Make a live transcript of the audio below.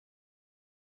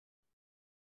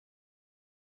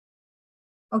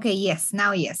Okay, yes,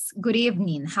 now yes. Good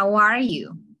evening. How are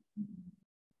you?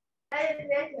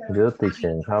 Good,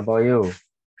 teacher. How about you?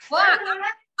 Well,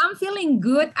 I'm feeling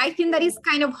good. I think that is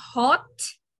kind of hot,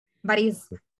 but it's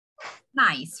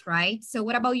nice, right? So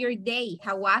what about your day?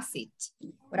 How was it?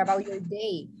 What about your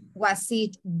day? Was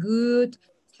it good,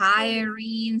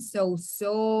 tiring, so?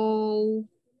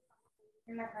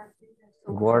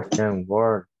 Work and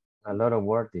work. A lot of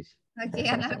work, teacher. Okay,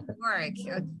 a lot of work.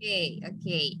 Okay.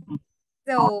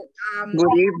 So,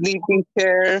 Good evening,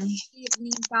 teacher. good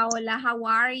evening, Paola. How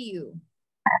are you?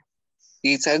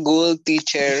 It's a good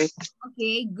teacher.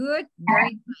 Okay, good.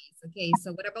 Very nice. Okay,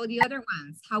 so what about the other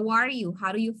ones? How are you?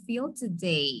 How do you feel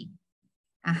today?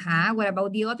 What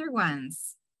about the other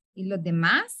ones? ¿Y los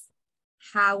demás?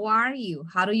 How are you?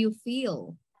 How do you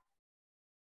feel?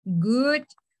 Good.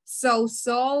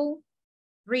 So,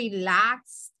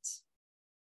 relaxed.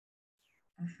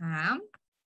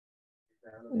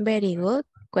 Very good.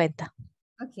 Cuenta.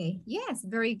 Okay, yes,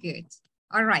 very good.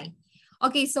 All right.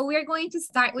 Okay, so we're going to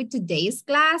start with today's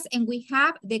class and we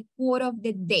have the quote of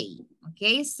the day.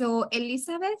 Okay, so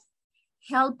Elizabeth,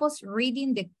 help us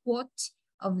reading the quote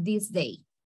of this day.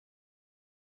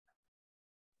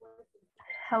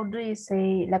 How do you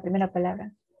say la primera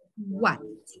palabra? What?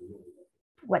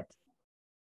 What?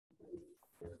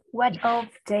 What of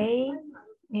day?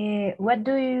 What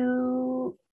do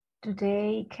you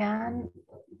today can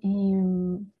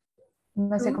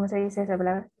no sé cómo se dice esa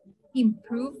palabra.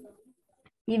 Improve.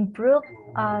 Improve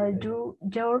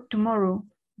your tomorrow.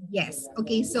 Yes.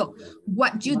 Okay, so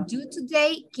what you do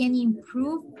today can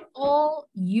improve all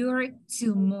your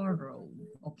tomorrow.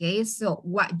 Okay, so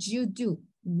what you do,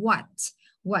 what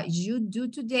you do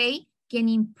today can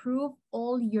improve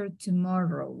all your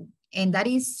tomorrow. And that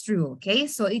is true, okay?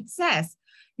 So it says,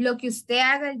 lo que usted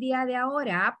haga el día de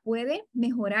ahora puede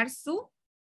mejorar su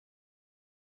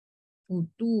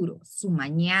futuro, su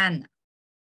mañana.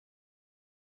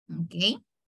 Okay?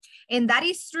 And that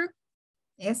is true.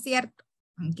 Es cierto.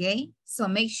 Okay? So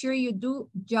make sure you do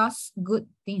just good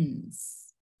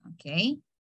things. Okay?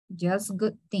 Just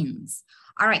good things.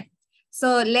 All right.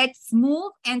 So let's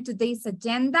move. And today's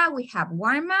agenda, we have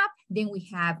warm-up, then we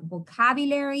have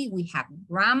vocabulary, we have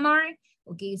grammar.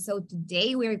 Okay, so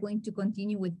today we are going to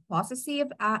continue with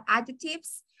possessive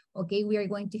adjectives. Okay, we are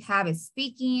going to have a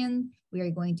speaking, we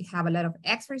are going to have a lot of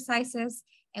exercises,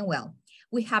 and well,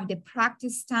 we have the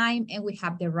practice time and we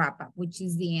have the wrap-up, which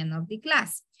is the end of the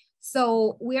class.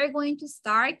 So we are going to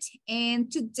start, and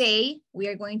today we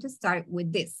are going to start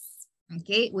with this,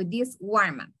 okay, with this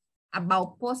warm-up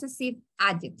about possessive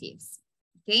adjectives,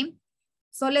 okay?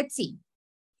 So let's see.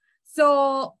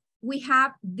 So we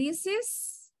have this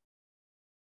is,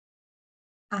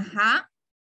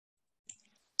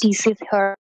 This is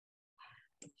her.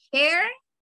 Hair.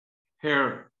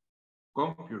 Her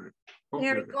computer.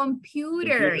 Hair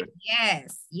computer.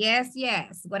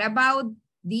 Yes. What about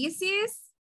this is?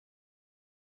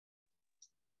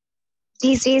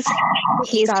 This is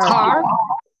his car.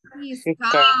 His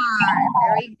car.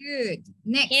 Very good.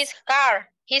 Next.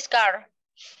 His car.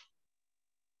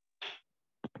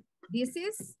 This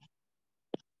is?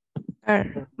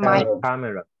 My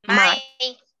camera. My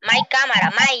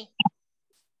camera. My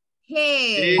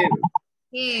Hair.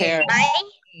 Hair.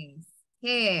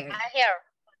 Hair. hair.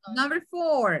 Number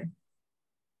 4.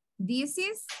 This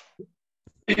is?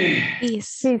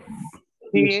 Is.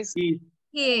 His.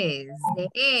 His. The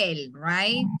L,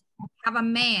 right? Have a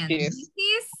man. Yes. This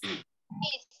is?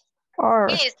 Or.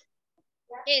 His.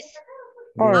 This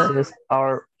is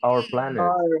our planet.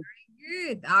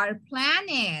 Good. Our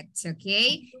planet.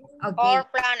 Okay. Our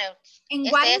planet. And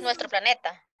what is nuestro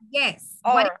planeta. Yes.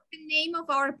 Or. What is the name of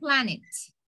our planet?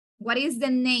 What is the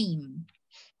name?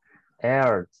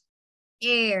 Earth.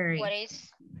 Air. What is?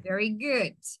 Very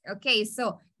good. Okay,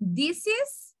 so this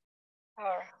is?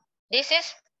 Or. This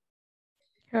is?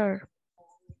 Her.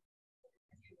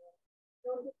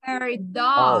 Her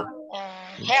dog.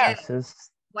 Hair. This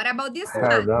is What about this her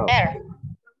one? dog. Hair.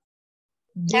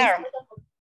 This Hair.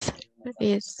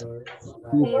 Is.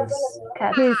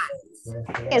 Cat.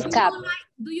 His cap.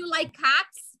 Do you like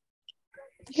cats?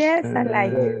 Yes, I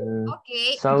like it.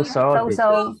 Okay. So.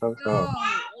 Okay.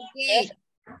 Yes.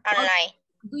 Online.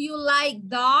 Do you like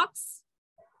dogs?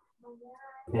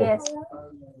 Yes.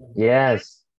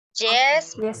 Yes.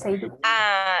 Yes. Yes, I do.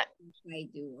 I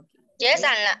do. Okay. Yes,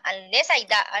 unless I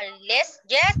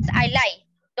like.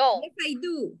 Dog. Yes, I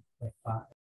do.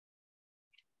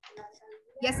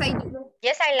 Yes, I do.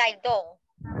 Yes, I like dog.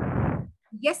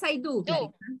 Yes, I do. Do.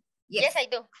 Clarissa. Yes, I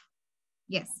do.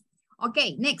 Yes.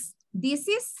 Okay, next. This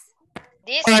is?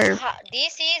 This Or. is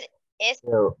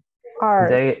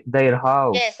Their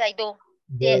house. yes, I do.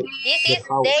 This is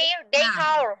their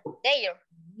house.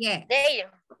 Yes. Their.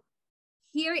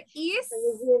 Here is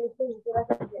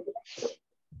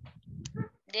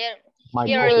My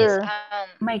Here is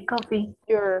My coffee.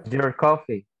 your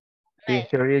coffee. my,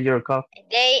 Here is your coffee.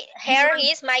 here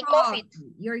is my coffee.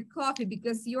 Your coffee,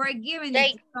 because you are giving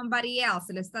They- it to somebody else.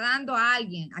 Se le está dando a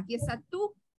alguien. Aquí está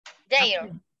tú.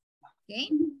 Their. Okay.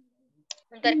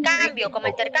 Intercambio, como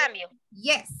intercambio.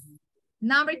 Yes.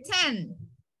 Number 10.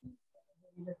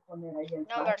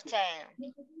 Number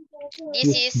 10. This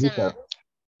is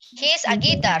he's a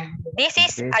guitar. This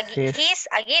is This he's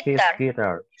a His guitar.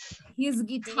 guitar. His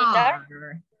guitar.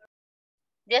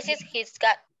 This is his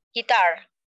guitar.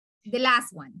 The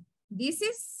last one. This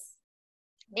is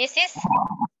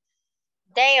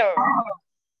their.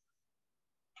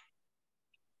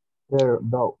 Their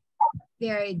dog.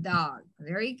 their dog.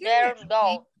 Very good. Their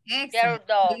dog. Okay, Their excellent.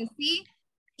 dog. You see?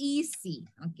 Easy.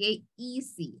 Okay,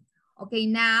 easy. Okay,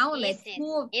 now let's Easy.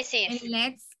 move Easy. and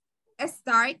let's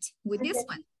start with this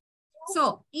one.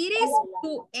 So it is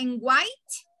blue and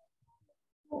white.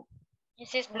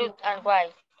 This is blue and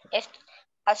white. Es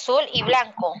azul y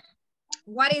blanco.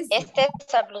 What is it? Este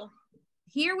es blue.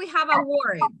 Here we have a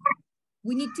word.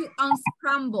 We need to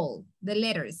unscramble the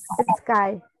letters.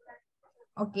 Sky.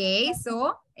 Okay,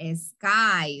 so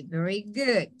sky, very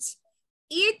good.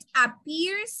 It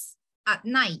appears at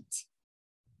night.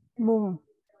 Moon.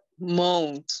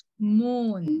 Mount.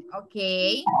 Moon,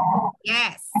 okay.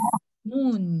 Yes,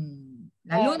 moon.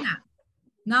 La Moon. luna.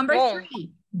 Number Moon.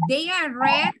 3, they are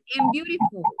red and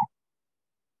beautiful.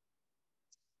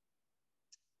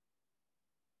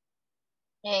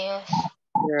 Ellos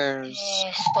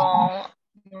Yes. son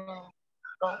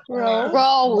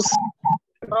Rose.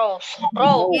 Rose.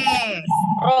 Yes,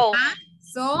 Rose.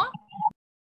 so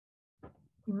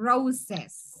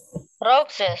roses.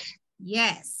 Roses.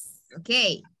 Yes,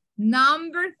 okay.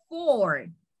 Number 4,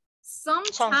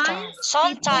 sometimes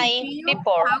Sometimes build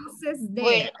people houses will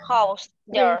there. house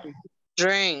there.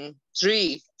 Train.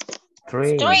 Tree.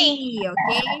 Three. Three.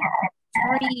 Okay,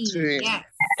 tree, Tree. yes.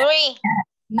 3.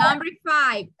 Number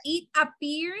 5, it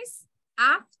appears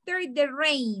after the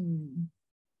rain.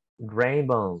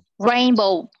 Rainbow.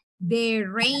 Rainbow. The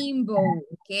rainbow,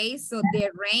 okay? So the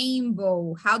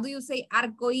rainbow. How do you say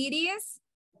arcoíris?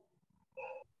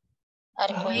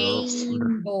 Arcoíris.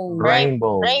 Rainbow.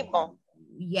 Rainbow. Rainbow.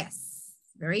 Yes,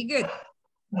 very good.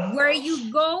 Where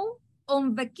you go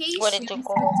on Where vacation did to you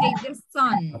go? take the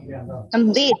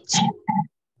sun? Beach.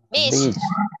 Beach. Beach.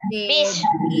 The Beach.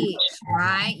 beach,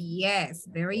 right? Yes,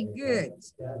 very good.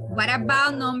 What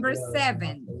about number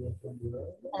 7?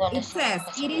 It says,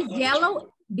 it is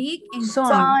yellow, big, and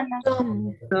Sun.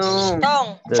 Stone.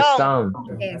 Song. The Song. sun.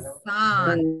 the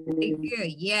sun. Very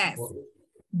good, yes.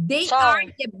 They Song. are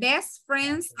the best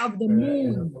friends of the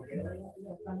moon.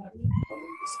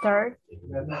 Star.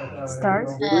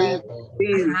 Stars.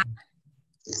 Ajá.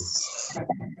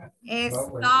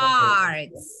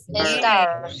 Stars. Yes,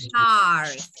 Stars.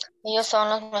 stars. Ellos son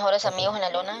los mejores amigos en la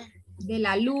luna. De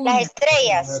la luna. Las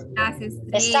estrellas. Las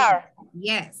estrellas. Star.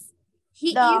 Yes.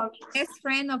 He Dog. is the best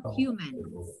friend of humans.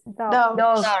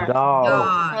 Dog. Star. Dog.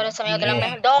 Dog. Mejores amigos de la Yes.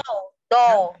 mujer. Dog.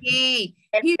 Dog. Okay.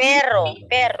 El His perro. name-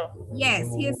 Perro. Yes,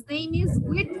 his name is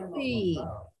Whitney.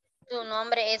 Su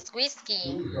nombre es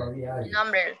Whiskey.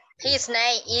 His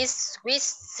name is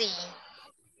Whiskey.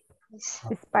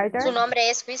 Spider. Su nombre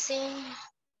es Whiskey.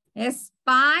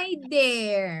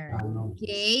 Spider.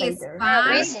 Okay,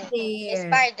 Spider. spider.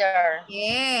 Spider.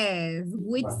 Yes,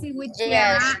 Witsy, Witsy,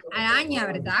 Yes. araña,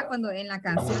 ¿verdad? Cuando en la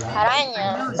canción.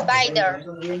 Araña. Spider.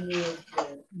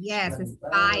 Yes,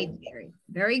 spider.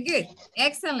 Very good.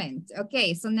 Excellent.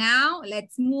 Okay, so now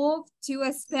let's move to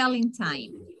a spelling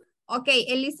time. Okay,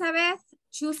 Elizabeth,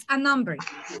 choose a number.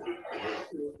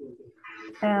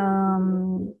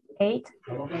 8.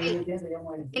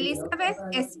 Elizabeth,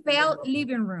 spell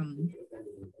living room.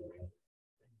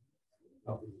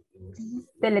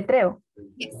 Deletreo.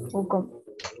 Yes, O con-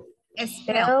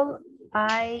 spell.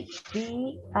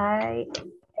 Living.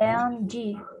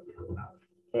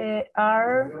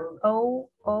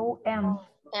 ROOM.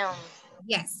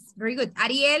 Yes, very good.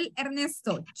 Ariel,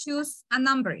 Ernesto, choose a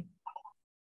number.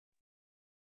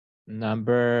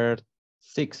 Number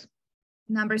 6.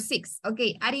 Number 6.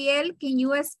 Okay, Ariel, can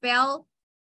you spell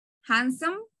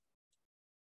handsome?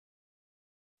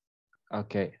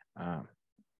 Okay. HANDSOME.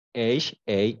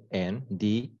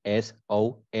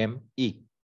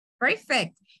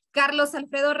 Perfect. Carlos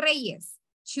Alfredo Reyes,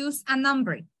 choose a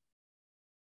number.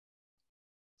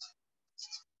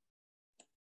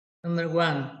 Number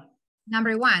 1.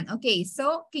 Number 1. Okay,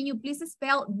 so can you please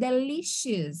spell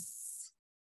delicious?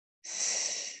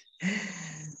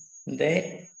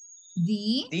 D,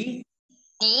 D, D,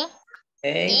 D,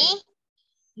 A,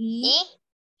 E,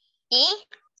 E,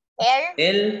 L,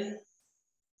 L,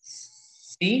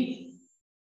 C,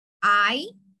 I,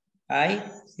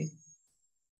 C,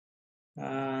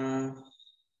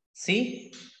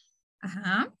 C,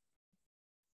 ajá,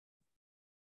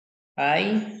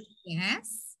 I,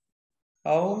 yes,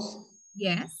 O,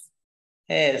 yes,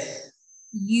 S,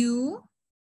 U,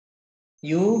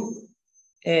 U,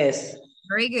 S.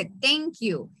 very good, thank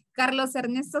you. Carlos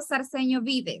Ernesto Sarceño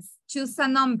Vives, choose a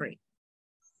number.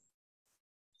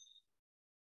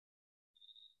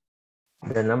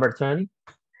 The number 20.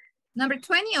 Number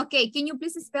 20, okay, can you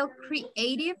please spell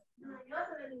creative?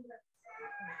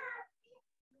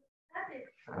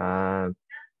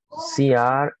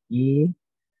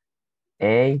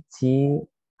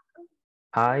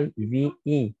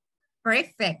 C-R-E-A-T-I-V-E.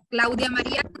 Perfect. Claudia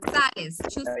María González,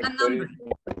 choose a number.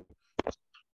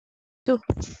 2.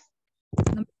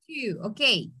 Number 2,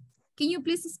 okay. Can you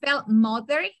please spell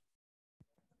mother?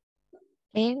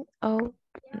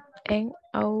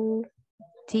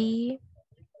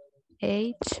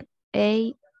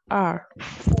 N-O-N-O-T-H-A-R.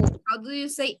 How do you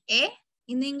say E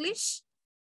in English?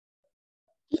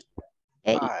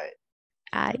 I.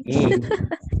 E.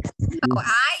 No,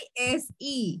 I es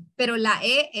E, pero la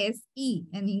E es I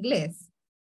en inglés.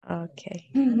 Okay.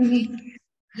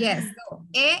 Yes, so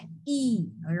E-I,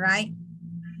 all right?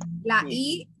 La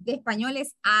I de español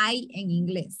es I en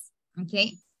inglés,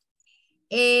 okay?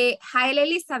 Jael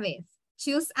Elizabeth,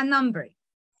 choose a number.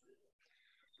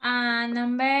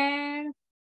 Number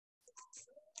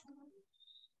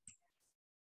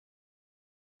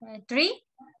 3.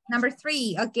 Number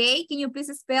 3, okay? Can you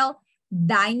please spell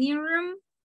dining room?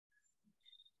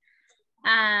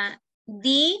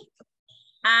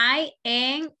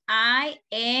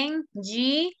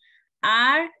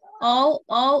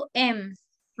 D-I-N-I-N-G-R-O-O-M.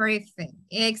 Perfect,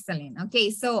 excellent. Okay,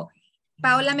 so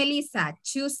Paola Melissa,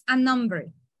 choose a number.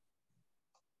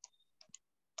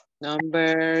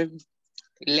 Number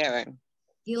 11.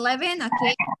 11,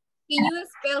 okay. Can you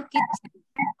spell kitchen?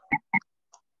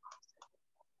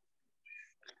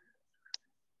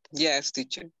 Yes,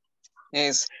 teacher.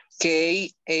 It's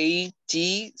K-A-T-C-H-E-M.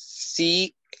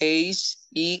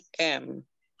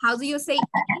 How do you say in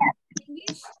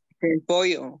English?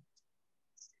 Pollo.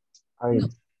 Ay, No.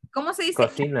 ¿Cómo se dice?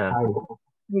 cocina.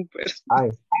 Super. Ay,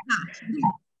 Ah,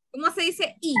 ¿cómo se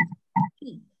dice I?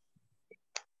 I.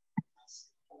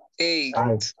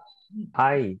 8. ay,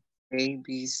 ay. A,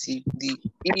 B, C, D,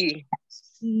 E.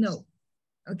 No.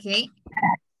 Ok.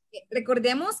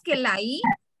 Recordemos que la I.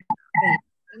 Okay,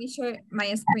 let me share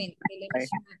my screen. Okay, let me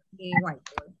share the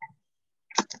whiteboard.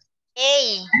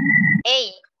 A,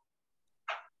 A,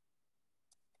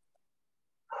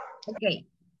 Okay.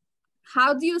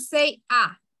 How do you say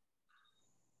A?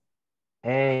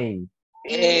 A.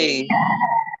 A,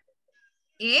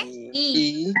 E?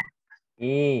 E,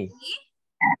 E.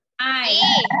 I.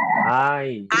 E,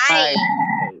 I. I,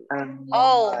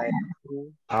 O,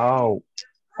 O.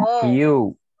 O,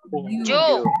 U.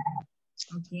 U.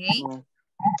 Okay.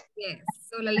 Yes.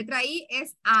 So la letra I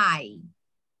es I.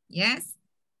 Yes.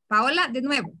 Paola, de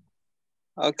nuevo.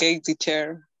 Okay,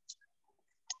 teacher.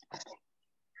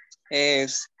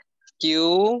 Es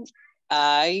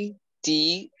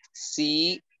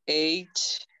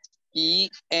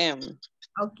Q-I-T-C-H-E-M.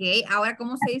 Ok. Ahora,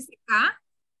 ¿cómo se dice A?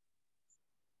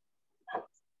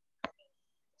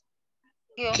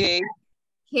 Q, K,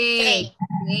 K. K.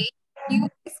 Q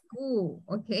es Q.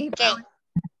 Ok. K, Paola.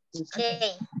 K.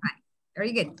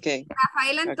 Very good. K.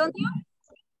 Rafael Antonio.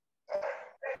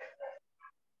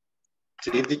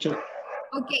 Sí, teacher.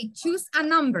 Ok. Choose a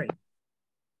number.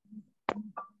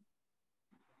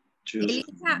 Choose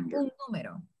Elija un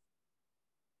número.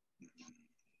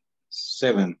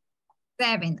 7.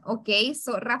 7. Ok.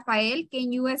 So, Rafael,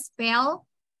 can you spell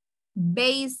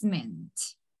basement?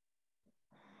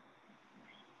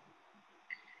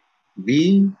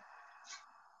 B,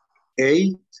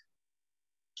 8,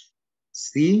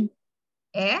 C,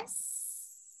 S.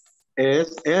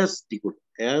 S, digo,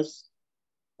 S,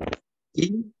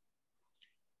 E,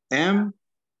 M,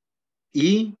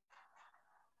 E,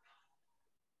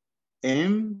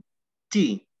 M,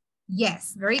 T.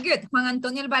 Yes. Very good. Juan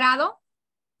Antonio Alvarado.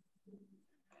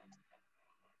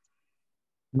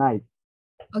 9.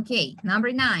 Okay.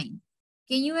 Number 9.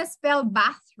 Can you spell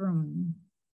bathroom?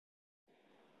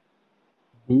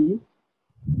 B.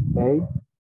 A.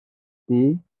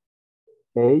 T.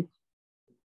 H.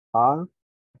 R.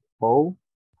 O.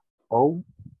 O.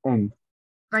 N.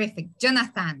 Perfect.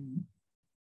 Jonathan.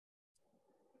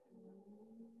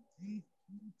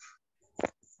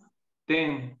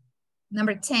 10.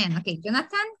 Number 10. Okay.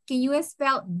 Jonathan. can you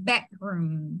spell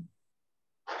bedroom?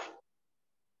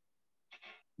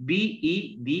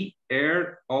 B-E-D-R-O-O-M.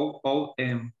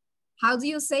 How do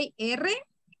you say R?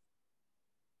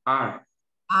 R.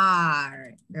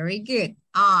 R. Very good.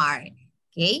 R.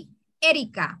 Okay.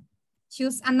 Erika,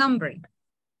 choose a number.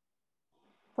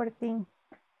 14.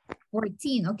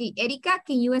 14. Okay. Erika,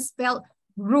 can you spell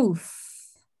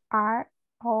roof?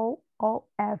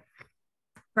 R-O-O-F.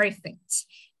 Perfect.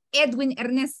 Edwin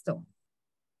Ernesto.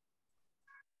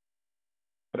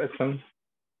 Present.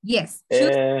 Yes.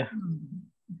 Choose.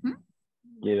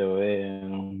 Quiero ver.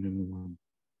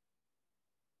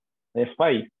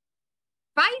 5.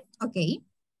 5. Okay.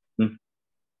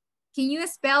 Can you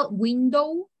spell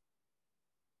window?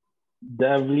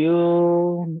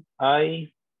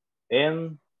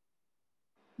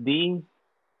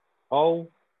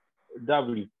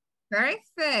 W-I-N-D-O-W.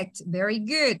 Perfect. Very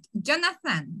good.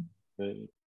 Jonathan.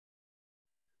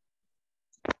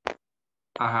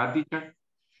 Teacher.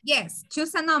 Yes.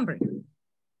 Choose a number.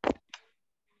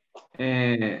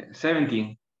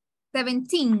 17.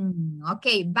 17.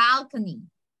 Okay. Balcony.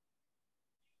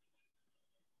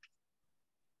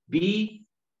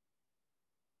 B-A-L-C-O-M-Y.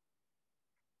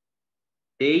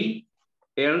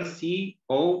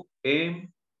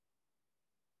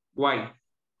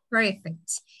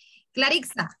 Perfect.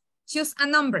 Clarixa, choose a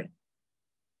number.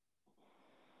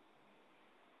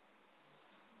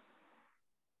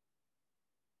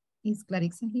 Is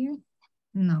Clarixa here?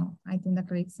 No, I think that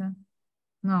Clarixa.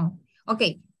 No.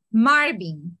 Okay.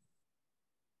 Marvin.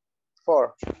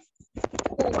 4.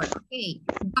 4. Okay.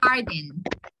 Garden.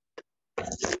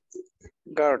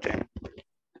 Garden.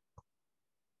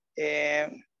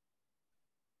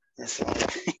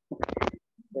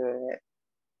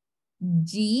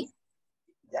 G.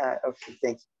 Okay,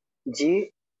 thank you.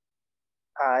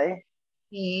 G-I-A-R-D-E-N.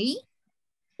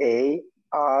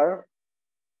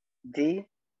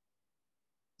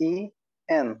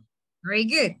 Very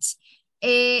good.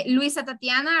 Luisa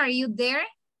Tatiana, are you there?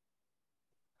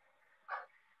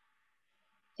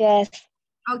 Yes.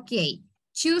 Okay.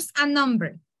 Choose a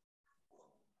number.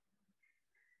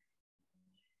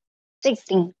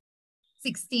 16.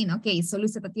 16. Okay. So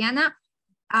Luisa Tatiana,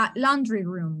 laundry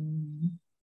room.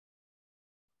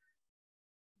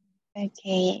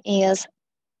 Okay, is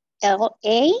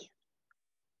LAUNDRYROOM.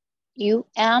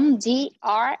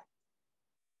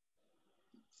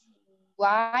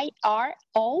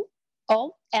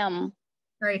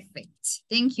 Perfect.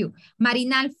 Thank you.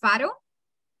 Marina Alfaro.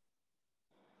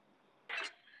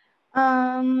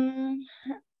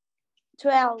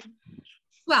 12.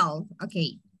 12.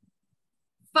 Okay.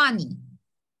 Funny.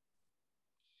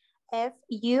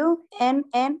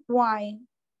 F-U-N-N-Y.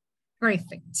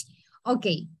 Perfect.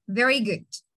 Okay. Very good.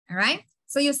 All right.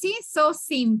 So you see, so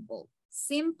simple.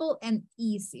 Simple and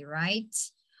easy, right?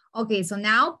 Okay. So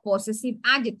now possessive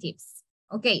adjectives.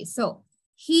 Okay. So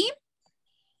he,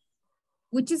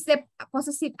 which is the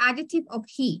possessive adjective of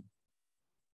he?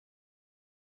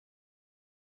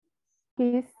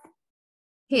 His.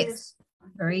 His.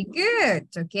 Very good.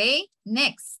 Okay.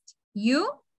 Next.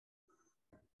 You.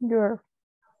 Your.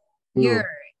 Your.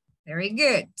 Very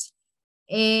good.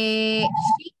 She.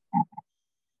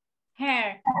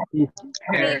 Her.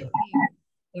 Her.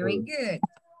 Very good.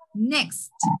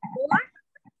 Next. Or.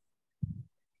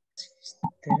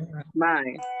 My.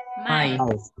 My.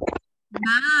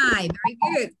 My. Very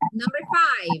good. Number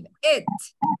 5. It.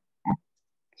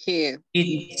 Here.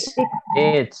 It's.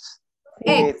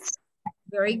 It.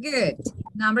 Very good.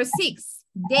 Number 6.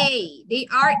 They. They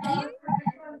are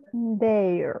in.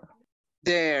 There.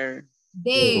 There.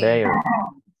 There.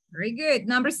 Very good.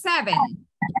 Number 7.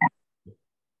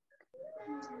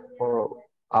 Are.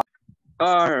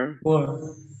 Are.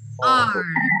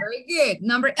 Very good.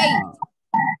 Number 8.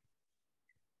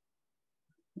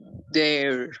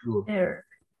 There. There.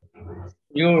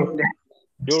 Your.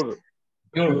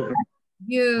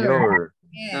 Your.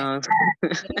 Yes.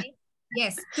 Okay.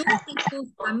 Yes. Tú y tus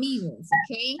amigos.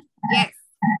 Okay. Yes.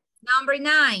 Number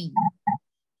 9.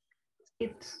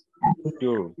 It's.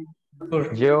 Your.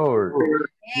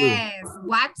 Yes.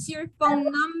 What's your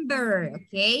phone number?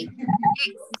 Okay.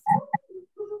 Next.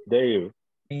 There.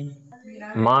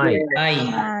 My.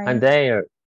 And there.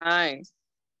 My.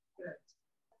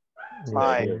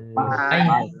 My.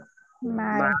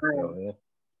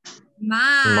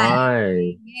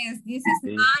 My. Yes, this is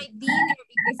my dinner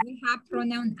because we have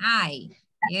pronoun I.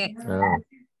 Yes.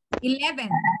 11.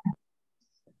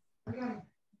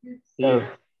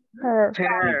 Her.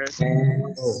 Yes,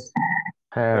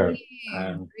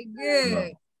 very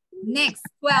good. Next,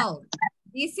 12.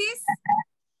 This is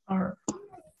Our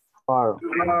our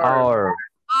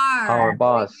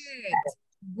boss. Very good.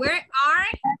 Where are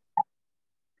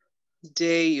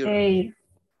Their.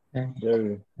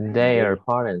 Their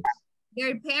parents.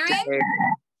 their parents?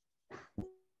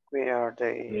 Where are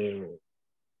they?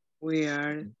 We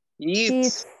are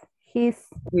His.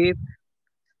 it.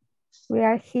 We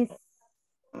are his.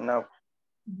 No.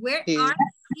 Where His. are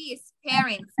his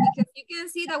parents? Because you can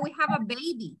see that we have a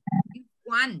baby. It's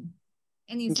one.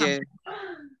 And it's Yes.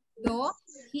 so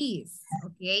his.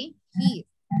 Okay. His.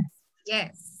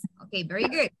 Yes. Okay. Very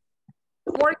good.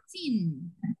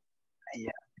 14.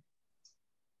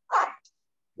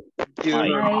 Your.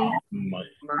 My.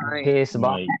 My. His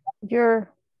boss. Your.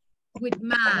 With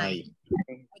my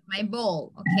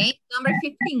ball. Okay. Number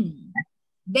 15.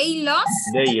 They lost.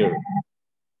 Their.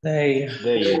 Their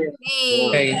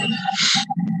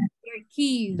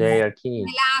keys. Their key.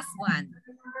 The last one.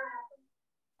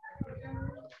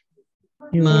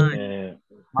 My.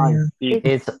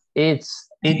 It's It's.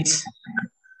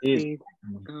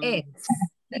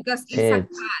 Because it's a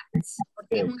It's. cat.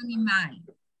 Porque es un animal.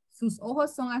 Sus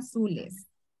ojos son azules.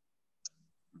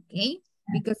 Okay.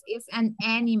 Because it's an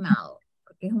animal.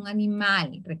 Porque es un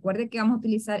animal. Recuerde que vamos a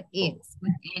utilizar it's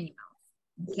with animals.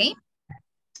 Okay.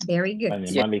 Very good.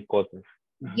 Animal y cosas.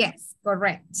 Yes,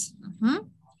 correct.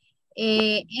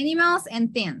 Animals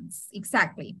and things.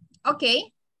 Exactly.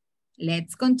 Okay.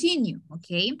 Let's continue.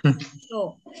 Okay.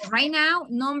 So right now,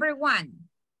 number 1.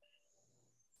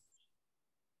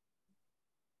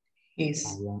 His.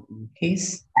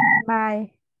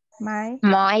 My. My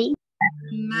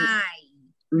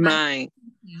My.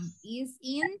 is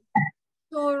in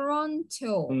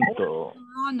Toronto. Punto.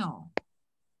 Toronto.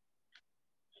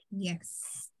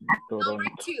 Yes. Number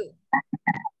 2.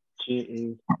 She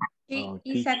is She a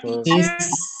is a teacher. teacher.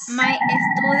 My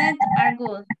students are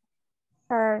good.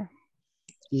 Her.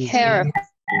 Her.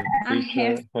 And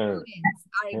Teacher, her. her. Students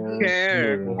are Her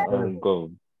good. Her. are good.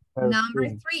 Number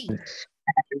 3.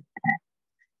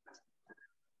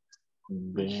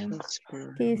 Ben His. has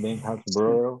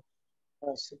brother.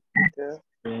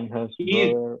 Ben has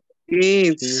brother.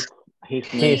 It's.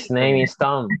 His name is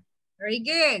Tom. Very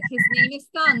good. His name is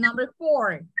Tom. Number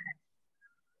 4.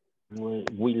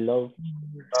 We love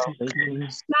cycling.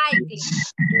 Cycling.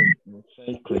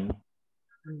 Cycling.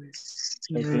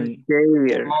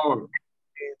 Their.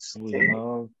 We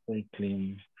love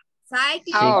cycling.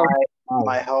 Cycling.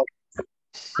 My hope.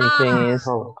 Cycling is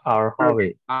our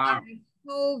hobby. Our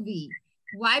hobby.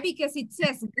 Why? Because it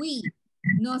says we.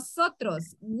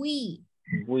 Nosotros. We.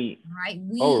 We. Right?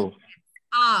 We Oh,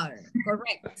 are.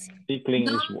 Correct. cycling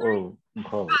is Number our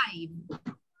hobby. 5.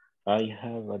 I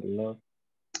have a lot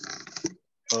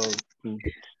of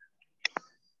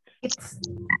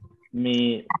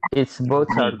me. Its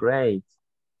books are great.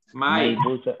 My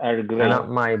books are great.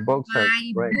 My books are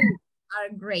My great. books are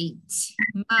great.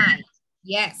 My.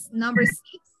 Yes. Number 6.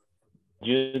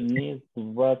 You need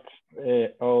what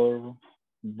our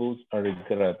books are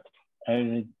great.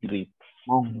 I agree.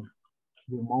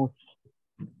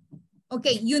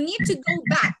 Okay, you need to go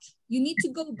back. You need to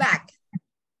go back.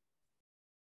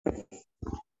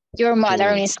 Your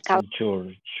mother is calling.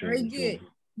 Sure. Very good.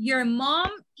 Your mom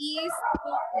is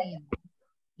calling.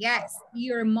 Yes,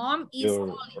 your mom is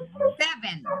calling.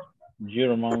 7.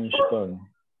 Your mom is calling.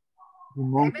 The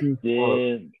monkey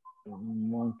The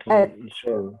monkey is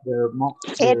calling.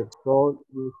 their soul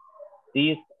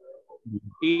is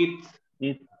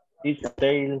Its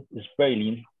tail is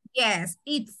trailing. Yes,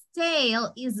 its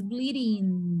tail is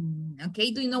bleeding.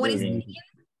 Okay, do you know what is bleeding?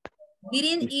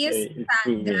 Bleeding is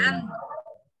sangrando.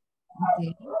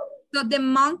 Okay. So the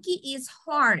monkey is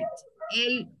hurt.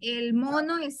 El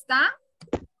mono está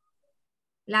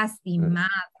lastimado.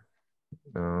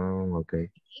 Oh, okay.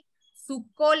 Su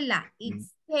cola,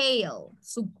 its tail,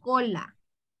 su cola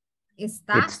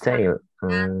está. Its tail.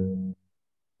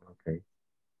 Okay.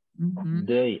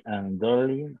 They and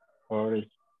Dolly are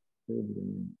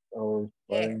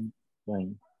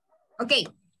fine. Okay.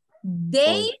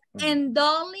 They and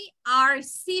Dolly are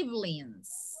siblings.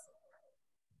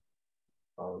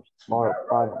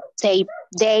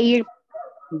 Their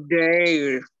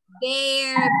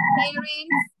Their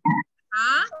parents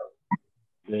are.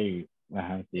 They,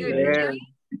 Their parents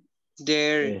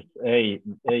Their.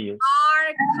 ellos.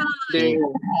 are kind. They.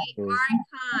 They are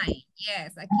kind.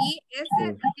 Yes,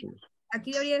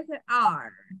 aquí debería ser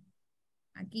are.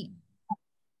 Aquí.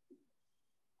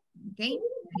 Okay.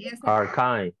 Debería ser Are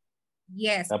kind.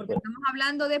 yes, porque estamos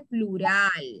hablando de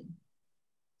plural.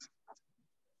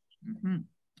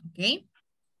 Okay.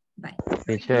 Bye.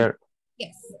 Teacher,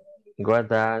 Yes. what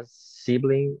does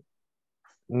sibling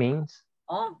means?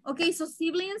 Oh, okay. So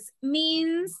siblings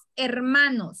means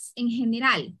hermanos en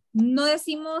general. No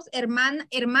decimos hermana,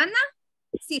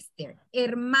 sister.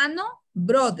 Hermano,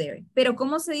 brother. Pero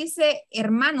 ¿cómo se dice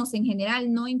hermanos en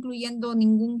general, no incluyendo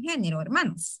ningún género,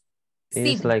 hermanos?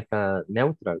 It's like a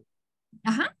neutral.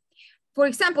 Ajá. For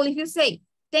example, if you say,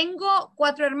 tengo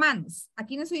 4 hermanos.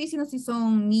 Aquí no estoy diciendo si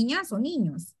son niñas o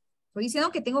niños. Estoy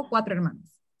diciendo que tengo 4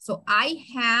 hermanos. So, I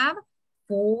have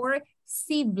 4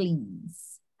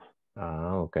 siblings.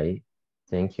 Ah, okay.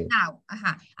 Thank you. Now,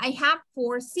 I have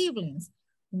 4 siblings.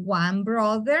 1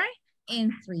 brother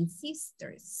and 3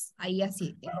 sisters. Ahí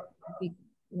así.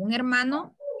 Un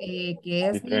hermano que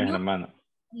es Y 3 niño hermanos.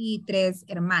 y 3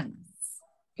 hermanas.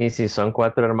 ¿Y si son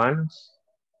 4 hermanos?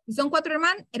 ¿Y son 4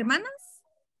 hermanas?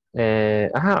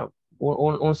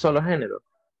 Un solo género.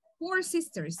 4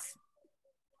 sisters.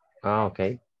 Ah,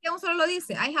 okay. ¿Qué un solo lo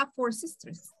dice? I have 4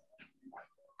 sisters.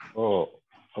 Oh,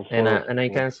 And I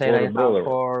can say I have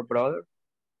 4 brothers.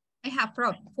 I have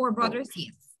 4 brothers,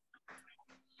 yes.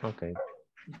 Okay.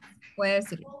 Puede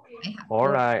decir.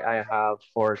 Or I have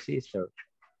 4 sisters.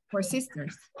 4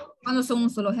 sisters. Cuando son un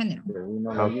solo género.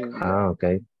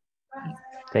 Okay.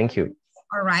 Thank you.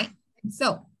 All right.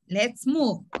 So, let's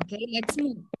move. Okay, let's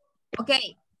move.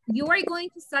 Okay, you are going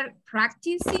to start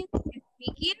practicing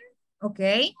speaking.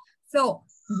 Okay, so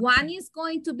one is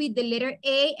going to be the letter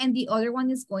A and the other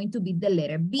one is going to be the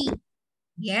letter B.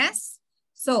 Yes?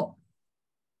 So,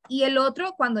 y el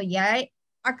otro, cuando ya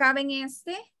acaben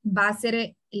este, va a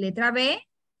ser letra B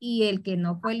y el que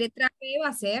no fue letra B va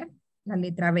a ser la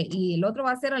letra B y el otro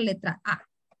va a ser la letra A.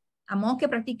 A modo que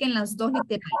practiquen las dos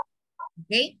literales.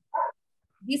 ¿Ok?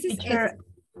 This is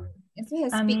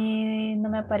a mí no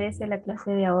me aparece la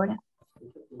clase de ahora.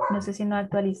 No sé si no ha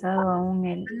actualizado aún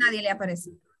el... A nadie le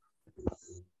aparece.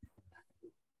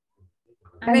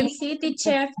 A mí sí,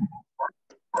 teacher.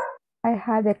 I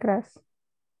had the class.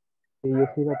 Sí, yo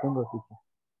sí la tengo, teacher.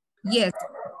 Yes.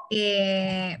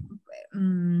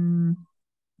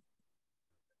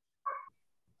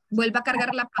 Vuelva a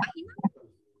cargar la página.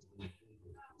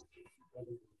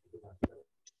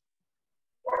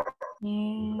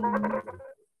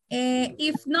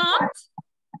 If not,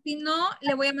 si no,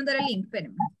 le voy a mandar el link.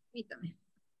 Espérenme, permítame.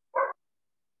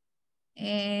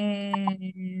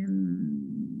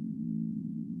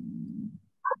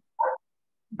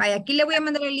 Vaya, aquí le voy a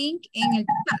mandar el link en el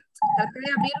chat. Trate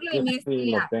de abrirlo y mire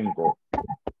si lo tengo.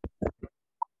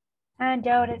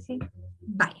 Ya ahora sí.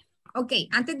 Vaya. Ok,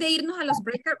 antes de irnos a los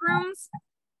breakout rooms,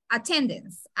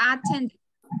 attendance. Okay.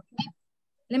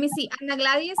 Let me see. Ana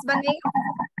Gladys Vanegas.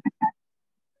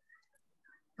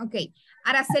 Ok.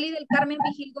 Araceli del Carmen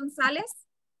Vigil González.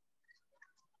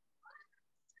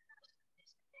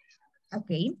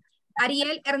 Ok.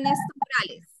 Ariel Ernesto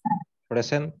Morales.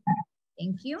 Present.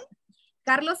 Thank you.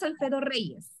 Carlos Alfredo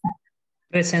Reyes.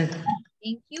 Present.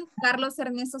 Thank you. Carlos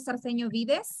Ernesto Sarceño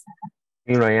Vides.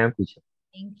 Here I am, teacher.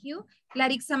 Thank you.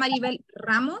 Clarixa Maribel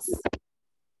Ramos.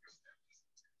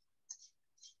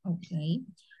 Ok.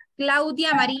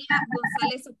 Claudia María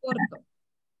González Oporto.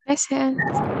 Present.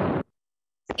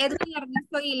 Edwin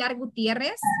Ernesto Aguilar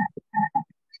Gutiérrez.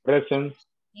 Present.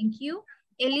 Thank you.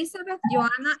 Elizabeth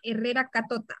Joana Herrera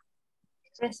Catota.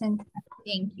 Present.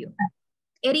 Thank you.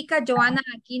 Erika Joana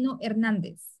Aquino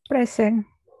Hernández. Present.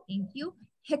 Thank you.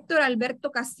 Héctor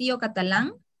Alberto Castillo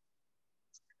Catalán.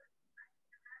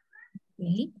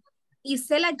 Okay.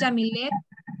 Isela Yamilet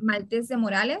Maltés de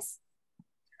Morales.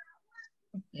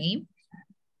 Okay.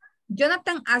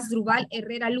 Jonathan Asdrubal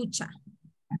Herrera Lucha.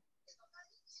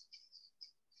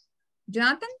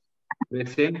 Jonathan.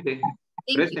 Presente.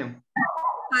 Thank Present. you.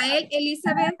 Jael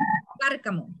Elizabeth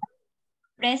Cárcamo.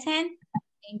 Present.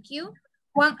 Thank you.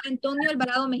 Juan Antonio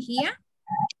Alvarado Mejía.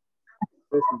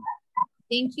 Present.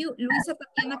 Thank you. Luisa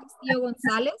Tatiana Castillo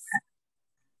González.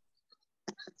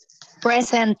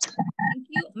 Present. Thank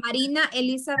you. Marina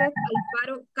Elizabeth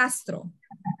Alfaro Castro.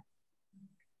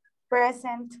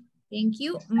 Present. Thank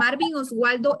you. Marvin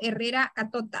Oswaldo Herrera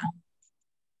Catota.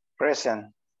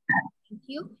 Present. Thank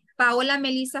you. Paola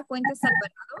Melissa Fuentes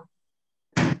Alvarado.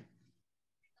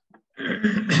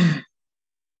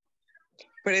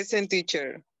 Present,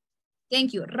 teacher.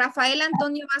 Thank you. Rafael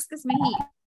Antonio Vázquez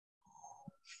Mejía.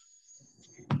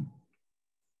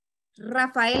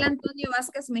 Rafael Antonio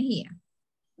Vázquez Mejía.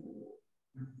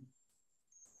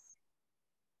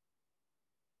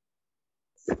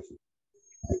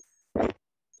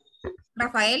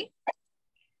 Rafael?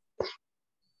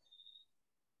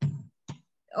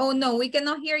 Oh, no, we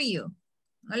cannot hear you.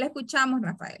 No le escuchamos,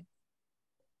 Rafael.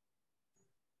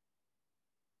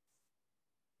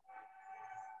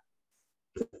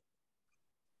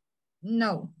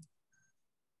 No.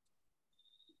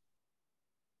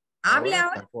 ¿Hable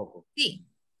ahora? Tampoco. Sí.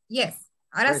 Yes.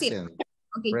 Ahora sí. Present.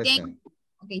 Okay, Present.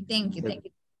 thank you.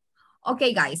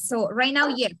 Okay, guys. So right now,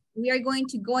 yes, we are going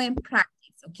to go and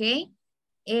practice, okay?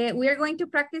 We are going to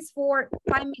practice for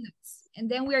 5 minutes and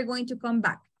then we are going to come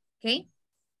back, okay?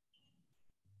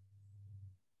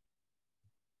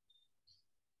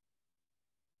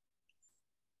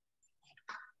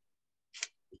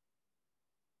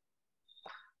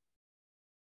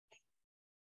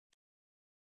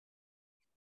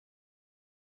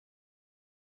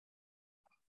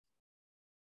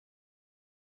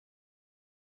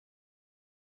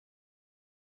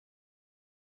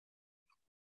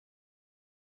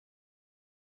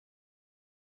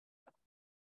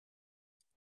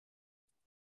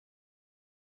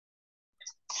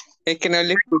 Es que no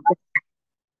le escucho.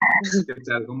 ¿Qué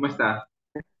tal? ¿Cómo está?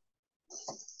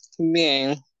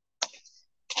 Bien.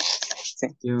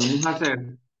 ¿Qué vamos a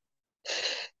hacer?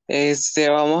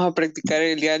 Vamos a practicar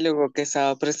el diálogo que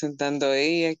estaba presentando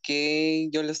ella, que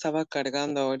yo lo estaba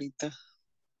cargando ahorita.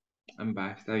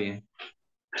 Va, está bien.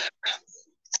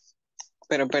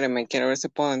 Pero espérame, quiero ver si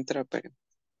puedo entrar, pero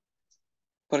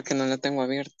porque no lo tengo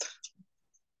abierto.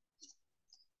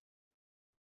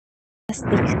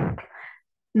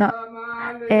 No,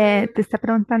 te está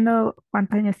preguntando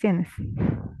cuántos años tienes.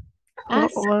 Ah,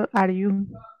 How old are you?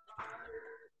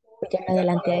 ya me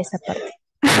adelanté a esa parte.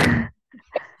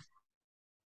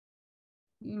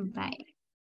 Vale.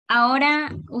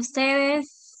 Ahora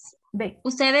ustedes Ve.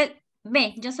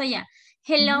 Ve, yo soy ya.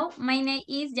 Hello, my name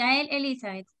is Yael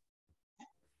Elizabeth.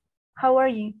 How are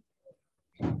you?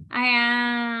 I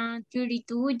am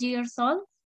 32 years old.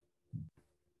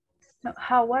 No,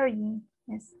 how are you?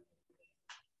 Yes.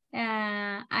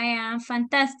 I am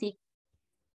fantastic.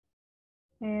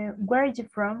 Where are you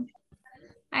from?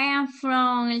 I am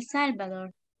from El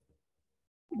Salvador.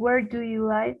 Where do you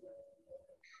live?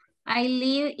 I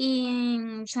live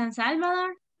in San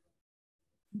Salvador.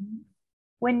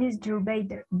 When is your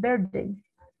birthday?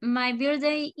 My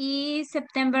birthday is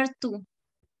September 2.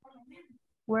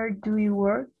 Where do you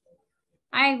work?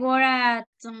 I work at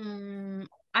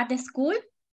the school.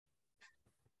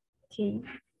 Okay.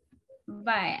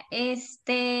 Vaya,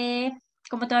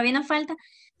 como todavía nos falta,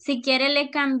 si quiere le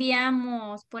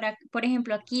cambiamos, por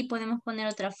ejemplo, aquí podemos poner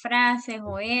otras frases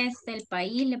o el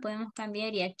país le podemos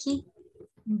cambiar y aquí.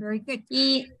 Very good.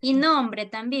 Y nombre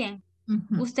también.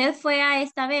 Usted fue a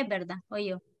esta vez, ¿verdad? O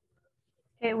yo.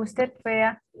 Usted fue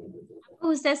a...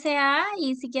 Usted sea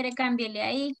y si quiere cámbiele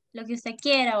ahí lo que usted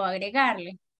quiera o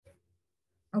agregarle.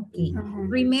 Okay.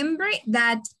 Remember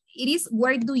that it is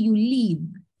where do you live?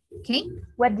 Okay.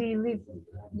 Where do you live?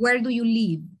 Where do you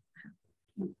live?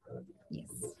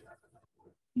 Yes.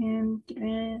 And,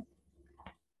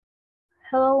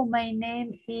 hello, my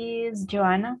name is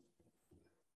Joanna.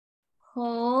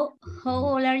 How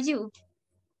old are you?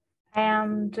 I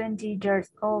am 20 years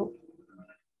old.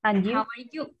 And you? How are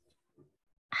you?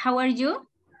 How are you?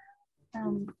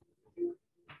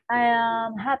 I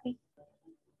am happy.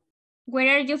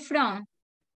 Where are you from?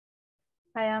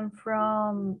 I am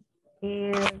from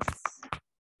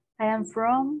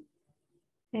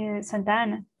Santa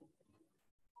Ana.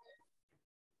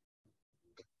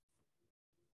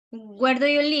 Where do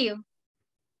you live?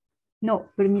 No,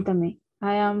 permítame.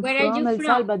 I am Where are from you El from?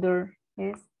 Salvador.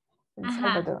 Yes, El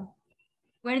Salvador.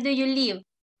 Where do you live?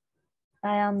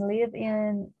 I live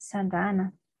in Santa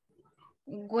Ana.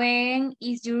 When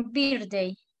is your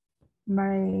birthday?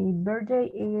 My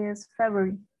birthday is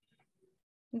February.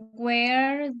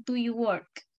 Where do you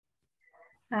work?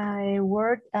 I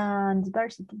work at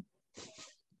university.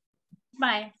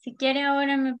 Vale, si quiere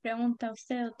ahora me pregunta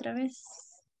usted otra vez.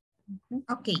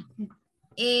 Okay.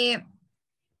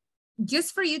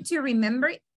 Just for you to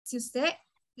remember, si usted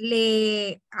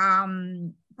le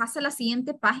pasa a la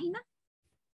siguiente página,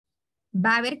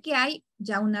 va a ver que hay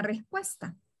ya una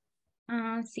respuesta.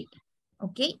 Sí.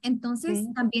 Ok, entonces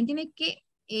también tiene que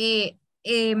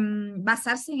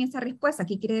basarse en esa respuesta.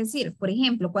 ¿Qué quiere decir? Por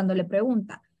ejemplo, cuando le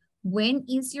pregunta, when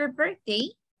is your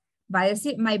birthday? Va a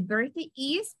decir, my birthday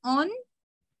is on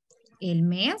el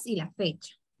mes y la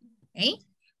fecha. ¿Okay?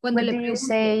 Cuando le pregunte,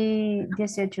 say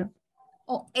 18?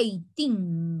 Oh,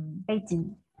 18.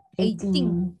 18.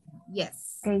 18.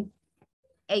 Yes. Okay.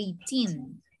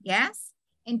 18. Yes.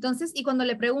 Entonces, y cuando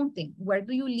le pregunten, where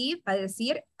do you live? Va a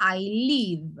decir, I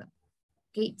live.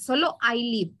 Okay. Solo I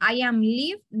live. I am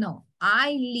live. No,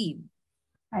 I live.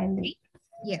 I live. Okay.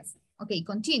 Yes. Ok,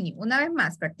 continue. Una vez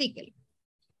más, practíquelo.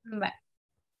 Vale.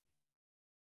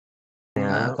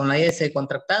 Con la S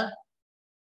contractada.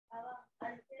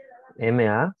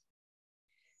 MA.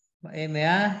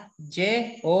 M-A-Y-O-R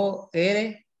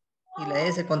y la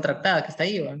S contractada que está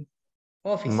ahí, ¿no?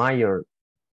 Office. Mayor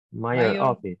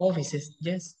office. Offices,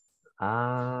 yes.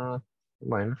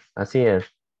 Bueno, así es.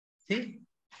 Sí.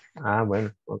 Ah,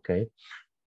 bueno, ok.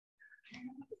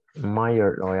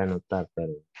 Mayor lo voy a anotar,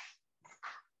 pero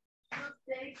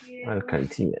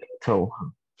alcaldía,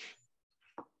 Toja.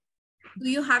 Do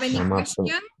you have any Vamos a-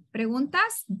 question?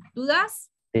 ¿Preguntas? ¿Dudas?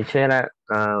 Teacher,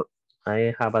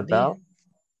 I have a doubt.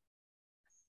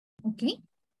 Okay.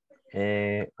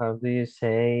 How do you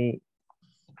say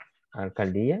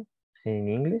alcaldía in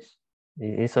English?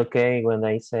 It's okay when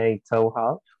I say town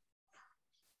hall.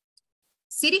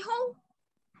 City Hall?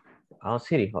 Oh,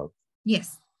 city hall.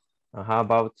 Yes. How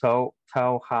about town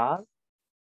hall?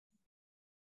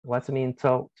 What's mean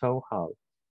town hall?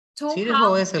 Town City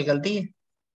Hall. Hall es alcaldía.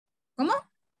 ¿Cómo?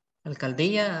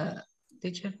 Alcaldía,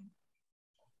 teacher.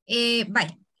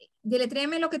 Vaya,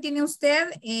 deletréeme lo que tiene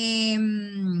usted,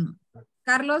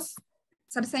 Carlos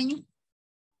Sarceño.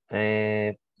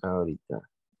 Ahorita.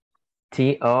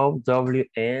 Town,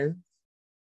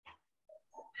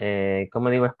 ¿cómo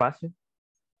digo espacio?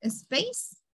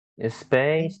 Space.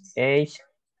 Space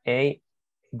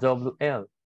HAWL.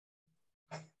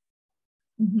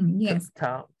 Yes.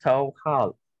 Town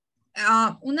hall.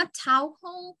 Una town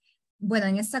hall, bueno,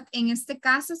 en este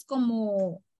caso es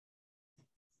como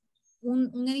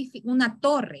un edificio, una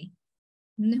torre,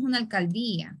 no es una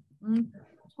alcaldía. Un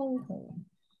town hall.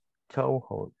 Town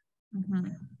hall. Ujú.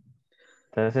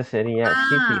 Entonces sería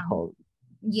city hall.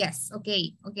 Yes, ok.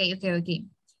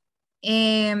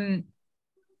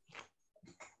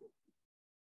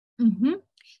 Ujú.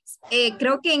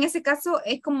 Creo que en ese caso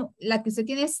es como la que usted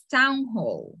tiene es town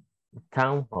hall.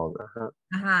 Town hall, ajá.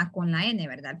 Ajá, con la N,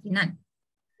 ¿verdad? Al final.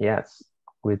 Yes,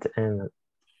 with N.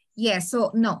 Yes,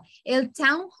 so, no. El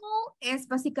town hall es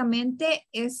básicamente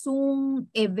es un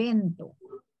evento.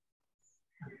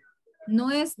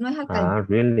 No es alcaldía. Ah,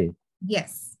 really?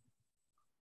 Yes.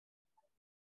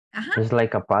 Ajá. It's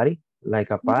like a party?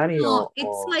 Like a party No, or,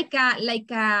 it's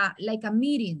like a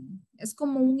meeting. Es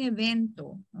como un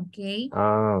evento, ¿ok?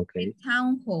 Ah, ok. El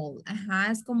town hall,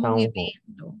 ajá, es como un Town hall.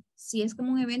 evento. Sí, es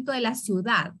como un evento de la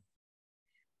ciudad.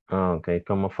 Ah, ok,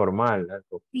 como formal,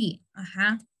 algo. Sí,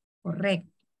 ajá,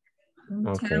 correcto. Un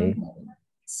Ok. town hall,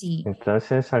 sí.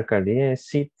 Entonces, alcaldía es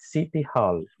city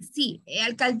hall. Sí,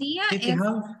 alcaldía City es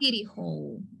Hall. city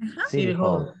hall. Ajá. City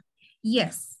hall.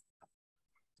 Yes.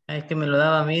 Es que me lo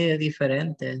daba a mí de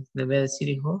diferente, de ver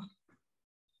City Hall.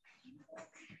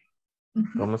 Ujú.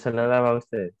 ¿Cómo se le daba a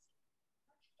usted?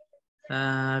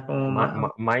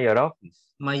 Como Mayor office.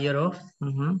 mayor of.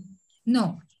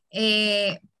 No,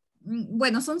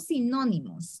 bueno, son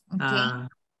sinónimos, ¿ok?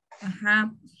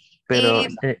 Ajá. Pero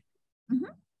Ujú.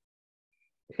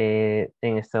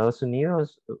 en Estados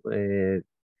Unidos,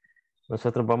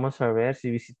 nosotros vamos a ver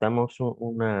si visitamos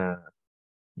una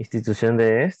institución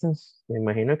de estas. Me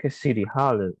imagino que City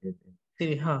Hall.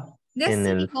 City Hall. De En City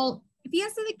el- Hall,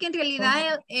 fíjense de que en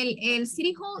realidad el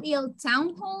City Hall y el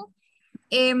Town Hall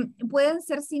pueden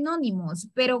ser sinónimos,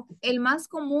 pero el más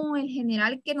común, el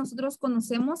general que nosotros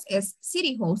conocemos es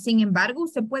City Hall. Sin embargo,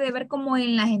 usted puede ver como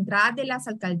en las entradas de las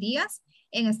alcaldías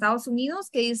en Estados Unidos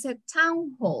que dice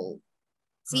Town Hall,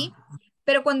 ¿sí?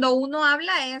 Pero cuando uno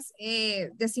habla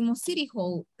decimos City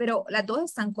Hall, pero las dos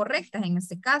están correctas en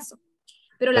este caso.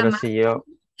 Pero la Pero más si yo,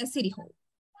 común es City Hall.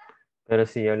 pero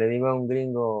si yo le digo a un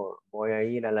gringo, voy a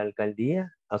ir a la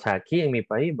alcaldía, o sea, aquí en mi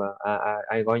país,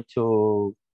 I'm going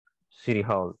to City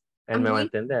Hall. Él I'm me va a going-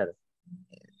 entender.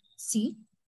 Sí.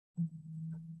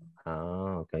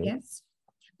 Ah, ok. Yes.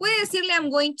 Puede decirle I'm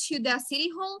going to the City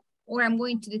Hall or I'm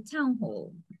going to the Town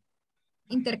Hall.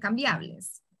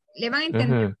 Intercambiables. Le van a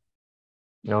entender.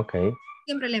 Ujú. Ok,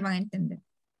 Siempre le van a entender.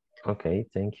 ok,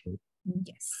 thank you.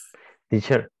 Yes.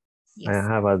 Teacher, I Yes.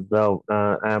 have a doubt.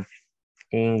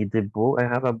 In the book, I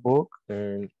have a book,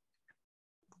 and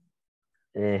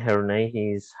her name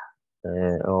is,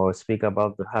 or speak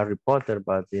about the Harry Potter,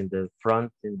 but in the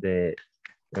front,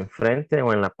 enfrente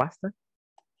o en la pasta,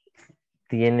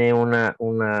 tiene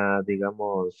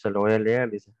digamos, se lo voy a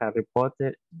leer, dice Harry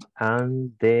Potter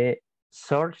and the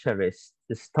Sorcerer's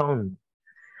Stone.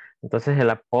 Entonces el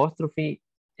apóstrofe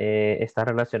está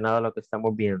relacionado a lo que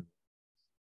estamos viendo.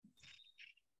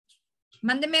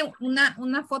 Mándeme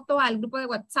una foto al grupo de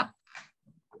WhatsApp.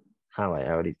 Ah,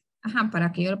 vaya, ahorita. Ajá,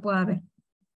 para que yo lo pueda ver.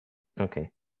 Ok.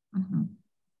 Ajá.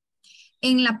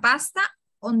 En la pasta,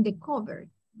 on the cover.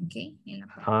 Ok. En la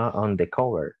pasta. On the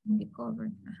cover. On the cover.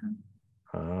 Ajá.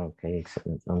 Ah, ok,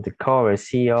 excelente. On the cover,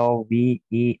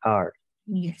 C-O-V-E-R.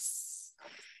 Yes.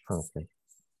 Ok.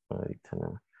 Ahorita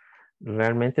no.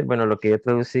 Realmente, bueno, lo que yo he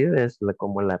traducido es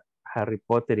como la Harry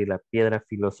Potter y la piedra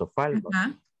filosofal, ¿no?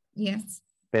 Ajá. Yes.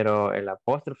 Pero el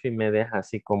apóstrofe me deja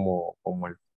así como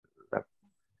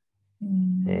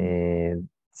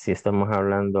si estamos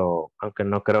hablando, aunque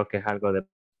no creo que es algo de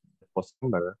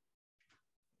posesión, ¿verdad?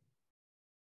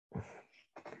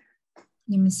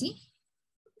 Let me see.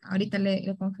 Ahorita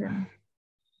le confirmo.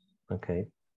 Ok.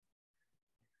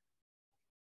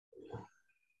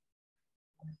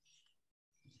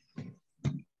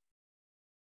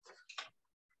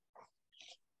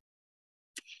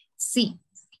 Sí.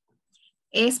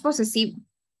 Es posesivo.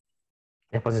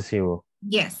 Es posesivo.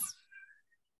 Yes.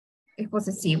 Es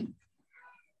posesivo.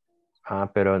 Ah,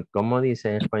 pero ¿cómo dice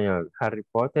en español? Harry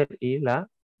Potter y la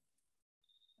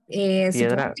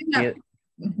piedra,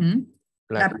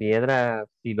 la piedra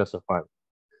filosofal.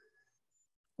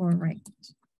 Correcto.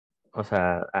 O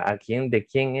sea, ¿a quién, de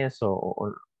quién es?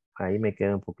 Ahí me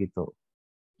queda un poquito.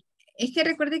 Es que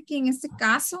recuerde que en este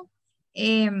caso,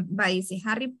 dice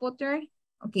Harry Potter,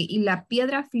 ok, y la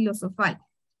piedra filosofal.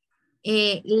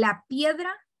 La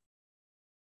piedra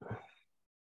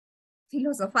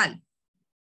filosofal.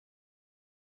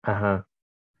 Ajá.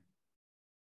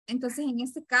 Entonces, en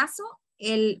este caso,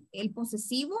 el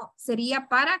posesivo sería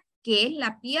para que es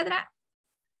la piedra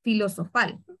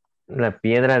filosofal. La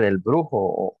piedra del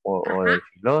brujo o del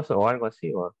filósofo o algo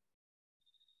así, ¿o?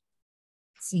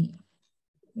 Sí.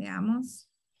 Veamos.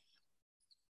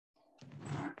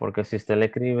 Porque si usted le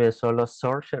escribe solo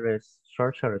Sorcerer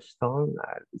Stone,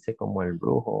 dice como el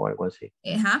brujo o algo así.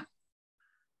 Ajá.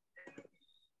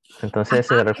 Entonces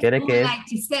se refiere es como que la es...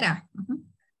 hechicera.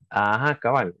 Ajá,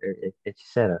 cabal,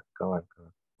 hechicera, cabal.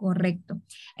 Correcto.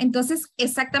 Entonces,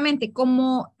 exactamente,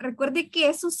 como recuerde que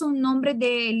esos son nombres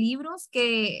de libros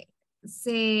que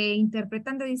se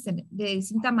interpretan de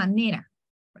distinta manera,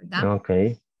 ¿verdad? Ok.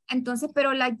 Entonces,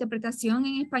 pero la interpretación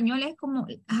en español es como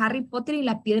Harry Potter y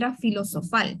la piedra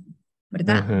filosofal,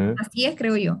 ¿verdad? Así es,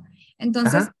 creo yo.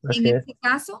 Entonces, en este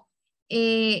caso,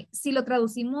 si lo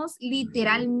traducimos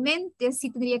literalmente, sí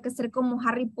tendría que ser como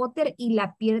Harry Potter y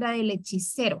la piedra del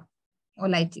hechicero o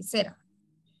la hechicera.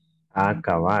 Ah,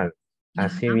 cabal.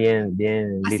 Así Ajá. bien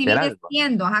Así literal. viene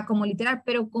siendo, ajá, como literal,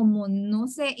 pero como no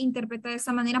se interpreta de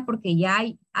esa manera porque ya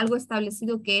hay algo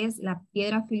establecido que es la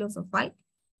piedra filosofal,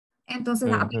 entonces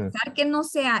a pesar que no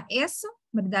sea eso,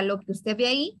 ¿verdad? Lo que usted ve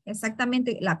ahí,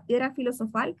 exactamente la piedra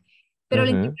filosofal, pero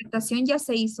la interpretación ya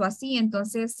se hizo así,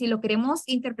 entonces si lo queremos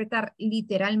interpretar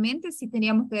literalmente, sí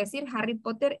tendríamos que decir Harry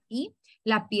Potter y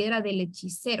la piedra del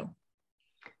hechicero.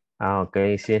 Ah, ok,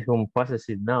 si es un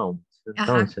possessive noun,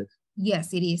 entonces. Ajá.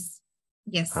 Yes, it is.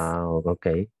 Yes. Ah,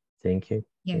 ok, thank you.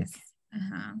 Yes.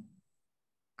 Ajá.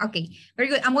 Okay, very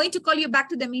good. I'm going to call you back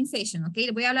to the main session, okay?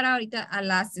 Le voy a hablar ahorita a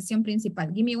la sesión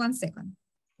principal. Give me 1 second.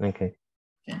 Okay.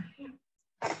 Okay.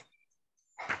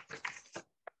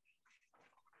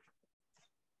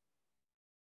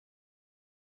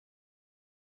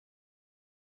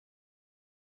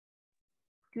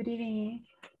 Good evening.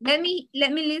 Let me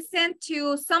listen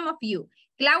to some of you.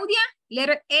 Claudia,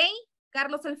 letter A.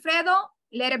 Carlos Alfredo,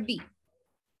 letter B.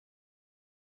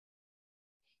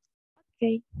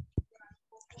 Okay.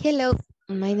 Hello,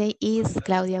 my name is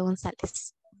Claudia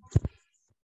González.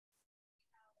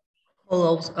 How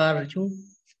old are you?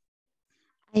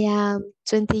 I am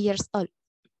 20 years old.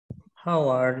 How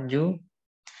are you?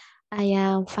 I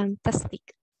am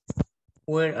fantastic.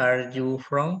 Where are you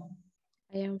from?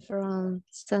 I am from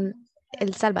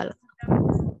El Salvador.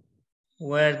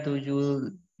 Where do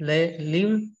you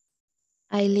live?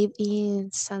 I live in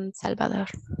San Salvador.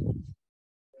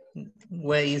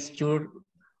 Where is your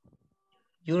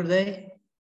day?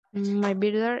 My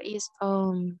birthday is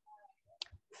on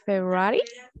February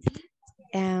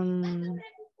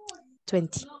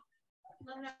 20.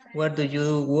 Where do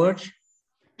you work?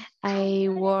 I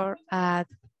work at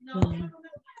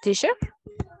teacher.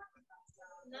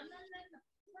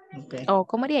 Okay. Oh,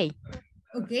 ¿cómo haría ahí?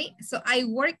 Okay, so I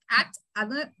work at,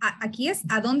 aquí es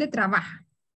a dónde trabaja.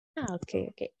 Ah,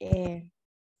 okay.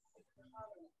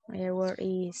 My work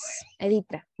is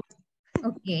editra.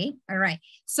 Okay, all right.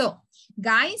 So,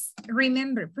 guys,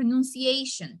 remember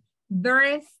pronunciation.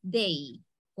 Birthday.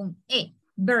 Con E.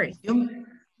 Birth.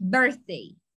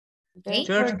 Birthday. Okay?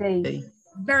 Birthday.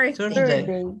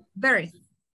 Birthday. Birth.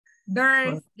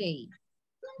 Birthday.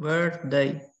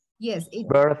 Birthday. Yes, it's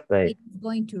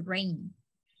going to rain.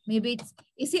 Maybe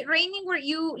is it raining where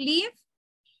you live?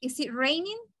 Is it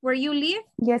raining where you live?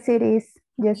 Yes, it is.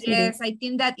 Yes, I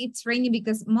think that it's raining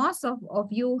because most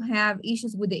of you have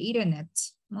issues with the internet.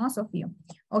 Most of you.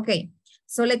 Okay,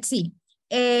 so let's see.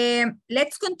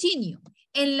 Let's continue.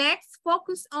 And let's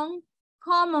focus on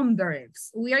common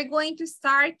verbs. We are going to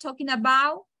start talking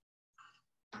about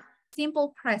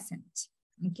simple present.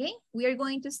 Okay, we are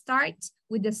going to start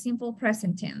with the simple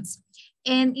present tense.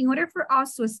 And in order for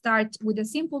us to start with the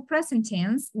simple present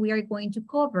tense, we are going to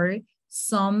cover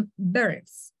some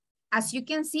verbs. as you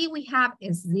can see, we have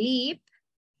sleep,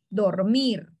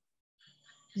 dormir,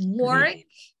 work,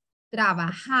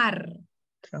 trabajar,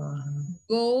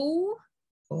 go,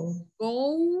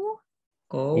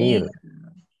 Ir.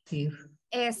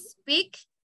 speak,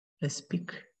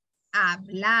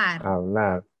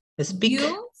 hablar,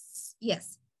 use,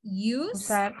 yes, use,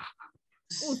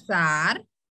 usar,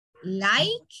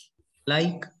 like,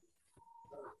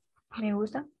 me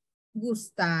gusta,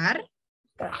 gustar,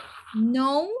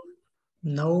 know,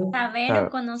 Saber o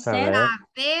conocer.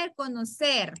 saber,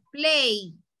 conocer,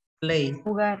 play,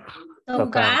 jugar,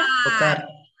 Tocar.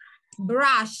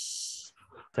 brush,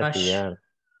 Cepillar.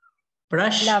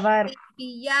 lavar,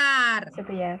 cepillar,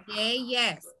 cepillar, okay,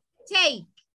 yes, take,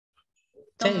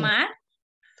 Tomar.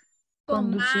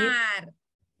 tomar,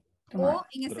 o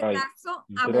en este caso,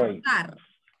 abordar,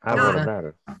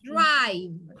 Abordar.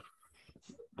 drive,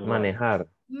 Manejar.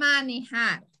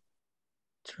 manejar,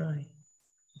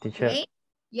 Teacher, okay,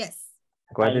 yes,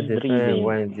 what is the difference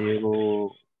when you,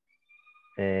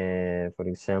 for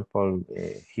example,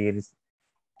 here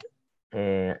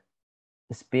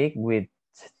speak with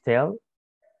tell?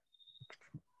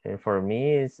 For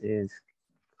me, is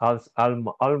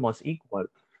almost equal.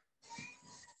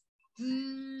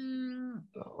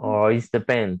 Or it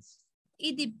depends.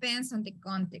 It depends on the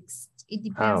context. It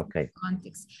depends on Okay. the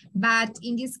context. But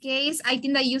in this case, I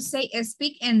think that you say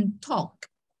speak and talk,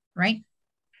 right?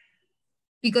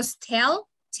 Because tell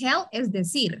es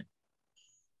decir.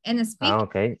 And speak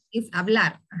Okay. is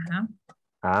hablar.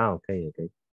 Okay.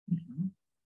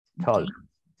 Talk.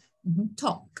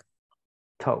 Talk.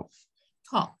 Talk.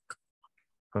 Talk.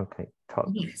 Okay, talk.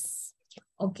 Yes.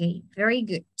 Okay, very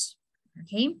good.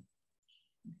 Okay.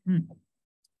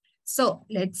 So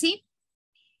let's see.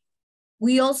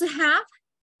 We also have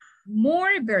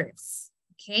more verbs.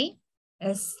 Okay.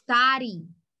 Study.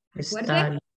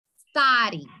 Recuerden.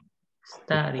 Study.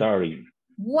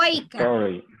 Wake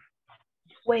up.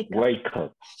 Wake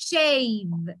up. Shave.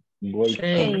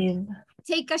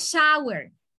 Take a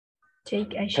shower.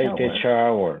 take a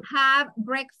shower. Have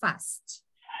breakfast.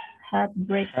 have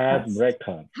breakfast,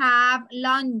 Have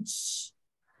lunch.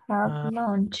 have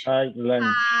lunch,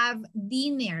 Have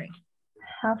dinner.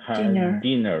 have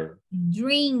dinner,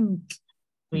 Drink.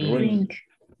 drink,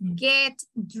 Get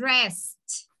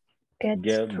dressed. get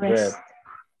dressed,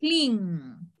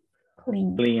 Clean.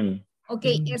 clean,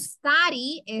 Okay,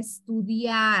 study,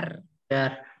 estudiar.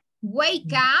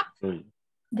 Wake up,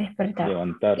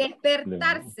 despertar,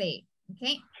 despertarse.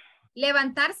 Okay.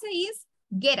 Levantarse is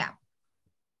get up.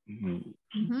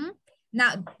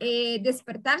 Now,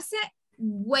 despertarse,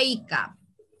 wake up.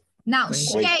 Now,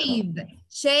 shave.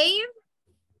 Shave,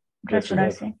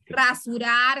 rasurarse,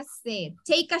 rasurarse.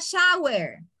 Take a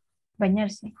shower.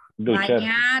 bañarse,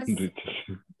 Bañarse.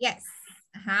 Yes.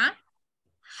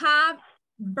 Have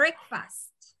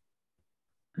breakfast.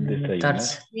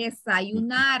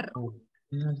 Desayunar.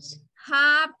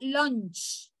 Have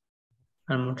lunch.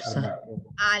 almorzar,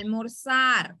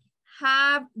 Almorzar.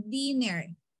 Have dinner.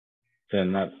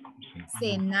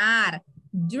 Cenar.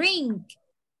 Drink.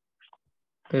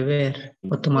 beber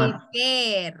o tomar,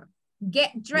 Beber.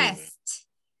 Get dressed.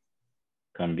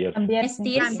 cambiarse,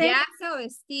 Cambiarse o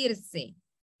vestirse.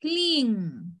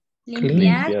 Clean.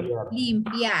 Limpiar.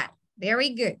 Limpiar. Very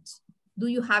good. Do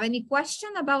you have any question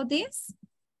about this?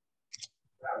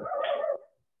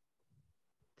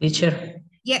 teacher.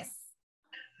 Yes.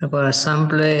 For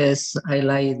example, I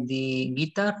like the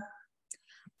guitar.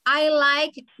 I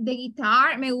like the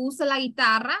guitar. Me gusta la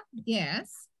guitarra.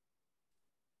 Yes.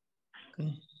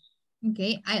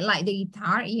 Okay. I like the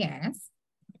guitar. Yes.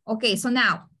 Okay. So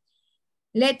now,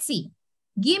 let's see.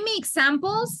 Give me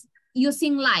examples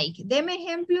using like. Deme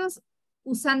ejemplos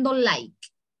usando like.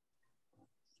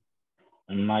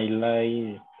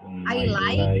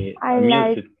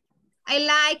 I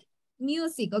like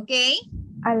music. Okay.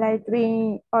 I like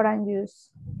drink orange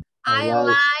juice. I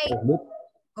like.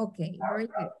 Okay. Very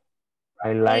good.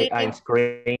 I like ice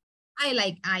cream. I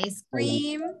like ice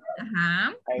cream.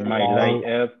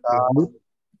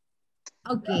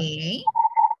 Okay.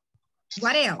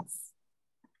 What else?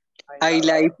 I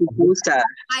like pupusas.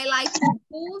 I like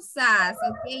pupusas.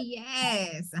 Okay,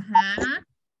 yes.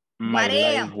 What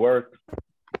else? Work.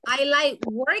 I like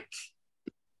work.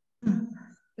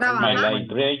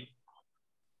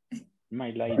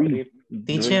 My light drip.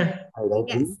 Teacher.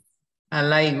 Yes. I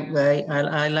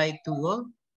like to go.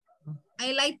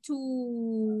 I like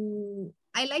to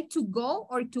go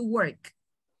or to work.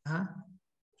 I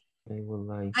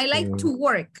like to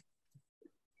work.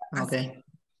 Okay.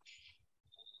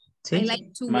 I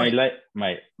like to work.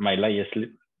 My light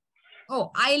sleep.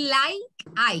 Oh, I.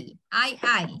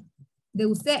 De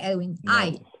usted, Edwin.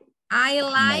 My I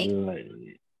like.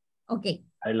 life. Okay.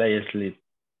 I like sleep.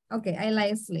 Okay, I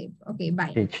like sleep. Okay,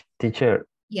 bye. Teacher,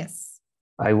 Yes.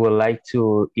 I would like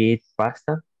to eat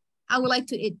pasta. I would like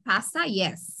to eat pasta.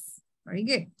 Yes. Very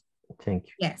good. Thank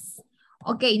you. Yes.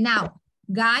 Okay, now,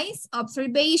 guys,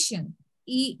 observation.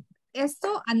 Y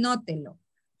esto anótelo.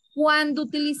 Cuando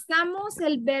utilizamos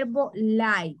el verbo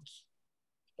like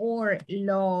or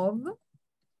love,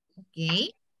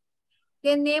 ok,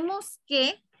 tenemos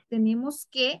que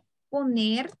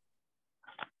poner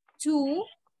to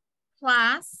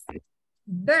plus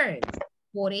verb.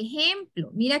 Por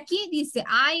ejemplo, mira aquí dice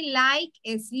I like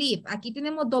sleep. Aquí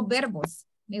tenemos dos verbos.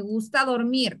 Me gusta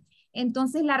dormir.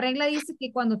 Entonces la regla dice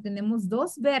que cuando tenemos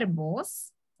dos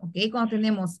verbos, ok, cuando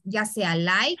tenemos ya sea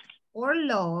like or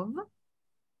love,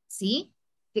 ¿sí?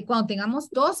 Cuando tengamos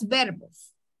dos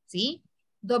verbos, ¿sí?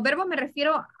 Dos verbos me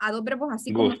refiero a dos verbos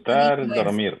así como Gustar, está dicho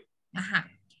dormir.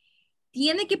 Ajá.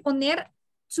 Tiene que poner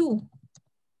to.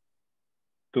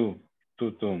 Tú.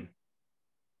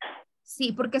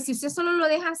 Sí, porque si usted solo lo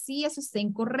deja así, eso está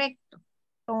incorrecto.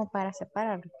 Como para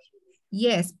separarlos.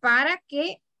 Yes, para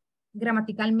que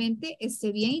gramaticalmente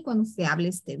esté bien y cuando usted hable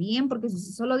esté bien, porque si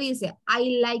usted solo dice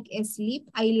I like sleep,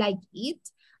 I like eat,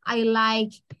 I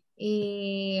like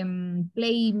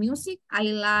play music,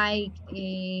 I like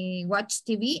watch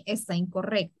TV, está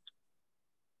incorrecto.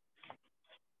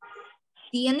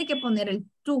 Tiene que poner el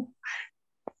to.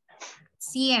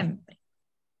 Siempre.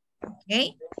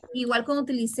 ¿Ok? Igual cuando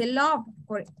utilice love,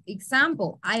 por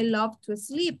ejemplo, I love to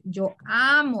sleep. Yo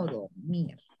amo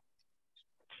dormir.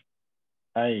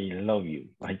 I love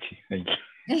you. I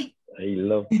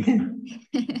love you.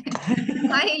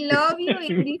 I love you,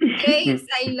 in this case,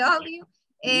 I love you,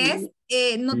 es,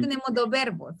 no tenemos dos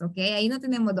verbos, ¿ok? Ahí no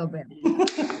tenemos dos verbos.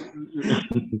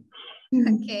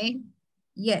 Ok,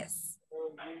 yes.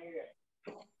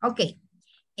 Ok,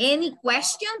 any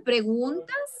question,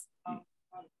 preguntas?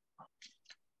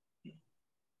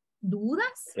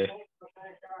 ¿Dudas?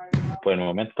 Por el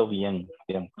momento, bien.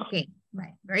 Okay,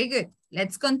 right, very good.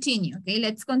 Let's continue, okay,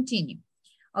 let's continue.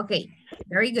 Okay,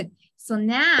 very good. So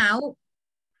now,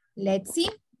 let's see.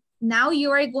 Now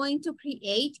you are going to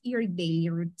create your daily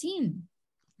routine,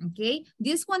 okay?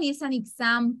 This one is an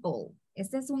example.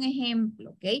 Este es un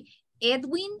ejemplo, okay?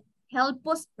 Edwin, help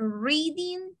us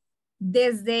reading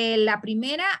desde la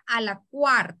primera a la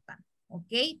cuarta,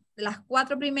 okay? Las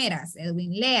cuatro primeras,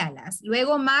 Edwin, léalas.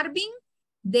 Luego Marvin,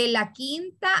 de la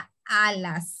quinta a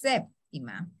la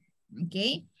séptima,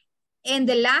 okay? And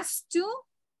the last two,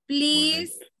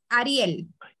 please, Ariel.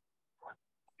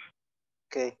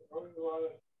 Okay.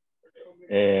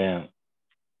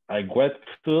 I went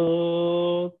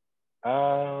to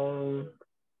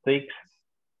 6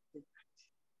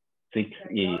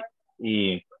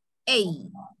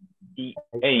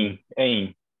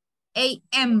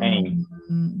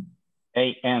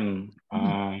 a.m.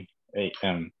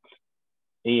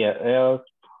 Else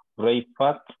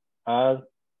breakfast at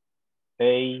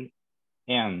 8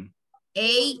 a.m.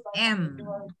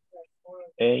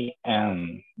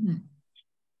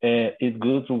 It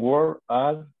goes to work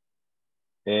at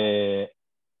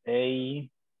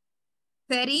 8:30.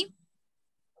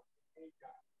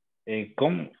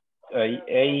 ¿Cómo?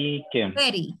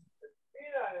 8:30.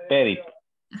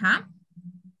 Ajá.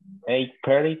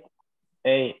 8:30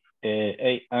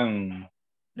 a.m.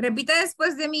 Repita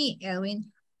después de mí,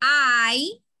 Edwin.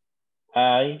 I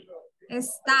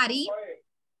study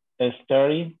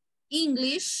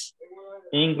English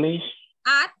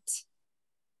at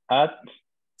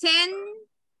 10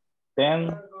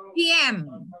 p.m.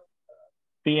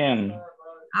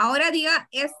 Ahora diga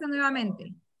esto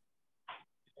nuevamente.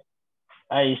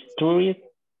 I studied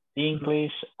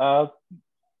English at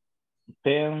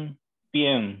 10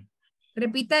 p.m.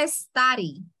 Repita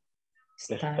study.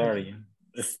 Study.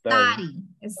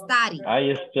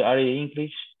 I study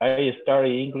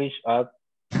English at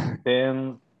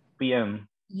 10 p.m.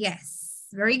 Yes,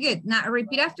 very good. Now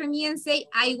repeat after me and say,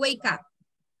 I wake up.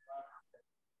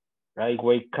 I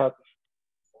wake up.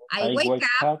 I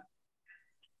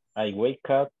wake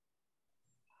up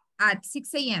at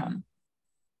 6 a.m.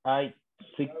 At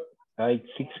 6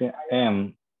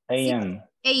 a.m. 6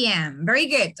 a.m. Very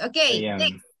good. Okay,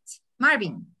 next.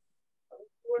 Marvin.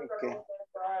 Okay.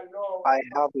 I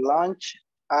have lunch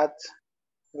at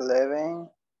 11.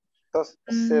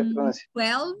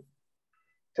 12.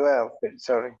 12,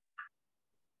 sorry.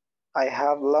 I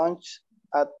have lunch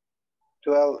at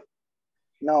 12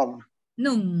 noon.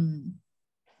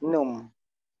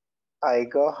 I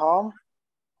go home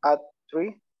at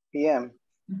 3 p.m.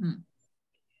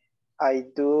 I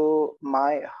do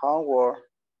my homework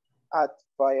at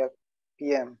 5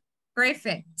 p.m.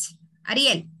 Perfect.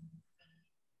 Ariel.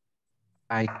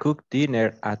 I cook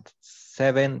dinner at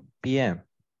 7 p.m.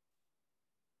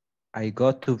 I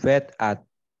go to bed at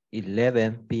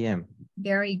 11 p.m.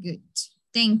 Very good.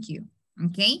 Thank you.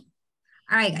 Okay.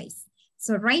 All right, guys.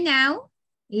 So right now,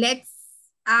 let's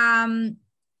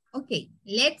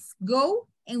go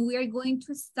and we are going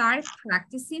to start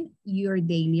practicing your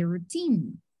daily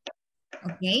routine.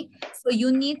 Okay. So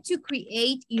you need to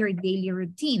create your daily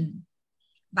routine.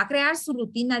 Va a crear su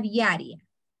rutina diaria.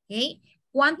 Okay.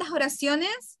 ¿Cuántas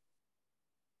oraciones?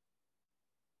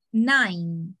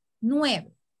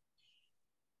 9.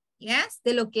 Yes,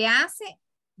 de lo que hace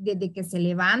desde que se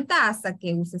levanta hasta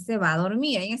que usted se va a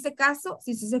dormir. En este caso,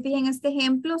 si usted se fija en este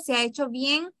ejemplo, se ha hecho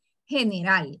bien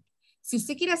general. Si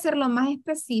usted quiere hacerlo más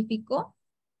específico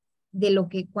de lo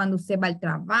que cuando usted va al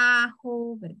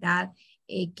trabajo, ¿verdad?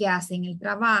 ¿Qué hace en el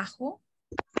trabajo?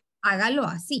 Hágalo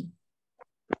así.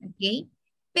 ¿Ok?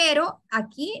 Pero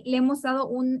aquí le hemos dado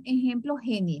un ejemplo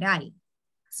general.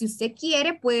 Si usted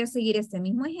quiere, puede seguir este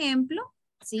mismo ejemplo,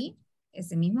 ¿sí?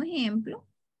 Ese mismo ejemplo.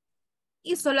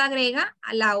 Y solo agrega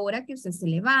a la hora que usted se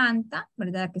levanta,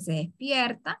 ¿verdad? Que se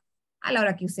despierta, a la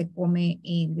hora que usted come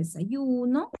el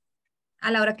desayuno, a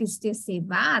la hora que usted se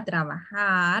va a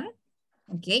trabajar,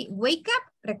 ¿ok? Wake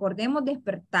up, recordemos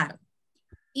despertar.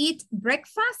 Eat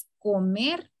breakfast,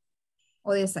 comer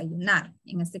o desayunar,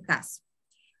 en este caso.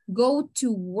 Go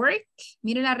to work,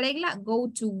 mire la regla, go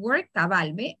to work,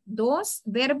 cabal, ¿ve? 2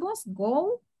 verbos,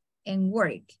 go and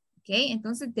work, ¿ok?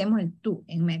 Entonces tenemos el to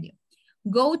en medio.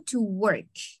 Go to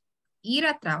work, ir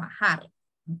a trabajar,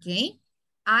 ¿ok?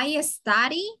 I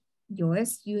study, yo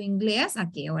estudio inglés,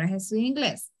 ¿a qué horas estudio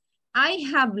inglés? I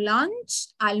have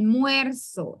lunch,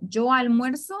 almuerzo, yo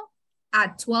almuerzo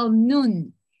at 12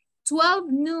 noon.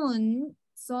 12 noon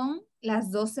son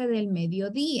las 12 del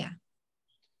mediodía.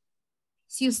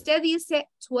 Si usted dice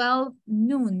 12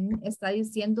 noon, está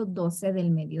diciendo 12 del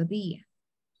mediodía,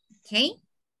 ¿ok?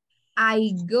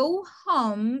 I go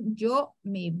home, yo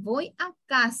me voy a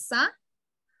casa.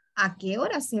 ¿A qué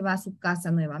hora se va a su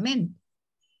casa nuevamente?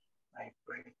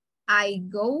 I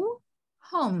go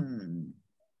home.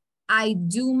 I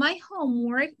do my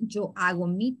homework, yo hago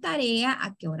mi tarea.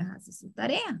 ¿A qué horas hace su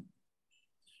tarea?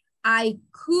 I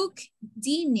cook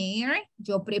dinner,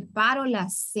 yo preparo la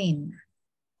cena.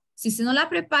 Si usted no la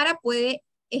prepara, puede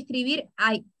escribir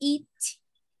I eat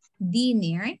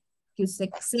dinner, que usted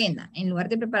cena. En lugar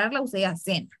de prepararla, usted ya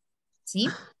cena. ¿Sí?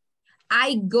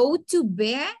 I go to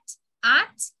bed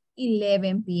at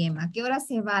 11 p.m. ¿A qué hora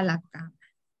se va a la cama?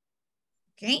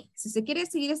 ¿Ok? Si usted quiere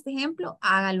seguir este ejemplo,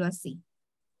 hágalo así.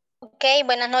 Ok,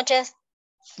 buenas noches.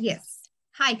 Yes.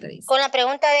 Hi, Clarice. Con la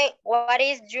pregunta de what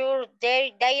is your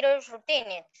daily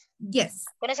routine? Yes.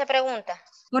 Con esa pregunta.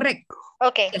 Correcto.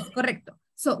 Ok. Es correcto.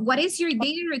 So, what is your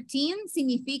daily routine?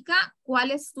 Significa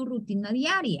cuál es tu rutina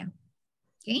diaria.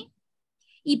 ¿Ok?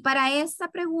 Y para esta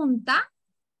pregunta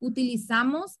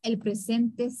utilizamos el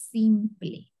presente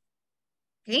simple.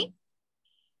 ¿Ok?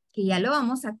 Que ya lo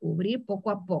vamos a cubrir poco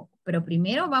a poco. Pero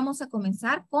primero vamos a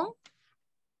comenzar con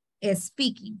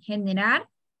speaking. Generar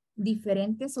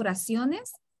diferentes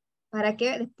oraciones para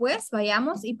que después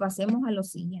vayamos y pasemos a lo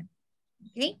siguiente.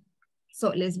 ¿Ok?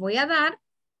 So, les voy a dar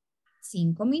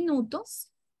 5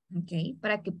 minutos, ¿ok?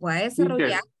 Para que pueda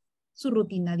desarrollar su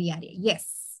rutina diaria.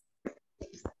 Yes.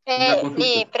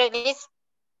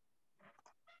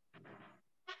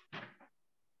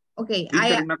 Ok.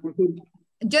 Una consulta.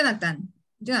 Jonathan,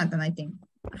 I think.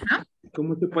 Ajá.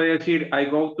 ¿Cómo se puede decir I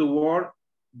go to work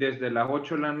desde las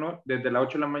 8 de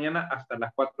la mañana hasta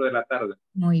las 4 de la tarde?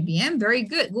 Muy bien, very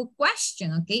good. Good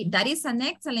question, okay? That is an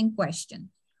excellent question.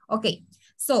 Okay,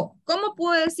 so, ¿cómo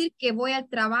puedo decir que voy al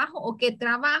trabajo o que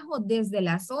trabajo desde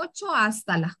las 8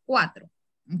 hasta las 4?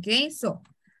 Okay, so,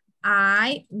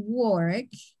 I work,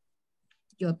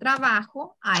 yo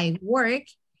trabajo, I work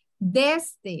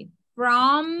desde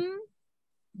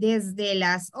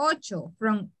las 8,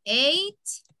 from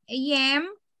 8 a.m.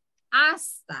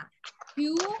 hasta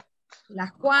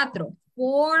las 4,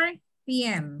 4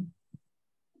 p.m.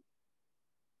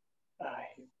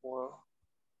 I work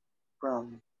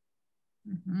from.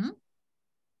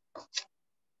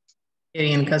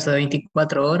 En el caso de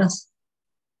 24 horas.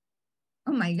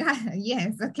 Oh my God,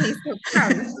 yes, okay, so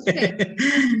Carlos, okay.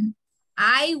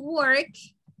 I work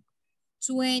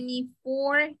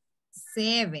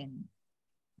 24/7.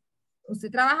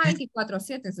 Usted trabaja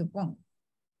 24/7, supongo.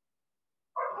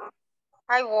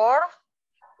 I work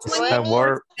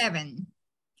 24/7.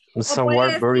 Some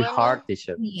work very hard,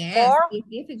 teacher. Yes,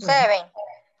 7.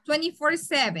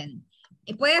 24/7.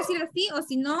 ¿Puede decir así o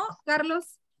si no,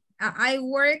 Carlos? I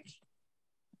work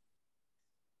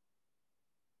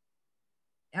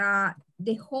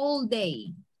the whole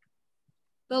day.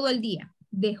 Todo el día.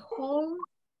 The whole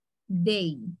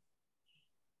day.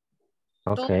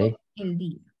 Okay. Todo el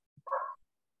día.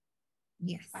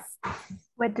 Yes.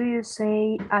 What do you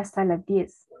say hasta las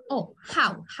 10? Oh,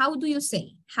 how? How do you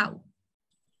say? How?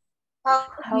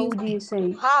 How do you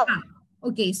say? How?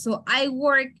 Okay, so I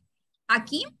work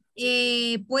aquí.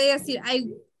 Puede decir,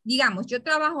 digamos, yo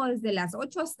trabajo desde las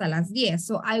 8 hasta las 10.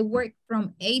 So I work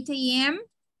from 8 a.m.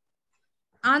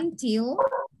 until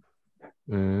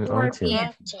 4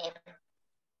 p.m.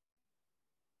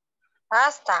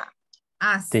 Hasta.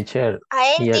 Teacher.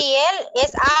 ANTL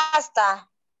es hasta.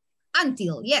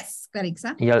 Until, yes,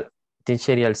 Carixa. Y al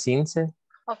teacher y al 15.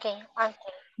 Ok,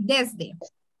 until. Desde.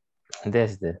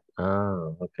 Desde. Ah,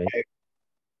 ok.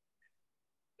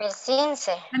 El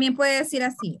 15. También puede decir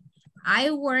así. I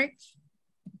work.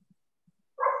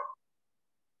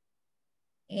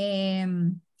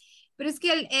 Pero es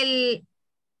que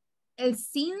el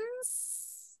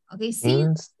since. Ok,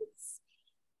 since.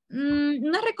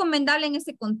 No es recomendable en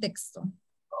ese contexto.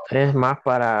 Es más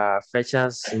para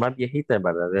fechas más viejitas,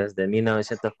 ¿verdad? Desde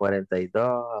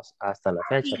 1942 hasta la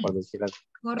fecha, por decirlo así.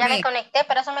 Ya me conecté,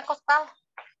 pero eso me costaba.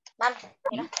 Vale,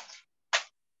 mira.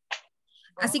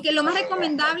 Así que lo más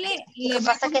recomendable... Lo que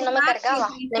pasa es que no me cargaba.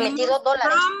 Le metí $2.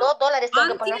 $2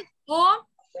 tengo que poner. O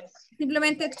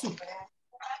simplemente to.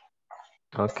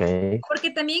 Ok.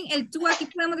 Porque también el to aquí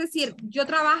podemos decir, yo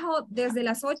trabajo desde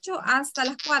las 8 hasta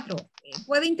las 4.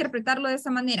 Puede interpretarlo de esa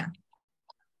manera.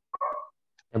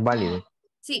 Es válido.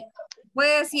 Sí,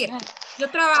 puede decir,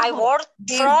 yo trabajo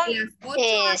desde las 8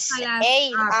 hasta las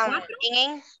 4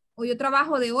 o yo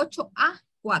trabajo de 8 a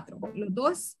 4. Los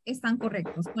dos están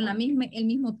correctos, con el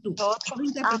mismo to. 8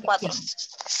 a 4.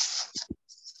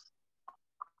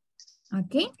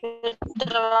 Ok. Yo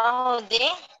trabajo de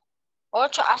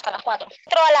 8 hasta las 4.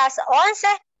 Entro a las 11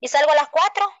 y salgo a las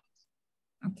 4.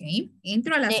 Ok,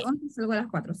 entro a las 11 y salgo a las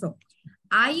 4. So,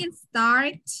 I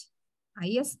start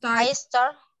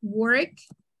work.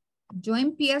 Yo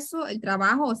empiezo el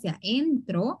trabajo, o sea,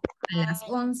 entro a las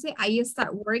 11. I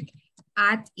start work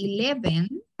at 11.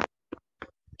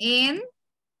 En,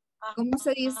 ¿cómo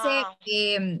se dice?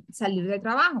 Salir del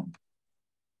trabajo.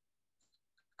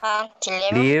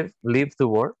 Leave to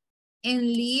work. And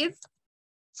leave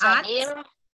Salir.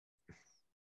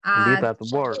 Leave at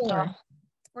work.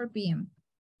 4 p.m.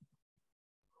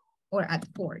 Or at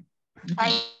 4.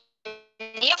 I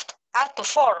leave at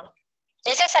 4.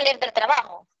 Ese es salir del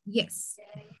trabajo. Yes.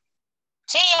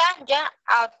 Sí, ya,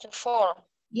 at 4.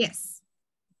 Yes.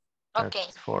 Okay.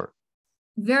 At 4.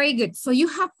 Very good. So you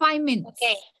have 5 minutes.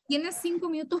 Okay. Tienes 5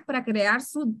 minutos para crear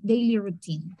su daily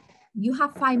routine. You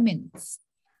have 5 minutes.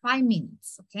 5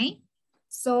 minutes, okay?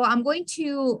 So I'm going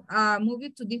to move you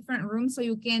to different rooms so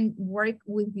you can work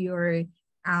with your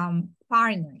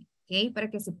partner, okay? Para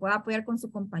que se pueda apoyar con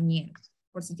su compañero,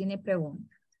 por si tiene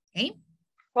preguntas, okay?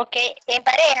 Okay, en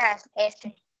parejas,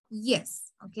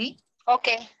 Yes, okay?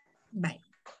 Okay. Bye.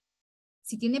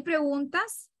 Si tiene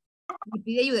preguntas, me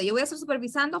pide ayuda. Yo voy a estar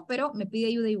supervisando, pero me pide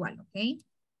ayuda igual, ¿ok?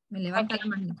 Me levanta la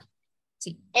mano.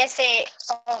 Sí.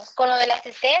 Con lo de la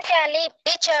asistencia,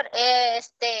 teacher,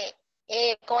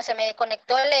 como se me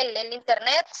conectó el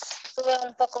internet, tuve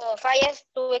un poco de fallas,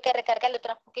 tuve que recargarle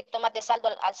un poquito más de saldo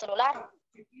al celular,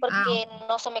 porque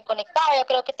no se me conectaba, yo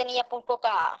creo que tenía muy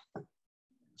poca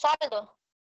saldo.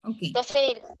 Okay.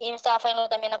 Entonces, y me estaba fallando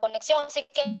también la conexión, así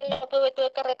que tuve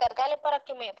que recargarle para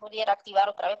que me pudiera activar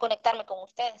otra vez, conectarme con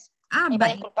ustedes. ¿Me va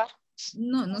a disculpar?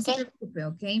 No se preocupe,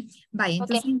 ok. Vaya,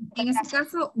 entonces en ese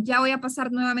caso ya voy a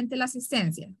pasar nuevamente la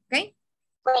asistencia, ok.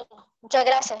 Bueno, muchas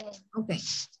gracias. Ok.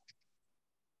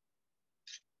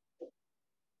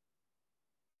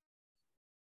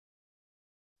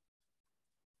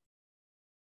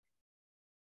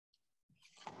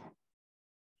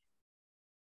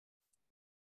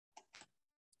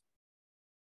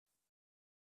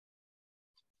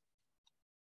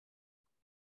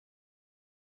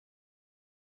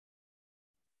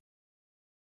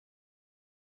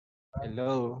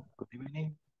 Hello, good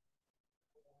evening.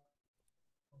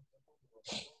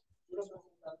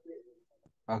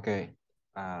 Ok.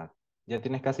 ¿Ya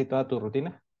tienes casi toda tu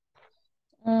rutina?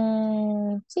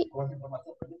 Sí.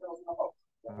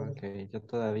 Ok, yo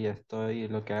todavía estoy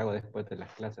lo que hago después de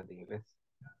las clases de inglés.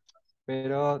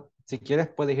 Pero si quieres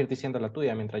puedes ir diciendo la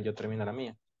tuya mientras yo termino la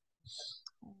mía.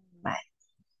 Vale.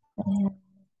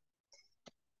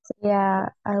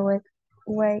 Sería I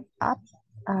wake up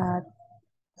at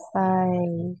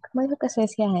 5. ¿Cómo dijo que se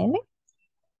decía AM?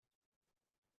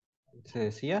 ¿Se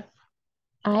decía?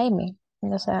 AM.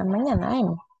 O sea, mañana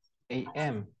AM.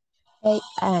 AM.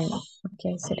 AM.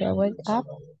 Ok, sería wake up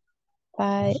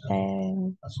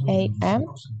 5 a.m.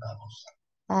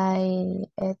 I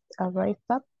eat a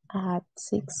breakfast at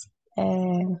 6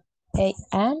 a.m.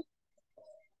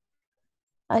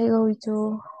 I go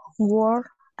to work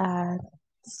at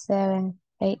 7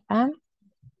 a.m.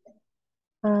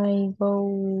 I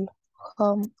go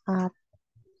home at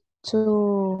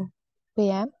 2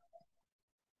 p.m.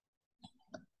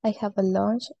 I have a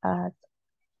lunch at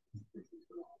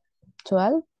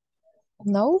 12.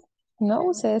 No,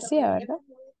 se decía, ¿verdad?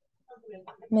 12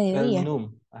 Mediodía.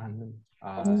 noon. Noon.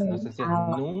 No sé si es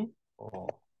Ah, noon o...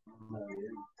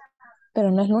 pero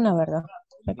no es luna, ¿verdad?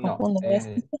 Me No, confundo.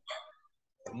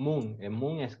 moon.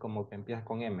 Moon es como que empieza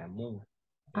con M. Moon.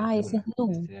 Ah, ese es Luna.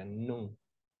 noon. Sería noon.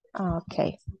 Ah,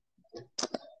 okay.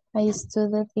 I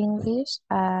studied English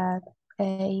at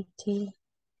 8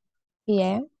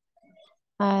 p.m.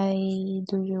 I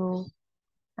do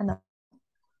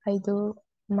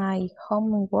my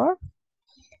homework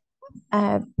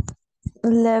at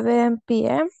 11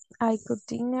 p.m. I cook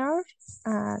dinner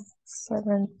at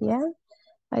 7 p.m.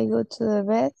 I go to the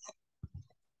bed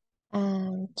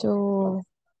and 2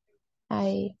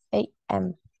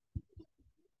 a.m.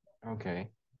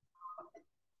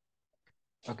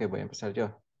 Ok, voy a empezar yo.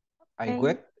 I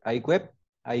Okay.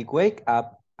 wake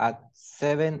up at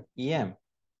 7 a.m.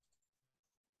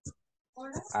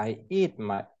 I eat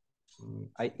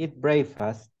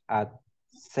breakfast at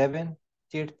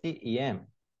 7:30 a.m.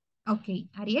 Ok,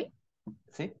 Ariel.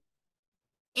 ¿Sí?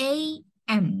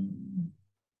 A.M.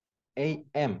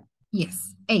 A.m.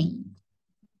 Yes, A.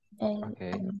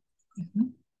 Okay.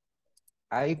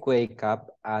 I wake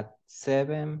up at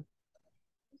 7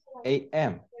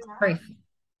 a.m. Perfect.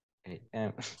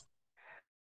 A.m.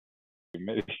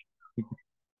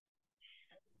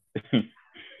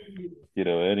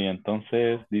 Quiero ver, y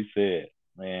entonces dice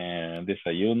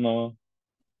desayuno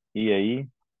y ahí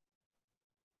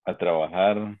a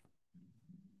trabajar,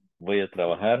 voy a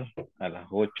trabajar a las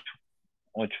 8,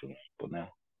 ponemos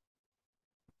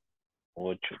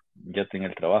 8, ya tengo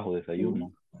el trabajo,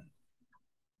 desayuno.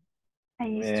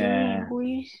 I study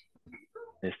English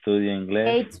Estudio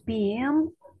inglés. 8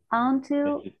 p.m.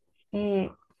 until,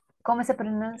 ¿cómo se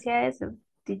pronuncia eso,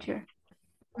 teacher?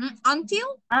 Until?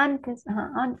 Antes,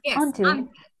 Yes, until.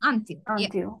 Yeah.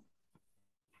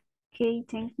 Okay,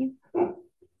 thank you.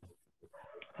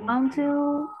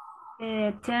 Until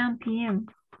 10 p.m.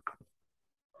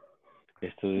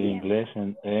 Estudio inglés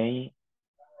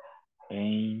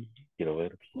quiero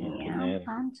ver, voy a poner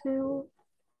Until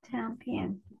 10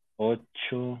 p.m. 8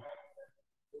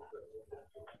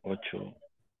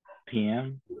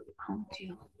 p.m.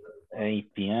 Until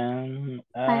 8 p.m.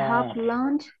 I have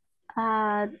lunch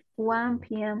at 1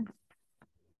 p.m.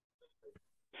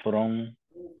 From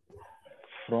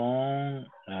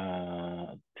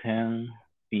 10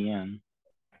 p.m.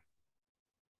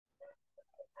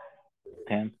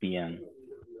 10 p.m.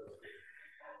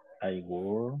 I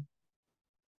work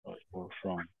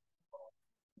from.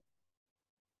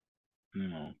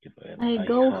 No, I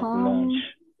go have home lunch.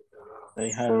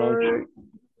 I have lunch.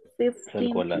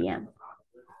 15 p.m.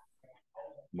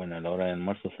 Bueno, a la hora de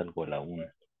almuerzo salgo a la 1.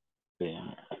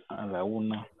 A la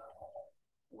 1.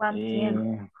 1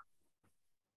 p.m.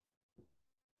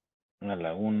 A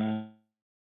la 1.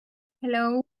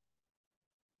 Hello.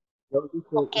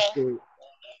 Okay.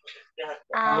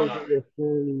 I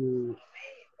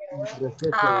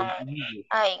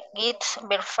get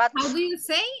breakfast. How do you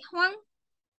say, Juan?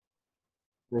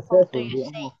 How do you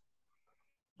say?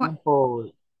 Tiempo.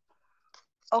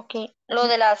 Okay. Lo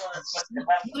de las No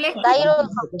le escucho. daily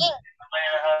routine.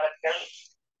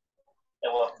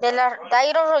 De las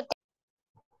daily routine.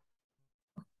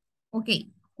 Ok,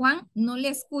 Juan, no le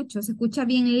escucho, se escucha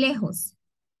bien lejos.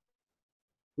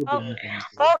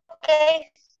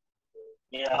 Okay.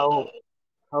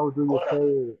 How do you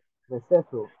say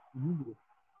receso in English?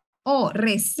 Oh,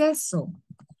 receso.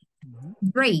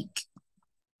 Break.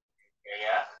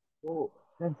 Oh,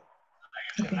 thanks.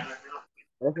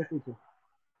 Gracias, teacher.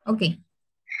 Ok.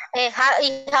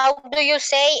 How do you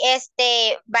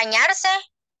say bañarse?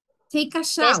 Take a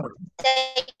shower.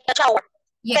 Take a shower.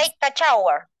 Yes. Take a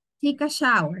shower. Take a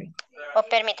shower. Oh,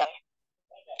 permítame.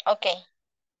 Okay.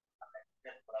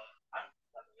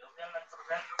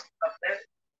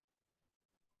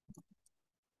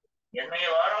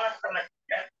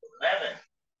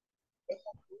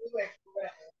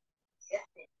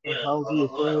 How do you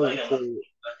say,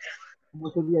 ¿cómo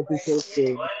sería, teacher,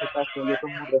 que en este caso yo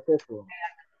tomo un receso?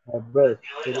 Break,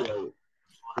 sería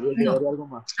No. agregar algo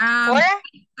más.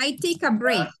 I take a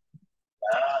break.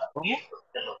 ¿Cómo?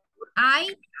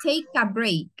 I take a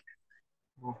break.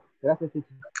 Gracias,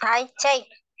 teacher. I take.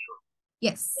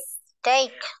 Yes.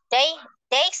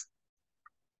 Takes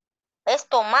es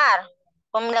tomar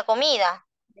con la comida.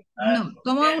 No,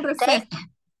 toma un receso.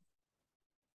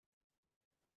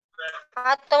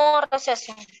 Toma un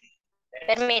receso.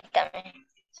 Permítame.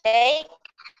 Take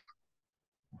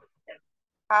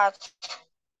a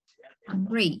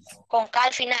break. con K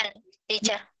al final,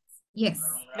 teacher. Yes.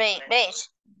 Break.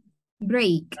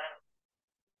 Break.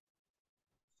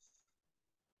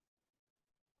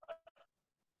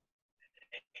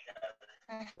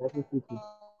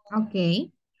 Okay.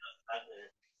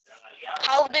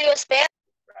 How do you spell,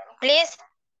 please?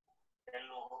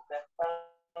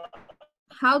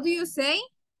 How do you say?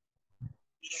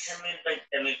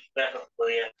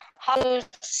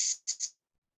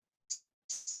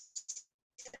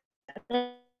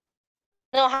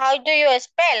 How do you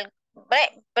spell?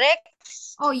 Break.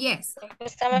 Oh, yes.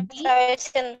 Estamos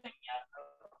diciendo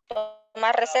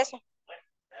tomar receso.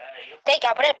 Take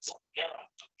a break.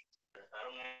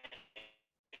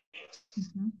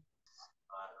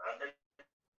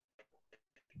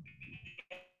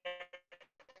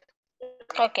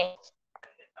 Ok.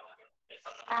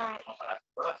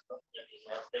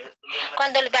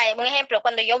 Cuando, un ejemplo,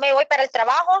 cuando yo me voy para el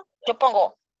trabajo, yo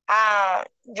pongo, I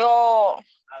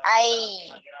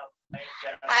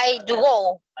do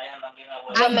go.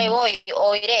 Yo me voy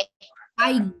o iré.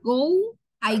 I go.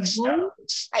 A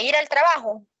ir al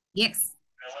trabajo. Yes.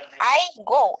 I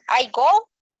go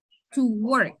to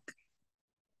work.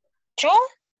 To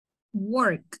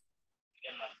work.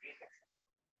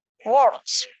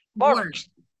 Works.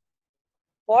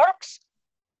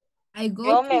 I go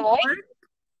yo to me voy. work.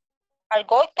 I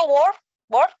go to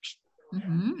work.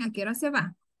 ¿A qué hora se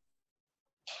va?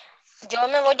 Yo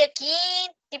me voy de aquí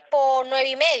tipo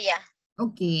 9:30.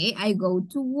 Okay, I go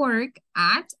to work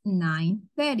at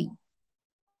 9:30.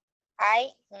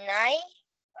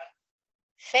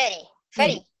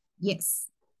 9:30. Yes.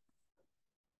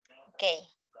 Okay.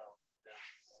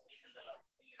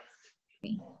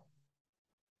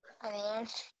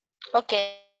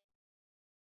 Okay.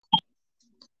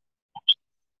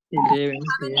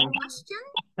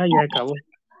 Ya acabó.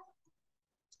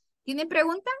 ¿Tiene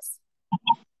preguntas?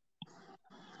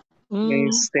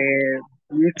 Mrs.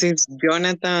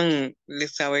 Jonathan le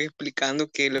estaba explicando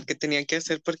que lo que tenía que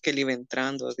hacer porque él iba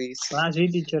entrando, dice. Sí,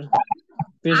 teacher.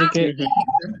 Fíjese que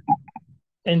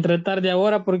entré tarde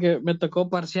ahora porque me tocó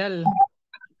parcial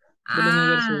de la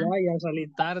universidad y ya salí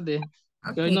tarde.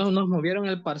 Okay. Hoy nos movieron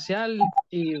el parcial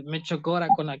y me chocó ahora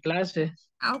con la clase.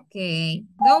 Okay,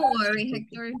 don't worry,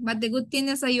 Hector. But the good thing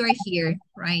is that you are here,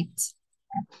 right?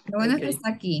 Lo bueno es que está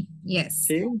aquí. Yes.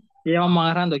 Sí, ya vamos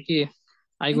agarrando aquí.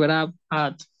 I got up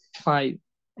at 5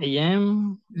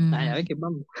 a.m. Ay, a ver qué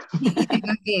vamos.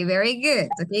 Okay, very good.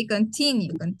 Okay,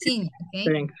 continue. Okay.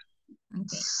 Thanks.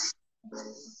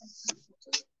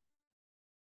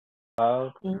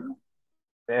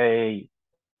 Okay.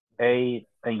 8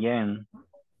 a.m.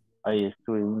 I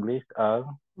study English at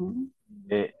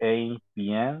 8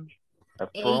 p.m.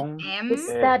 From 10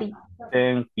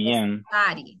 p.m.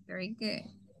 Study, very good.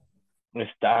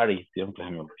 Study, siempre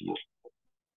se me olvida.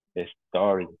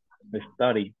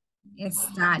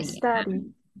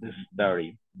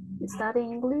 Study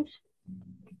English.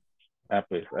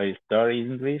 Pues, I study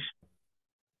English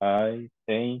at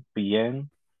 10 p.m.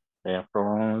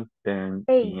 From 10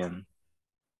 p.m.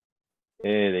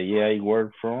 The year I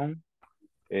work from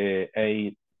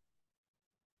 8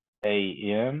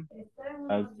 a.m.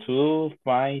 to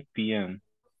 5 p.m.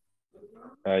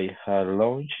 I had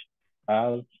lunch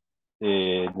at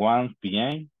 1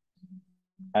 p.m.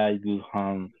 I go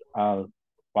home at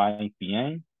 5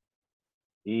 p.m.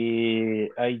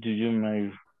 I do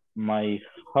my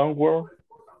homework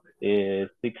 6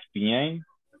 p.m.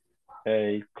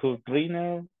 I cook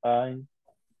dinner at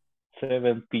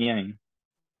 7 p.m.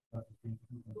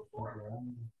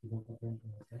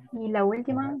 Y la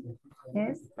última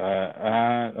es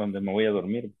donde me voy a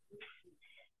dormir.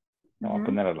 Vamos a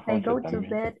poner a las 11 I go to también.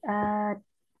 bed at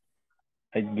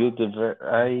I go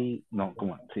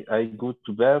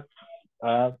to bed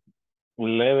at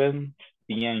 11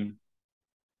 p.m.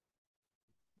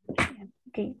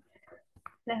 Okay.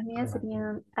 Las mías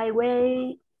serían I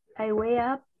wake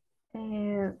up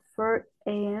 4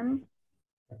 a.m.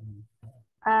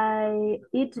 I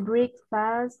eat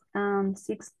breakfast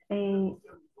 6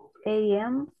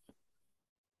 a.m.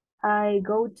 I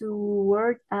go to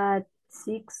work at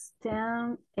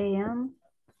 6:10 a.m.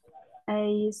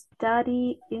 I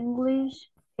study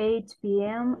English 8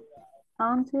 p.m.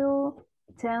 until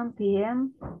 10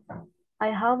 p.m. I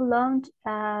have lunch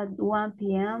at 1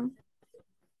 p.m.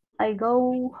 I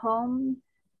go home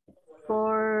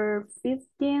for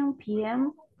 15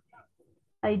 p.m.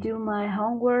 I do my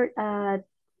homework at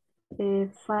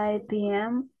 5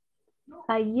 p.m.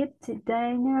 I eat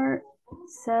dinner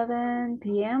 7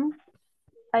 p.m.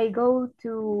 I go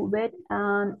to bed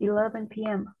at 11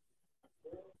 p.m.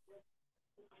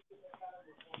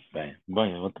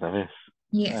 Vaya, otra vez.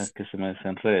 Yes. Que se me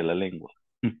desenrede la lengua.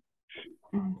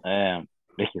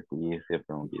 Es que sí,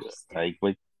 siempre me olvido. I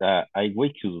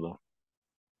wake you.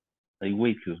 I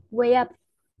wake you. Wake up.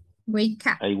 Wake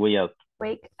up. I wake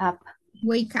up.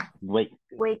 Wake up. Wake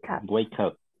up. Wake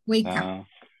up. Wake up.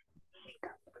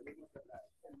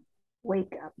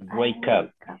 Wake up. Wake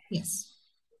up. Yes.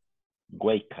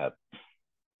 Wake up.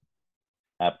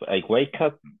 I wake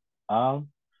up at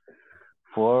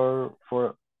 4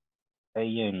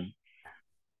 a.m.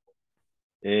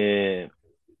 I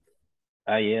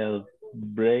have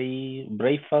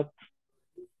breakfast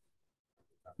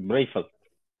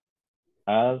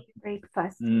at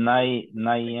 9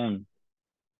 a.m.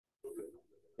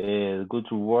 Go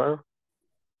to work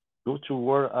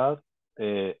at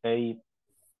 8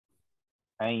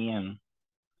 a.m.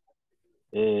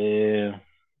 I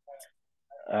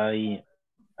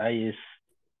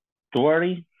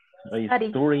study.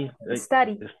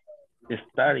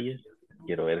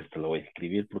 Quiero ver, esto lo voy a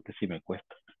escribir porque sí me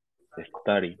cuesta.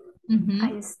 Study.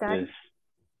 I study.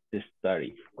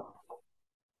 Study.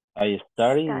 I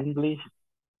study English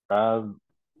at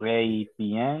 8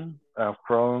 p.m.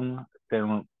 From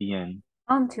 10 p.m.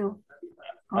 Until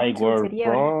I work sería,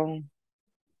 from...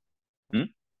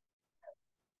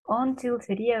 Until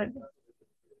sería.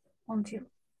 Until.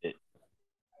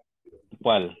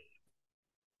 ¿Cuál?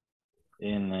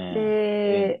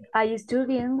 I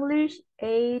study English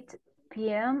 8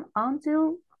 p.m.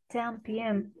 until 10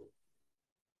 p.m.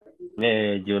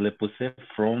 Yo le puse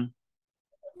from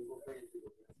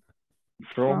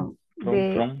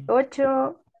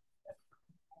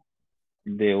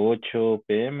de 8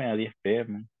 p.m. a 10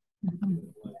 p.m.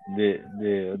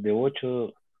 De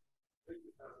 8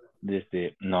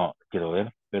 desde, no, quiero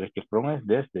ver, pero es que from es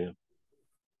desde.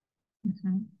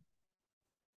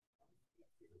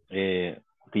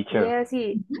 Teacher.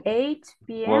 Sí, 8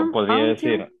 p.m.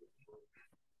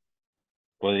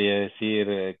 Podría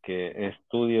decir que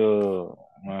estudio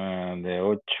de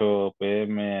 8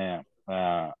 p.m.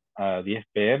 a 10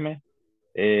 p.m.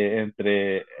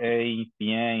 Entre 8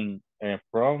 p.m.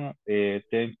 From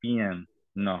 10 p.m.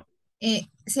 No.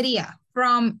 Sería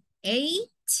from 8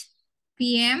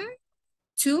 p.m.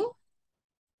 to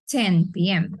 10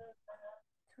 p.m.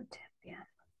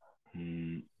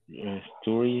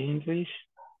 Study English.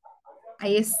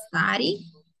 I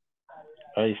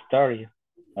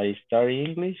study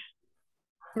English.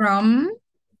 From.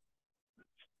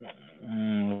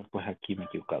 Pues aquí me he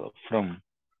equivocado. From.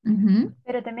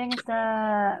 Pero también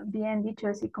está bien dicho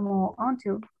así como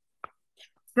until.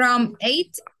 From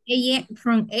 8 p.m.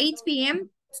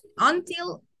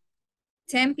 until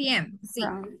 10 p.m. Sí.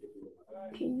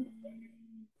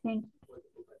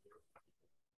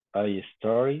 I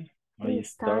study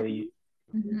English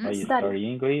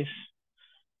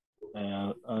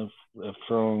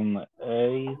from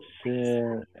 8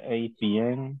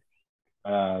 p.m.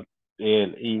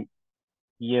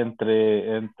 Y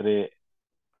entre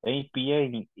 8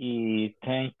 p.m. y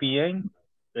 10 p.m.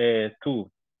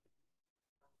 2.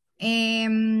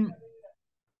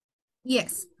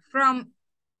 Yes, from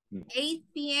 8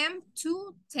 p.m.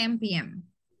 to 10 p.m.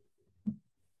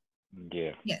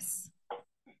 Yeah. Yes.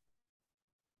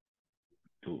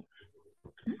 2.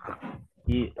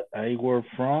 I work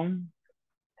from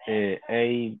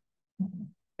 8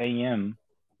 a.m.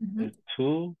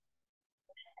 to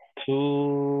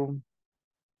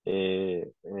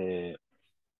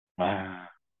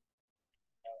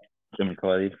se me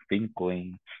acaba de ir 5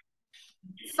 en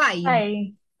 5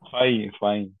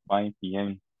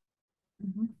 p.m.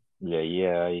 Y ahí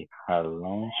I had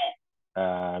lunch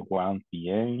at 1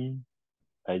 p.m.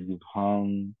 I get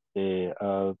home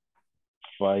at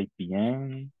 5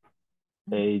 p.m.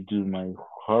 I do my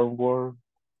homework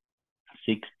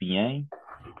 6 p.m.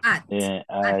 At 6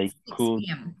 could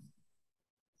p.m.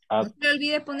 No se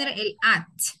olvide poner el at.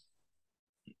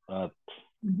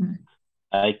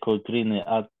 I could train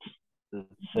at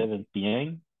 7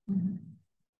 p.m.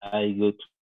 I go to...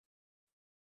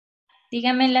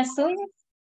 Dígame las suyas.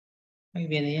 Muy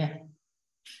bien, ya.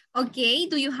 Okay,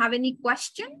 do you have any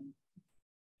question?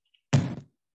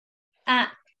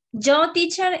 Yo,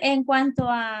 teacher, en cuanto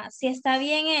a si está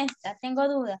bien esta, tengo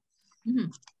duda.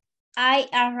 I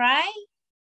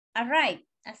arrive,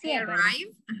 así es, ¿verdad?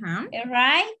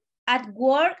 Arrive at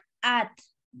work at,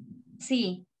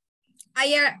 sí.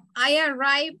 I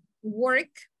arrive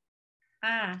work.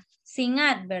 Sin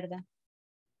at, ¿verdad?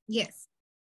 Yes.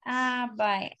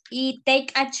 Vaya. Y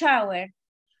take a shower.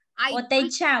 O take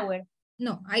shower.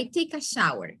 No, I take a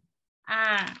shower.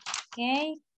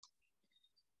 Ok.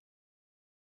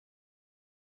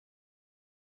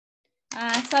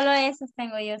 Solo esos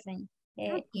tengo yo, señor.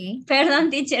 Okay. Perdón,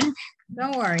 teacher.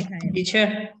 Don't worry, honey.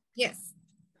 Teacher, Yes.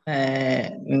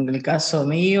 en el caso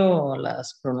mío,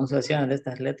 las pronunciaciones de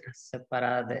estas letras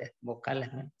separadas de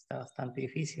vocales, ¿no? Está bastante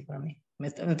difícil para mí. Me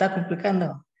está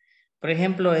complicando. Por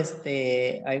ejemplo,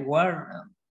 igual,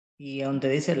 y donde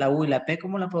dice la U y la P,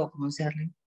 ¿cómo la puedo pronunciar?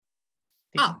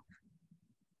 Up.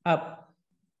 Up.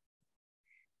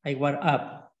 Igual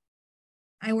up.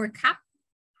 I work up.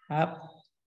 Up.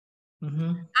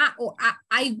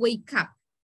 I wake up.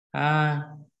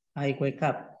 I wake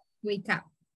up. Wake up.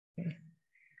 Okay.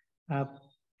 Up.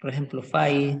 Por ejemplo,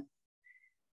 five.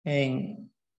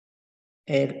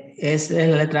 Es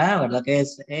la letra A, ¿verdad? Que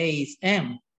es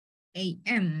AM.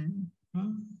 AM.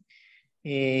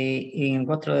 Y en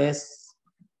el otro es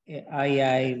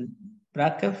I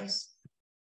breakfast.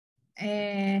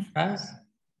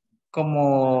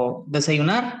 Como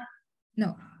desayunar.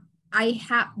 No. I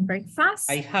have breakfast.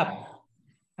 I have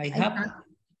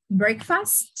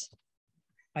breakfast.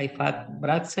 I have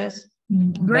breakfast.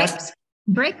 Breakfast.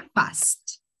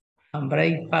 Breakfast.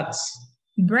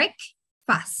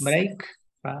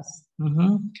 Breakfast.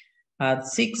 At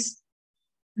 6.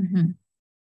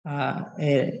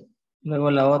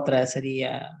 Luego la otra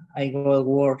sería I go to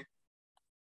work.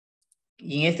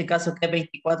 Y en este caso, ¿qué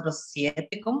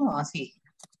 24/7? ¿Cómo así?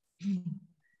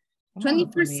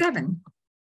 24/7.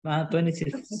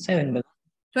 27, ¿verdad?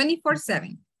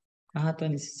 24/7.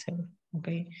 27. Ok.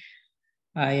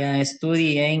 I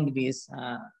study English.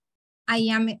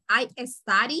 I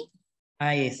study.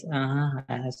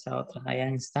 Esa otra. I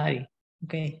am study.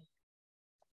 Ok.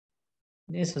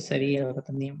 Eso sería lo que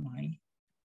teníamos ahí.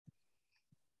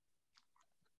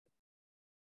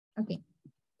 Ok.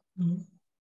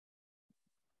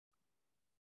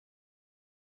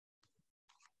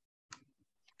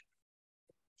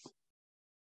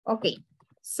 Ok.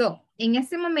 So, en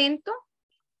este momento,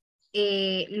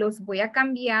 los voy a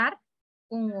cambiar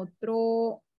con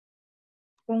otro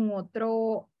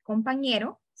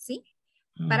compañero, ¿sí?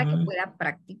 Para que pueda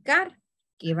practicar.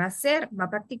 ¿Qué va a hacer? Va a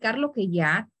practicar lo que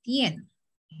ya tiene,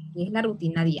 que es la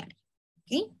rutina diaria.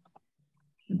 ¿Ok?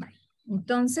 Vale.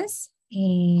 Entonces,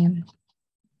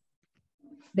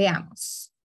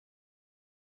 veamos.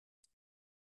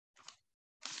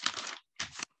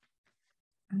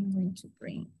 I'm going to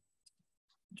bring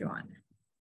Joanna.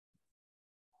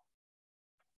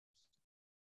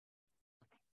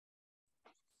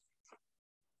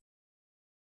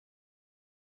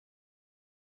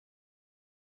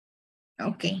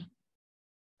 Okay.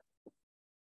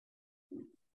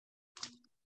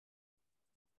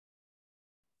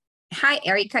 Hi,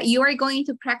 Erica. You are going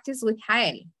to practice with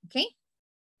Jael, okay?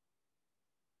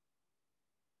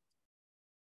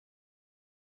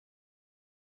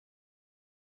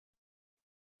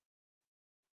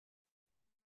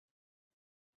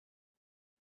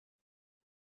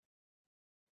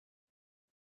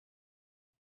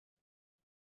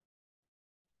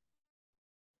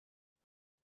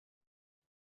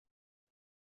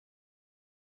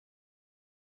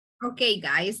 Okay,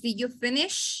 guys, did you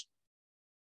finish?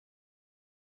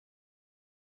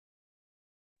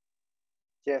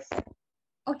 Yes.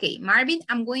 Okay, Marvin,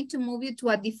 I'm going to move you to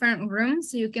a different room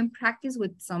so you can practice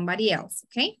with somebody else,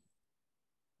 okay?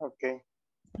 Okay.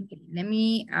 Okay, let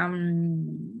me,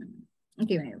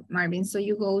 okay, Marvin, so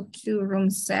you go to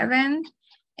room 7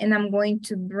 and I'm going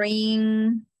to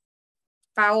bring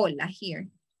Paola here.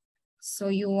 So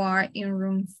you are in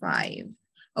room 5.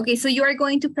 Okay, so you are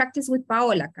going to practice with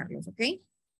Paola, Carlos, okay?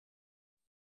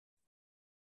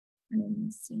 Let me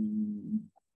see.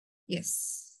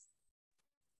 Yes.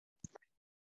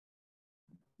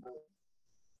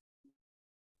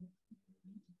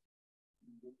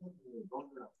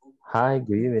 Hi,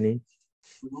 good evening.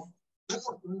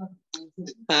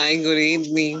 Hi, good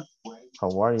evening.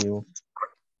 How are you?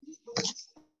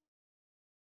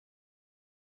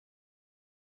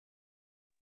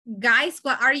 Guys,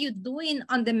 what are you doing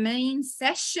on the main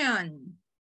session?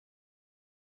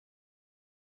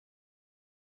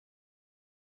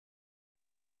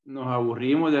 Nos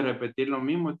aburrimos de repetir lo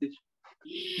mismo, teacher.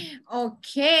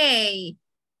 Ok,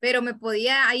 pero me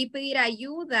podía ahí pedir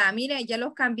ayuda. Mire, ya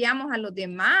los cambiamos a los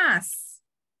demás.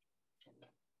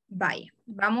 Vaya,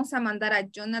 vamos a mandar a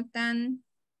Jonathan.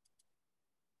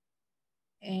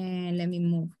 Let me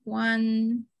move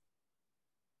Juan.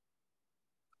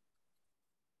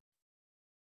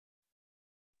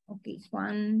 Ok,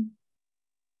 Juan.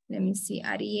 Let me see,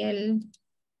 Ariel.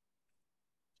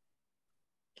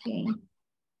 Okay.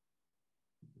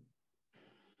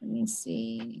 Let me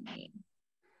see.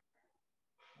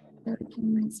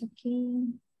 Documents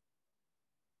aquí.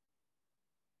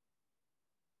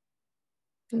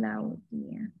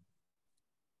 Claudia.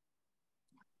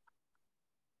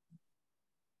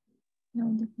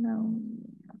 Claudia.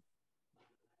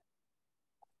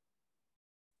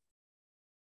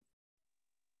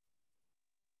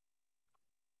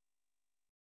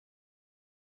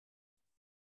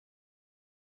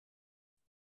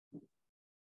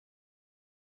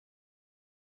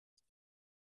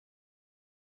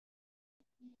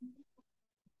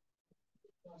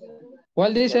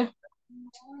 ¿Cuál dice?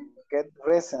 Get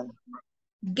dressed.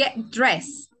 Get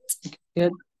dressed.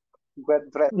 Get, Get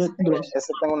dressed. get dressed.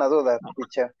 Ese tengo una duda,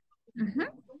 teacher.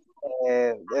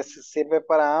 ¿Ese sirve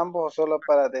para ambos o solo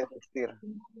para vestir?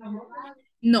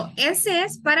 No, ese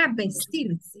es para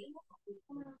vestirse.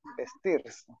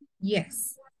 Vestirse.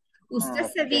 Yes. Usted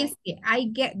se Ok. viste.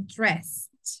 I get dressed.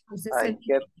 Usted se I viste.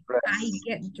 get I dressed.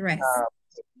 get dressed.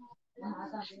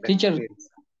 Teacher,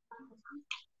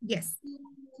 Yes.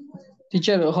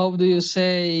 teacher, how do you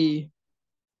say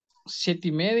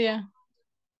 7:30?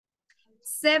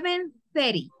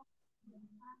 7:30.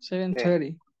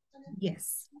 7:30.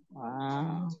 Yes.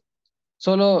 Ah.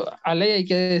 Solo a ley hay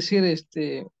que decir,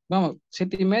 vamos,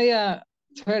 7:30,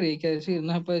 30 hay que decir,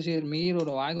 no se puede decir mirror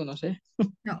o algo, no sé.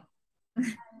 No.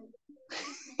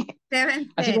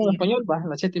 Así como en 7:30. español, va,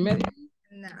 las 7:30.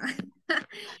 No.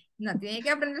 No, tiene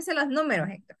que aprenderse los números,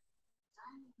 Héctor.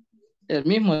 El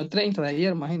mismo, el 30 de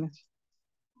ayer, imagínense.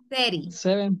 30.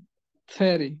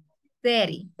 7:30.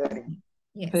 30. 30.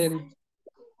 Yes. 30.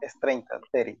 Es 30,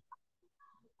 30.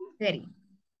 30.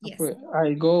 Yes. Pues,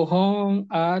 I go home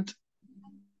at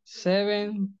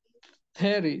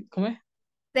 7:30. ¿Cómo es?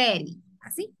 30.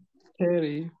 ¿Así?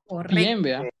 30. Correcto. PM,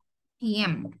 vea.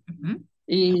 PM.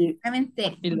 Y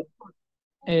 7:30.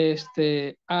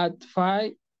 at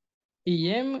 5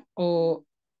 AM o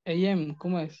AM,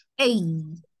 ¿cómo es?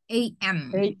 AM.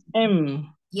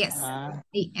 AM. Yes. Ah,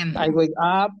 AM. I wake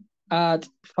up at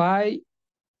 5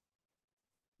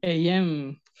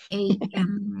 AM.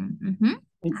 AM.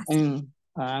 AM.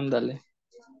 Ándale.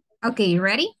 Okay, you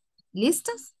ready?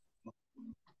 ¿Listos?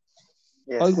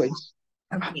 Yes. Always.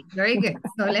 Okay, very good.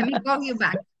 So let me call you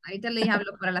back. Ahorita les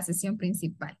hablo para la sesión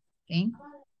principal. Okay.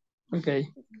 Okay.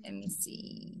 Let me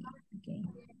see. Okay.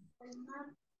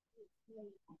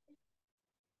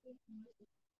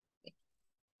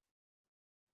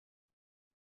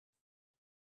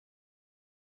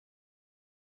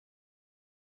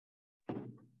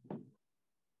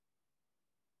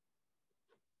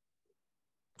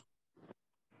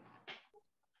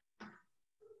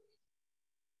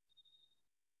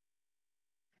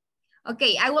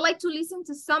 Okay, I would like to listen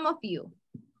to some of you.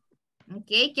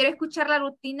 Okay, quiero escuchar la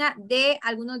rutina de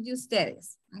algunos de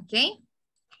ustedes. Okay.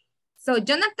 So,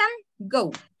 Jonathan,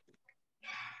 go.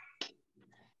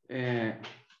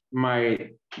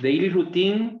 My daily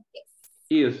routine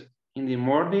is in the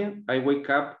morning, I wake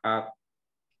up at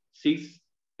 6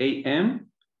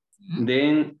 a.m.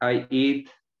 Then I eat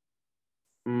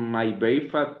my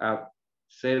breakfast at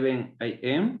 7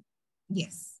 a.m.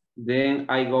 Yes. Then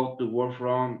I go to work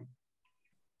from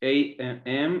 8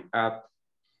 a.m. at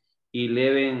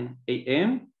 11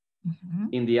 a.m.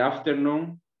 In the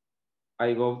afternoon,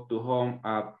 I go to home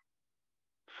at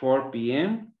 4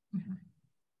 p.m.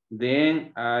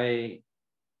 Then I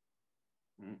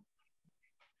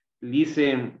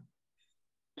listen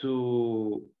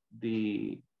to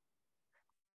the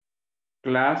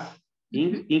class,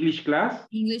 English class.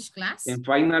 English class. And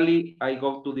finally, I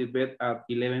go to the bed at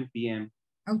 11 p.m.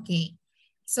 Okay.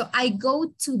 So I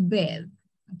go to bed.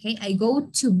 Okay, I go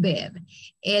to bed.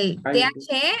 El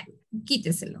TH,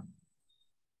 quíteselo.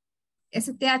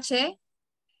 Ese TH,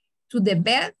 to the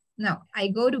bed. No, I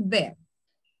go to bed.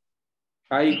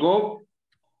 I go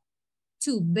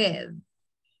to bed.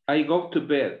 I go to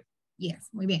bed. Yes,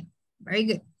 muy bien. Very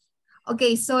good.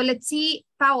 Okay, so let's see,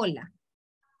 Paola.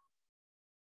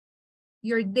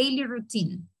 Your daily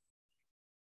routine.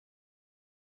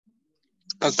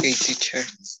 Okay, teacher.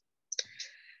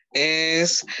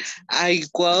 Is I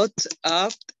got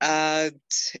up at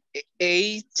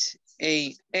 8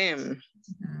 a.m.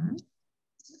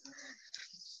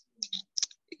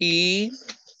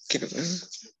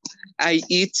 I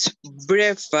eat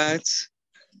breakfast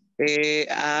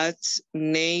at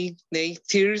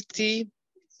 9:30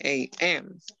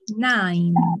 a.m.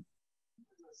 9:30.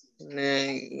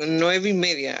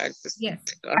 Yes,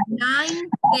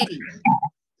 9:30.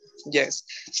 Yes.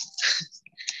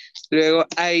 Luego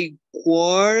I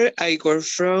work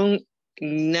from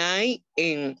 9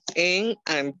 a.m.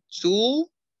 until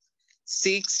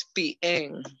 6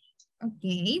 p.m.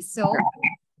 Okay, so.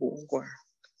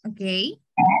 Okay.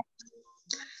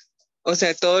 O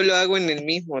sea, todo lo hago en el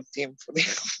mismo tiempo.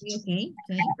 Okay.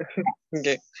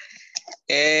 Okay.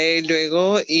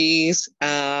 Luego is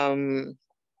I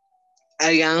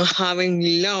am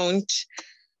having lunch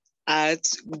at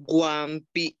 1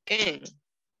 p.m.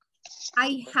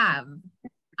 I have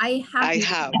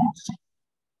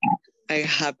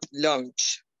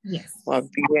lunch. Yes. 1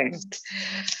 p.m.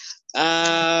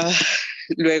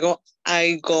 Luego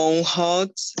I go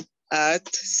out at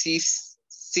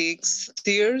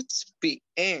 6:30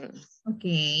 p.m.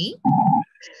 Okay.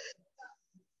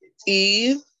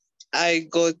 Y I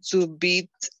go to bed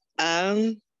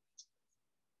at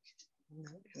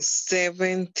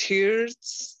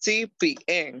 7:30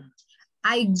 p.m.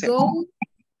 I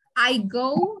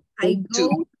go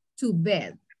to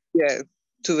bed. Yeah,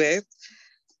 to bed.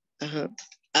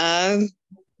 At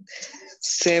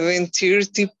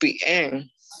 7:30 p.m.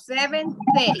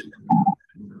 7:30.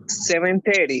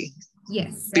 7:30.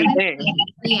 Yes, 7:30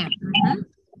 p.m.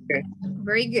 Okay.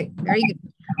 Very good.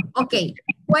 Okay,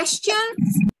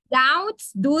 questions,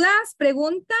 doubts, dudas,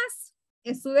 preguntas.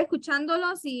 Estuve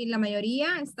escuchándolos y la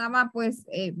mayoría estaba pues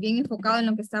bien enfocado en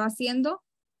lo que estaba haciendo.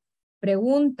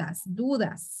 Preguntas,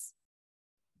 dudas.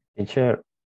 Teacher.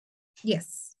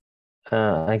 Yes.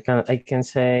 I can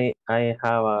say I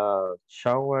have a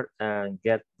shower and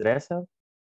get dressed.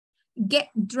 Get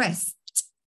dressed.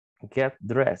 Get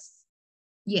dressed.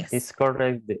 Yes. It's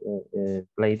correct,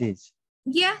 ladies.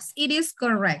 Yes, it is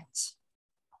correct.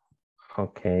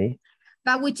 Okay.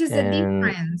 But which is the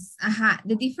difference?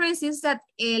 The difference is that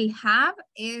el have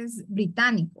is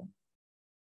británico.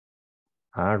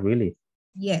 Really?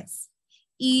 Yes.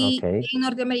 Y okay. en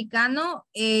norteamericano,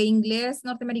 inglés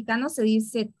norteamericano se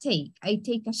dice take. I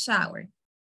take a shower.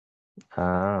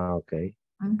 Okay.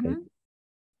 Okay.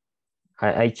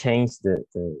 I changed the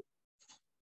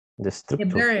structure.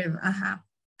 The verb,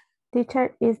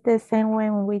 Teacher, is the same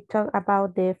when we talk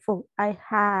about the food. I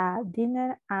had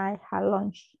dinner, I had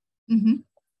lunch.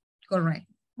 Correct.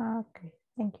 Okay,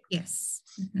 thank you. Yes.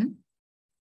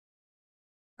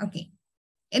 Okay.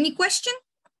 Any question?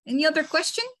 Any other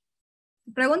question?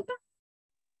 Pregunta?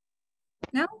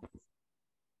 No?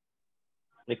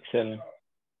 Excellent.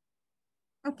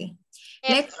 Okay.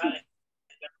 Let's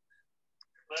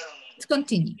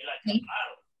continue.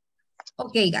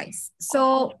 Okay, guys.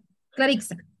 So,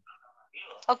 Clarixa.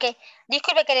 Ok,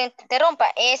 disculpe que le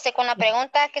interrumpa. Con la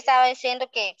pregunta que estaba diciendo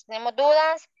que tenemos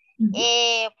dudas,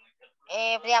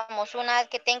 digamos, una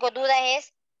que tengo duda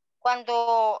es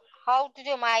cuando how to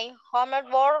do my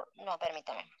homework, no,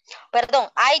 permítame.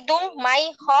 Perdón, I do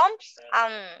my homes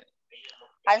and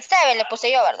 7 le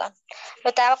puse yo, ¿verdad? Yo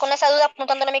estaba con esa duda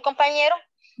preguntándole a mi compañero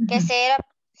que era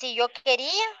si yo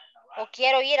quería o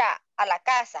quiero ir a la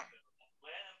casa.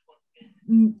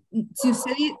 Si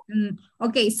usted,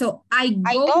 okay, so I go.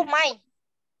 I do my.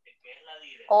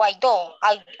 O I go.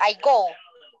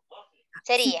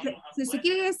 Sería. Si usted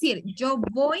quiere decir, yo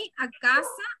voy a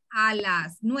casa a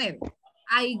las 9.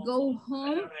 I go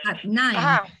home at 9.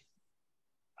 Ajá.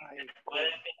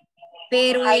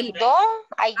 Pero I go.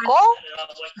 I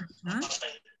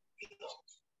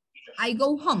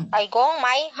go home. I go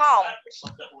my home.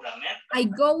 I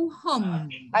go home.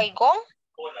 I go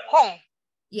home.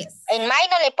 Yes. En my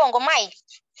no le pongo my,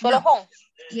 solo home.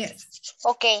 Yes.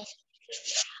 Okay.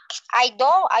 I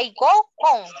go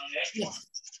home. Yes.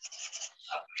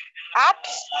 Up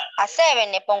a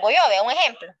 7 le pongo yo, vea un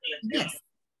ejemplo. Yes.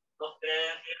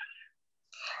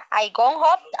 I go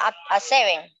home at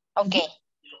 7. Okay.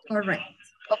 Correct.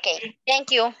 Okay.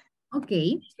 Thank you.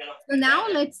 Okay. So now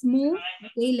let's move.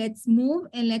 Okay, let's move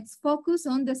and let's focus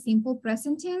on the simple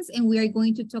present tense, and we are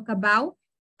going to talk about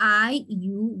I,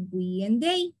 you, we, and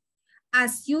they.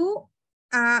 As you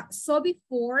saw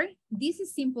before, this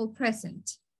is simple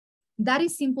present. That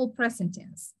is simple present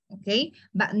tense, okay?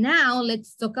 But now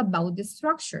let's talk about the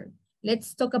structure.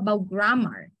 Let's talk about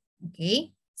grammar,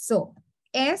 okay? So,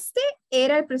 este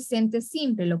era el presente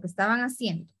simple, lo que estaban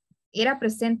haciendo. Era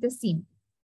presente simple.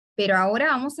 Pero ahora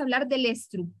vamos a hablar de la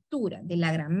estructura, de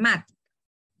la gramática,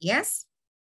 ¿yes?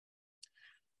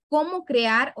 Cómo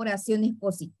crear oraciones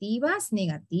positivas,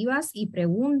 negativas y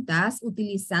preguntas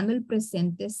utilizando el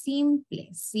presente simple,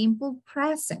 simple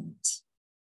present.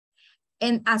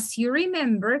 And as you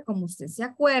remember, como usted se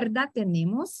acuerda,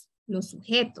 tenemos los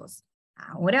sujetos.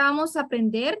 Ahora vamos a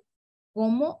aprender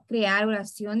cómo crear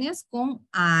oraciones con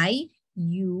I,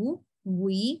 you,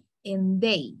 we, and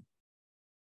they.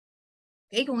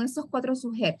 Okay, con estos 4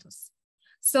 sujetos.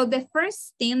 So the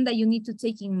first thing that you need to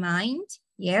take in mind,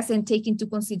 Yes, and take into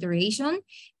consideration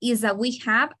is that we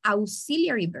have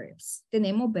auxiliary verbs.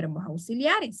 Tenemos verbos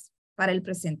auxiliares para el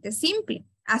presente simple.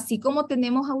 Así como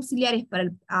tenemos auxiliares para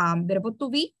el verbo to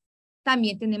be,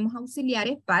 también tenemos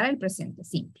auxiliares para el presente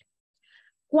simple.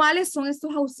 ¿Cuáles son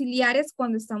estos auxiliares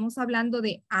cuando estamos hablando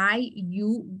de I,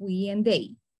 you, we, and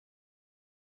they?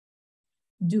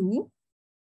 Do,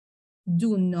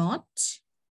 do not,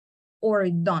 or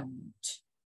don't.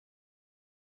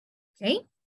 Okay?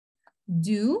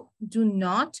 Do, do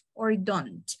not, or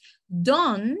don't.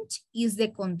 Don't is the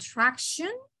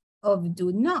contraction of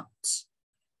do not.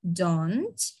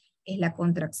 Don't es la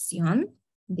contracción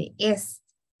de este.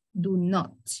 Do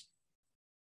not.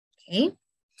 Okay?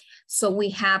 So we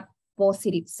have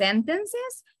positive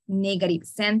sentences, negative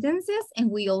sentences,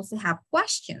 and we also have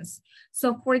questions.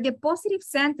 So for the positive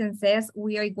sentences,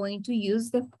 we are going to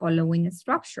use the following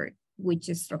structure. Which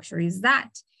structure is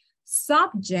that?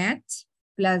 Subject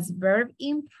plus verb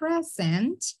in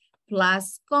present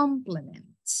plus complement.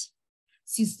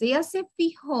 Si usted ya se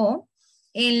fijó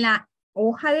en la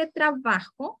hoja de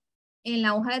trabajo,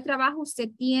 usted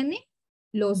tiene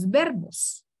los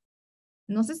verbos.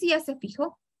 No sé si ya se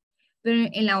fijó, pero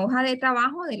en la hoja de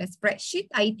trabajo de la spreadsheet,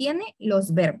 ahí tiene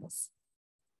los verbos.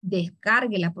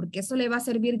 Descárguela porque eso le va a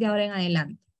servir de ahora en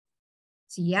adelante.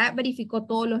 Si ya verificó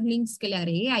todos los links que le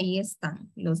agregué, ahí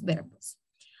están los verbos.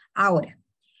 Ahora,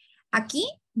 aquí,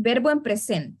 verbo en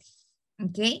presente.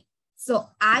 ¿Ok? So,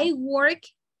 I work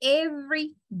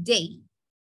every day.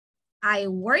 I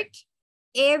work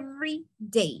every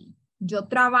day. Yo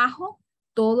trabajo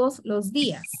todos los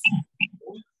días.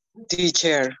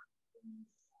 Teacher.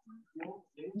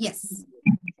 Yes.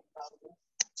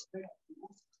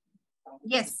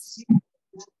 Yes.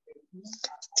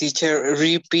 Teacher,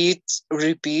 repeat,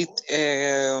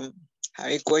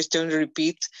 hay question,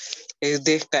 repeat, es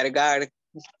descargar.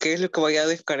 ¿Qué es lo que voy a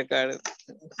descargar? Ok.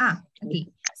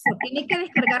 So, tiene que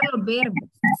descargar los verbos.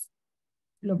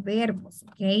 Los verbos,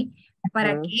 ¿ok?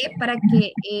 ¿Para qué? Para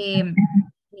que,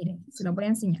 miren, se lo voy a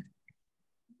enseñar.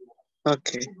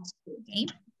 Okay.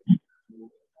 Ok.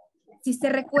 Si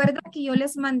se recuerda que yo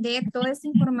les mandé toda esa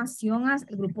información al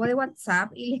grupo de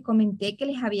WhatsApp y les comenté que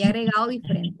les había agregado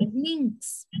diferentes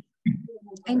links.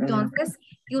 Entonces,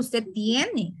 que usted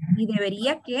tiene y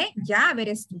debería que ya haber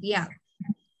estudiado.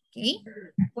 ¿Ok?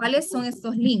 ¿Cuáles son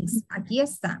estos links? Aquí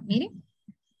está, miren.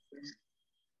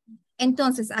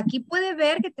 Entonces, aquí puede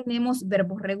ver que tenemos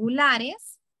verbos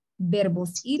regulares,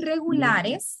 verbos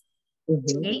irregulares.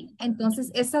 ¿Ok?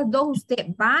 Entonces, esas dos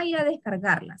usted va a ir a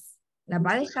descargarlas. Las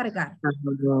va a descargar.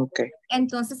 Okay.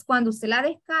 Entonces, cuando usted la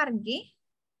descargue,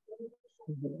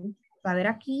 va a ver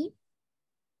aquí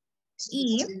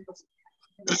y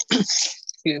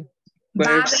va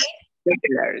a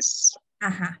ver,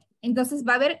 ajá, entonces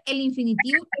va a ver el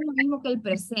infinitivo, que es lo mismo que el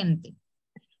presente.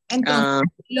 Entonces,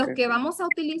 los que vamos a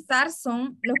utilizar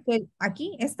son los que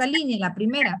aquí, esta línea, la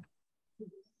primera,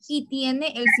 y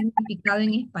tiene el significado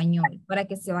en español para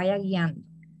que se vaya guiando.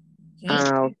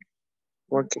 ¿Okay?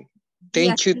 Okay.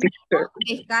 Thank you, teacher.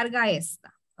 Descarga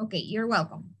esta. Ok, you're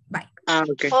welcome. Bye.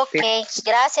 Okay. Okay,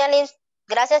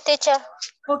 gracias, teacher.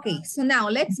 Okay, so now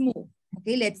let's move.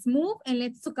 Okay, let's move and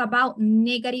let's talk about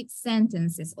negative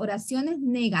sentences. Oraciones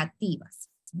negativas.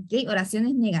 Okay,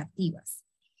 oraciones negativas.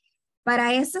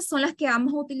 Para estas son las que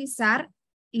vamos a utilizar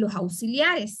los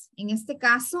auxiliares. En este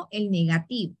caso, el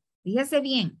negativo. Fíjese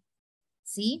bien.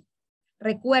 ¿Sí?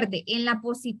 Recuerde, en la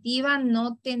positiva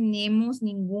no tenemos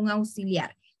ningún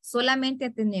auxiliar.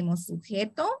 Solamente tenemos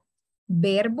sujeto,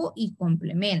 verbo y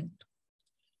complemento.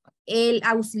 El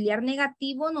auxiliar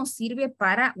negativo nos sirve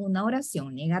para una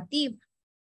oración negativa.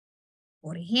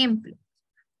 Por ejemplo,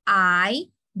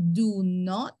 I do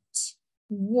not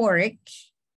work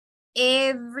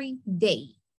every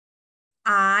day.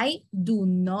 I do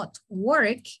not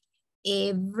work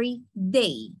every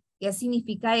day. ¿Qué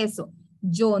significa eso?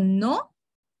 Yo no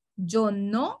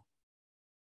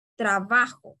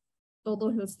trabajo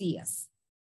todos los días.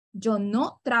 Yo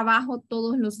no trabajo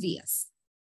todos los días.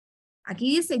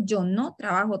 Aquí dice yo no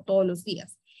trabajo todos los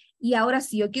días. Y ahora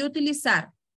si yo quiero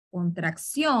utilizar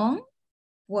contracción,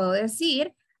 puedo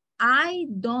decir I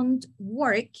don't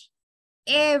work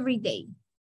every day.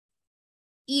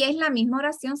 Y es la misma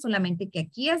oración, solamente que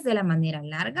aquí es de la manera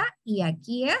larga y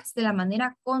aquí es de la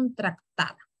manera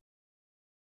contractada.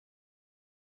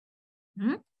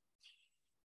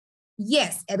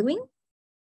 Yes, Edwin.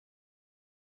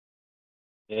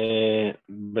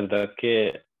 ¿Verdad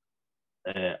que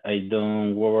I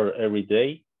don't work every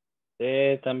day?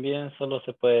 También solo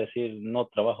se puede decir no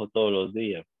trabajo todos los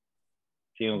días,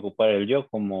 sin ocupar el yo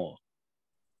como...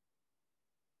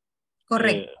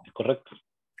 Correcto. Correcto.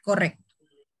 Correcto.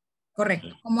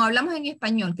 Correcto. Como hablamos en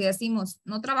español, que decimos,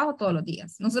 no trabajo todos los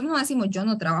días. Nosotros no decimos yo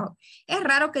no trabajo. Es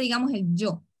raro que digamos el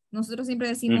yo. Nosotros siempre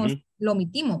decimos, lo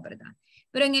omitimos, ¿verdad?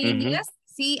 Pero en el inglés,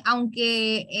 sí,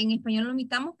 aunque en español lo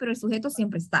omitamos, pero el sujeto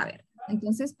siempre está, ¿verdad?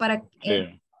 Entonces, para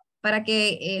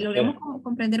que logremos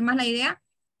comprender más la idea,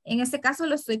 en este caso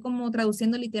lo estoy como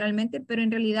traduciendo literalmente, pero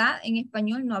en realidad en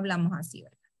español no hablamos así,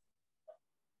 ¿verdad?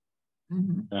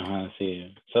 Ajá,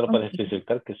 sí. Solo para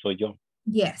especificar que soy yo.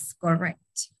 Yes, correct.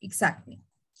 Exactly.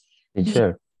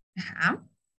 Teacher, Ajá.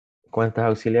 ¿cuántos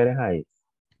auxiliares hay?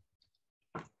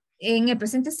 En el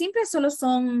presente simple solo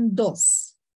son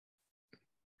 2.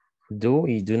 Do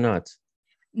y do not.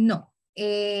 No.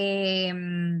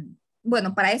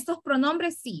 Bueno, para estos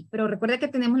pronombres sí, pero recuerde que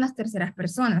tenemos las terceras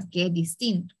personas, que es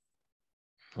distinto.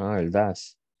 Ah, el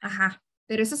das. Ajá,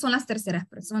 pero esas son las terceras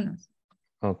personas.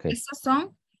 Ok. Esas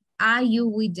son I, you,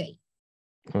 we, they.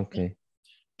 Ok.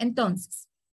 Entonces,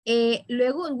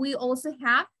 luego we also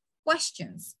have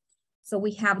questions. So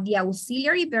we have the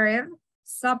auxiliary verb,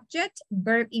 subject,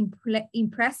 verb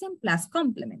in present plus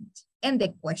complement, and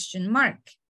the question mark.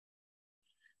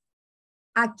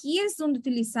 Aquí es donde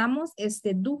utilizamos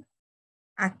este do.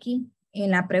 Aquí, en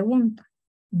la pregunta.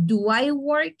 Do I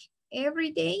work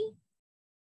every day?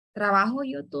 ¿Trabajo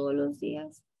yo todos los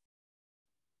días?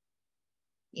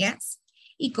 Yes.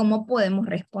 ¿Y cómo podemos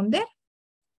responder?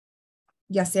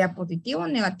 Ya sea positiva o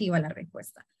negativa la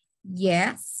respuesta.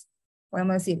 Yes.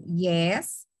 Podemos decir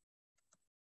yes.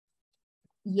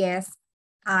 Yes,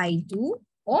 I do.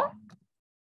 O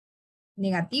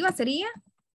negativa sería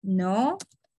no,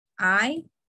 I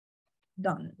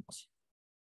don't.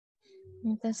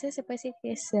 Entonces se puede decir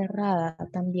que es cerrada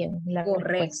también la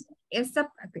respuesta.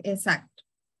 Exacto.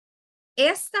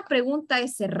 Esta pregunta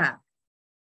es cerrada.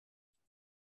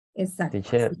 Exacto.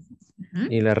 Teacher,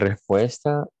 y la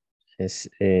respuesta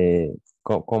es,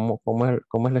 ¿cómo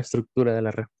es la estructura de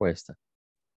la respuesta?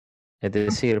 Es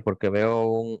decir, porque veo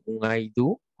un I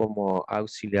do como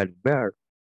auxiliar verb.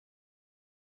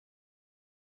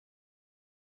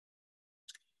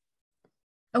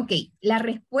 Ok, la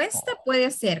respuesta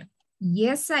puede ser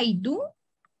yes, I do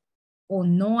o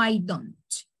no, I don't.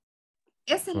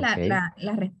 Esa es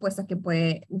la respuesta que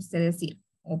puede usted decir.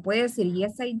 O puede decir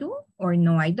yes, I do o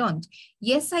no, I don't.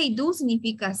 Yes, I do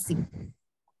significa sí.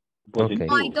 Okay.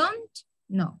 No, I don't,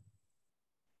 no.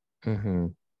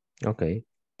 Ok.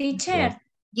 Teacher.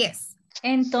 Yes.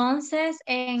 Entonces,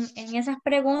 en esas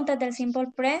preguntas del simple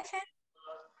present,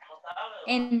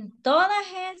 en todas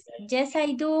es yes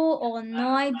I do o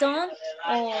no I don't,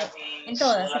 o en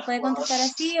todas se puede contestar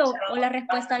así o la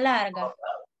respuesta larga.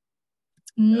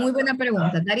 Muy buena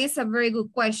pregunta. That is a very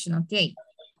good question. Ok.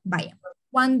 Vaya.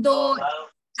 Cuando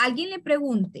alguien le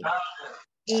pregunte,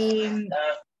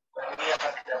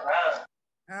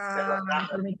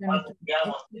 permítame que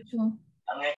escucho.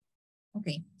 Ok.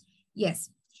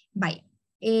 Yes. Vaya.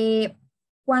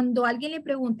 Cuando alguien le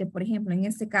pregunte, por ejemplo, en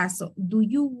este caso, do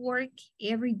you work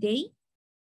every day?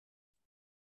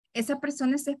 Esa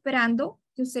persona está esperando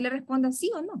que usted le responda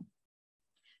sí o no.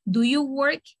 Do you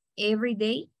work every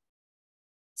day?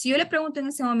 Si yo le pregunto en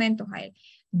ese momento a él,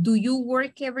 do you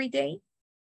work every day?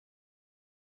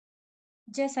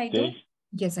 Yes, I do.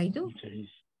 Yes, I do.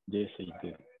 Yes, I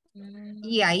do.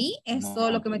 Y ahí es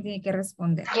todo lo que me tiene que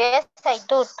responder. Yes, I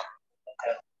do.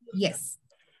 Yes.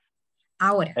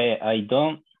 Ahora. I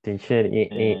don't. Teacher,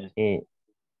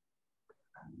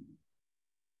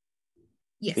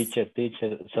 Yes.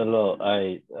 Teacher, solo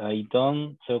I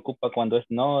don't se ocupa cuando es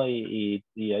no y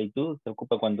I do se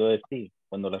ocupa cuando es sí,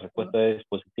 cuando la respuesta es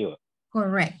positiva.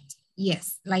 Correct.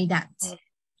 Yes, like that.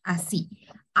 Así.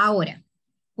 Ahora,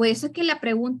 por eso es que la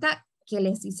pregunta que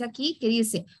les hice aquí, que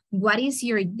dice, what is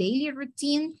your daily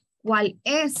routine? ¿Cuál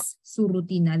es su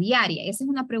rutina diaria? Esa es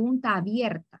una pregunta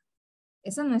abierta.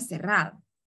 Esa no es cerrada.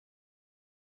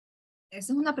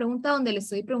 Esa es una pregunta donde le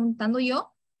estoy preguntando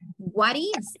yo, what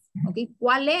is? ¿Ok?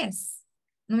 ¿Cuál es?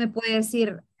 No me puede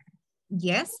decir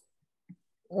yes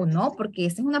o no, porque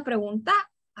esa es una pregunta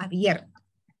abierta.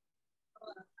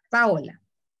 Paola.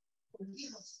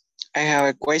 I have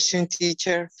a question,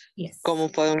 teacher. Yes. ¿Cómo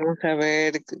podemos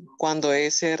saber cuando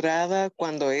es cerrada?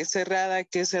 Cuando es cerrada, ¿a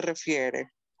qué se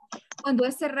refiere? Cuando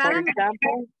es cerrada,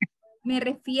 me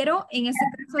refiero en este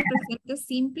caso al presente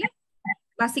simple.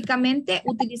 Básicamente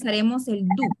utilizaremos el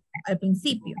do al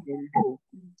principio.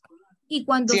 Y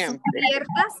cuando son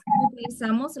abiertas,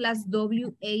 utilizamos las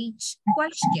WH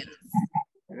questions.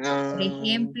 Por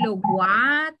ejemplo,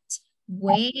 what,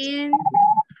 when,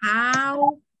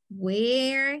 how,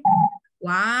 where,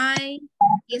 why.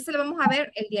 Y eso lo vamos a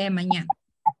ver el día de mañana.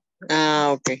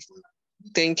 Ah, ok.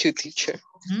 Thank you, teacher.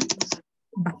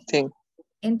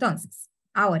 Entonces,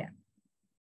 ahora,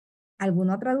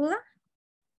 ¿Alguna otra duda?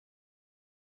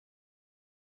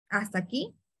 ¿Hasta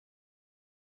aquí?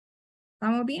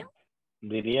 ¿Estamos bien?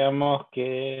 Diríamos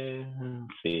que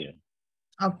sí.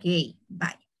 Ok,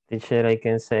 bye. Teacher, I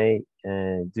can say,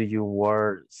 do you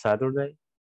work Saturday?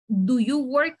 Do you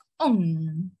work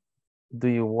on? Do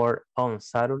you work on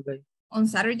Saturday? On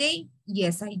Saturday?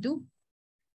 Yes, I do.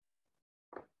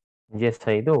 Yes,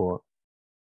 I do.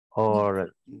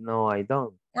 Or no, I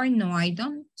don't. Or no, I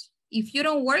don't. If you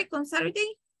don't work on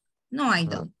Saturday, no, I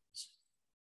don't.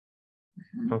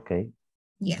 Okay.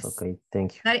 Yes. Okay,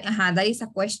 thank you. That is a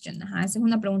question. Esa es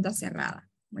una pregunta cerrada.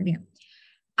 Muy bien.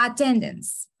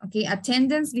 Attendance. Okay,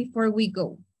 attendance before we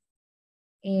go.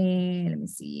 Let me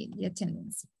see the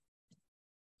attendance.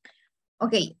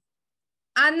 Okay.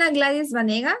 Ana Gladys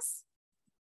Vanegas.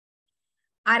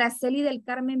 Araceli del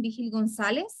Carmen Vigil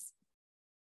González.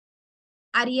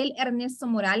 Ariel Ernesto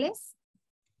Morales.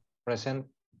 Present.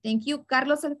 Thank you.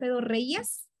 Carlos Alfredo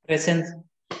Reyes. Present.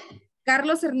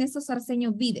 Carlos Ernesto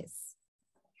Sarceño Vides.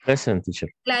 Present, teacher.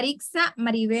 Clarixa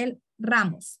Maribel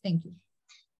Ramos. Thank you.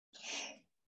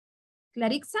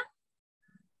 Clarixa.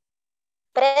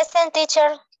 Present,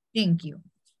 teacher. Thank you.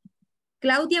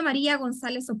 Claudia María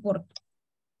González Oporto.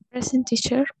 Present,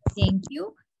 teacher. Thank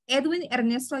you. Edwin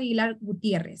Ernesto Aguilar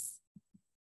Gutiérrez.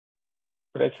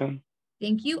 Present.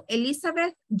 Thank you.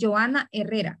 Elizabeth Joana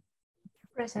Herrera.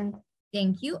 Present.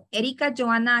 Thank you. Erika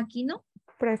Joana Aquino.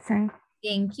 Present.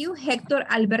 Thank you. Héctor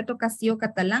Alberto Castillo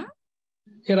Catalán.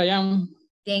 Here I am.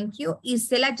 Thank you.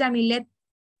 Isela Yamilet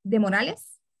de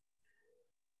Morales.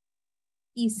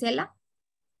 Isela.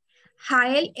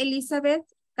 Jael Elizabeth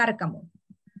Cárcamo.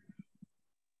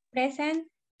 Present.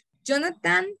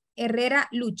 Jonathan Herrera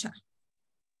Lucha.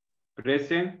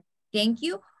 Present. Thank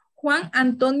you. Juan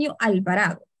Antonio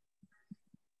Alvarado.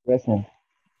 Present.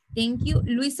 Thank you.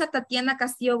 Luisa Tatiana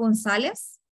Castillo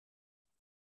González.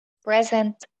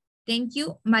 Present. Thank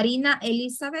you. Marina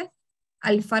Elizabeth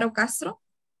Alfaro Castro.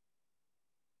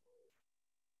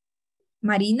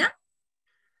 Marina.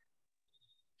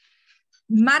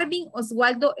 Marvin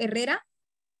Oswaldo Herrera.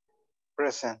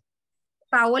 Present.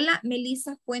 Paola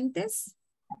Melissa Fuentes.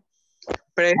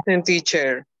 Present,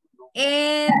 teacher.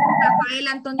 And Rafael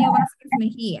Antonio Vázquez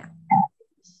Mejía.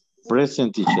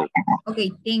 Present, teacher.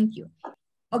 Okay, thank you.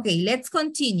 Okay, let's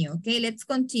continue. Okay, let's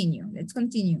continue. Let's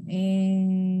continue.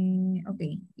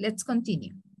 Okay, let's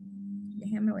continue.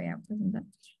 Déjame voy a presentar.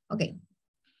 Okay.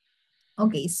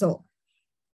 Okay, so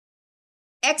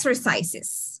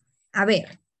exercises. A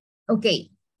ver.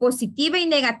 Okay, positiva y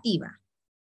negativa.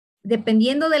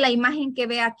 Dependiendo de la imagen que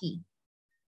vea aquí.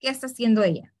 ¿Qué está haciendo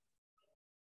ella?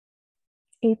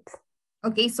 It.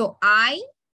 Okay, so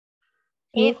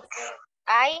It.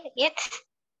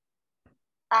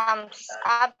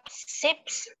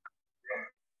 Sips.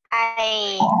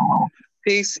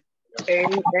 6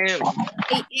 a.m.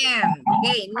 a.m.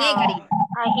 Okay, negative.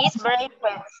 I eat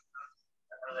breakfast.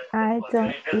 I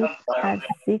don't eat at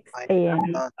 6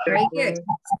 a.m. Very good.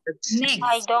 Next.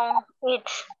 I don't eat.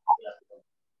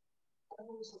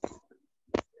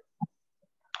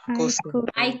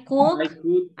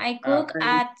 I cook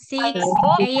at 6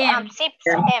 a.m. At 6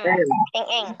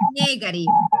 a.m. Negative.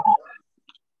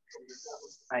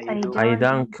 I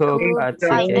don't cook at 6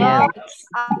 I a.m. don't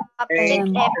at 6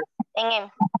 a.m.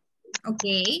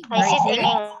 Okay. I 6 very good.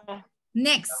 a.m.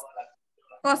 Next.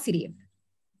 Positive.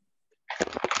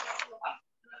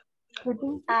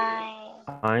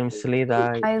 I'm sleep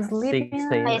at 6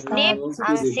 a.m. I sleep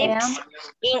at 6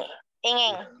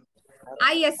 a.m.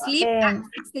 I sleep at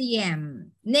 6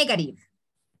 a.m. Negative.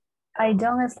 I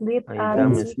don't sleep I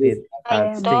don't sleep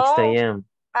at 6 a.m.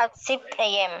 At 6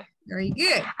 a.m. Very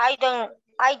good. I don't.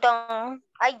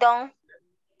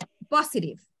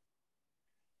 Positive.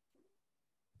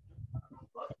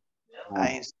 I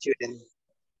am student.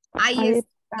 I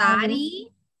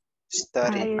study.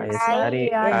 I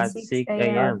study at 6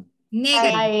 a.m.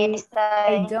 Negative.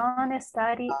 I don't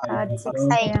study at 6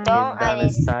 I a.m.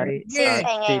 don't study Good.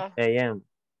 at 6 a.m.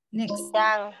 Next.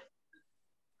 Done.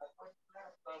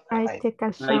 I take a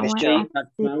I shower take at a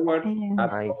 6 shower. a.m.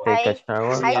 I take a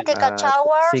shower I take a at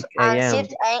shower 6 at a.m.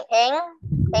 6 a.m.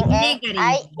 Negative.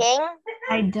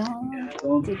 I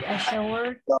don't take a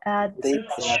shower at 6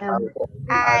 a.m.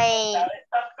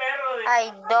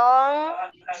 I don't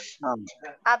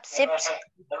at 6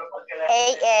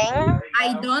 a.m.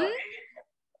 I don't.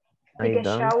 I Take a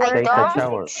don't shower take a at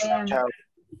shower. 6 a.m.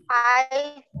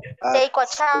 I take a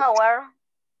shower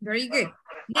Very good. at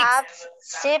Next.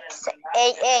 6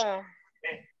 a.m.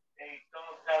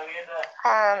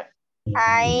 I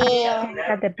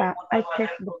I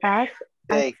take the bus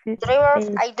at 6 drivers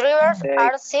a.m.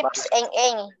 at 6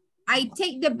 a.m. I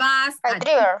take the bus I at 6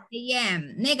 drive.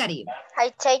 a.m. Negative.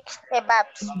 I take a bus.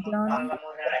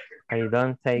 I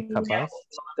don't take a bus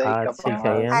Take a at 6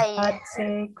 a.m. At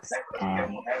 6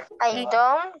 a.m. I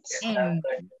don't. And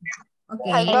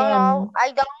okay. I don't know.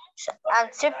 I don't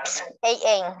at 6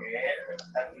 a.m.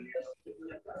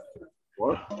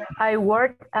 I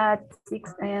work at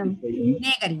 6 a.m.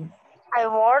 Negative. I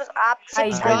work at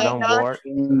 6 I a.m. don't work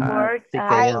at 6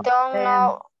 I a.m. don't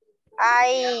know.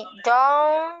 I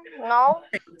don't know.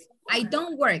 I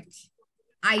don't work.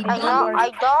 I I don't know. work.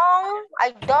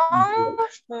 I don't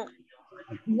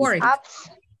Work. at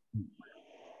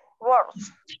work.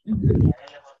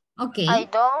 Okay. I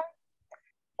don't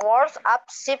work at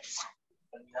 6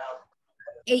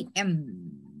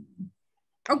 a.m.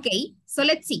 Okay, so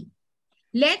let's see.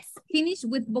 Let's finish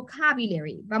with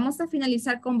vocabulary. Vamos a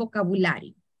finalizar con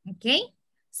vocabulario. Okay,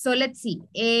 so let's see.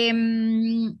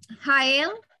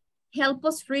 Jael, help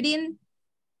us reading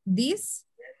this.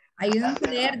 Ayúdanos a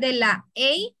leer de la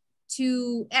A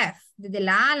to F, desde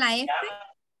la A a la F.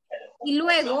 Y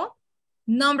luego,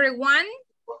 number 1,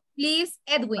 please,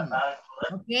 Edwin.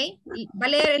 Ok, y va a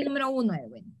leer el número 1,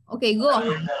 Edwin. Ok, go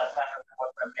ahead.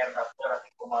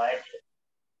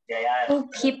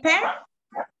 Bookkeeper,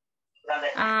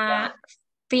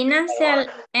 financial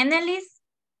analyst,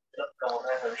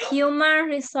 human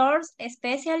resource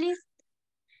specialist,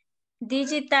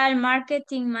 digital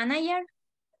marketing manager,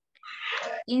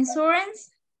 insurance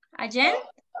agent,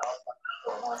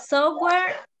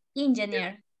 software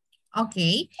engineer.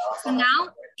 Okay, so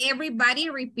now everybody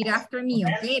repeat after me,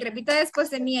 okay? Repita después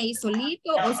de mí ahí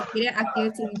solito o si quiere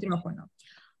active su micrófono.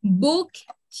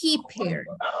 Bookkeeper.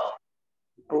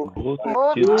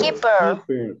 Bookkeeper.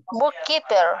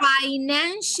 Bookkeeper.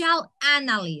 Financial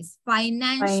analyst.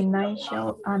 Financial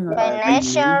Financial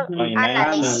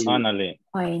analyst.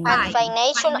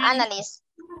 Financial analyst.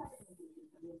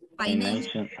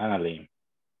 Financial analyst.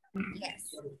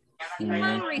 Yes.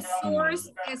 Human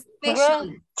resource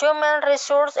specialist. Human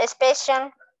resource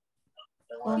specialist.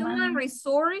 Human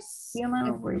resource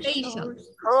specialist.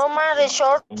 Human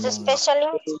resource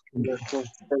specialist.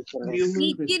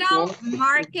 Digital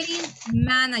marketing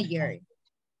manager.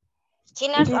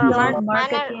 Digital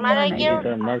Marketing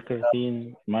manager. Marketing.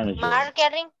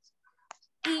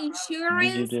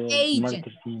 Insurance agent.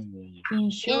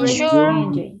 Insurance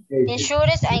agent.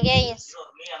 Insurance agent.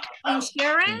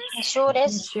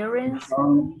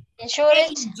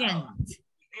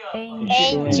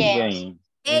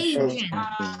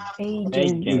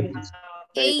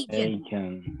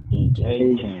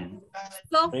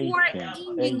 Software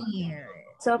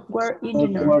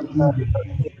engineer.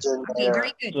 Okay,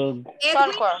 very good.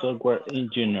 Edwin, Software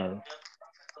engineer.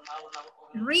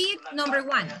 read number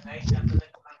 1.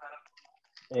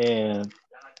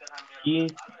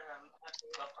 Keep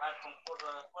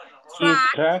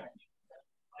track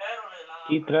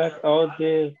of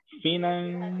the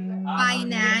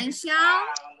financial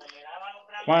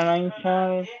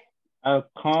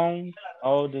account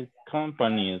of the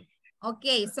companies.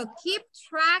 Okay, so keep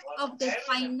track of the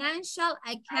financial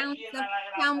accounts of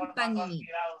company.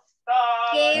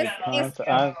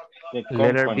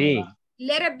 Letter B.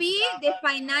 Letter B, the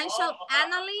financial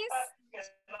analyst.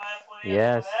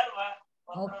 Yes.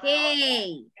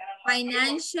 Okay,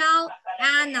 financial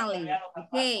analyst.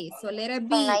 Okay, so letter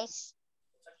B.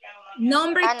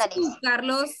 Number 2,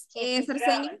 Carlos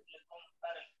Cerceño.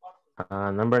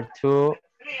 Number 2,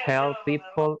 help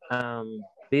people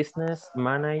business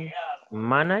manage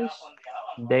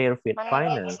their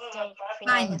finance.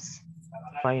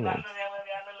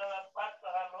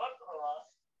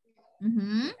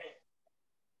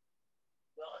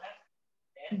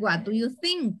 What do you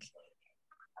think?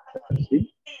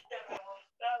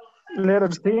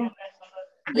 Letter C.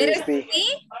 Letter C?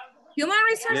 Human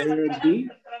resources? Letter D.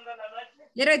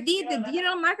 Letter D, the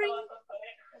digital marketing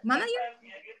manager.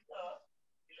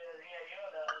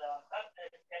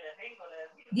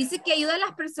 Dice que ayuda a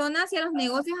las personas y a los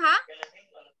negocios a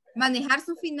manejar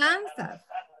sus finanzas.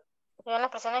 Ayuda a las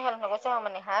personas y a los negocios a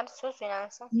manejar sus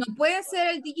finanzas. No puede ser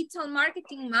el digital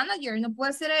marketing manager, no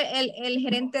puede ser el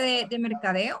gerente de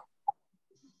mercadeo.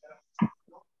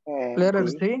 Letter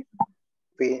C.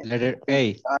 Letter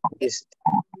A.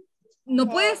 No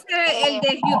puede ser el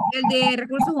de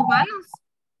recursos humanos.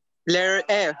 Letter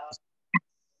F.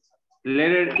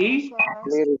 Letter E.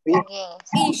 Letter B.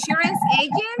 Insurance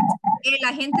agent, el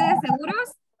agente de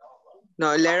seguros.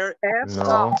 No, letter F.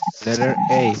 No, letter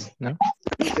A. No.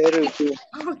 Letter B.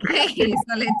 Okay,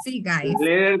 so let's see, guys.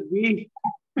 Letter B.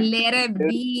 Letter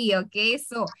B, okay,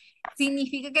 so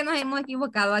significa que nos hemos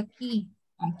equivocado aquí.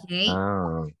 Okay.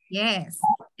 Ah. Yes.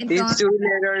 Entonces,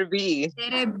 letter B.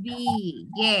 letter B,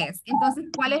 yes. Entonces,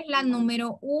 ¿cuál es la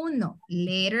número 1?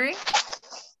 Letter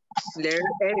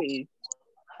A.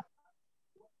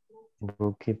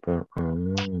 Bookkeeper.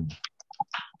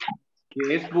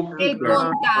 ¿Qué es el bookkeeper?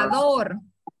 contador.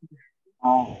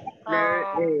 Letter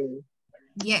A.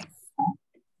 Yes.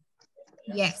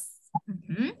 Yes.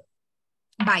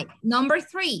 Bye. Number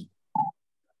 3.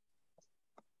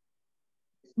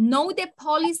 Know the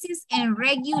policies and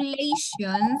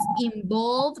regulations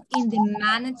involved in the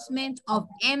management of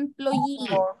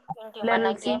employees.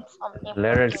 Letter C.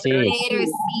 Letter C. Letter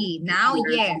C. Now,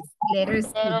 yes. Letter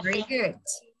C. Very good.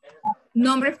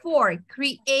 Number 4.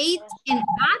 Create and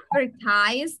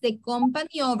advertise the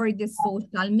company over the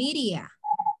social media.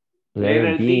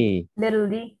 Letter D. Letter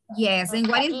D. Yes. And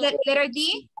what is the letter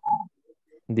D?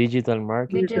 Digital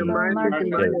marketing. Digital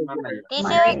marketing.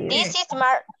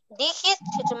 This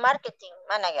is marketing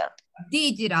manager.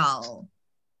 Digital.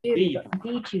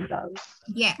 Digital.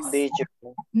 Yes.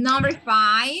 Digital. Number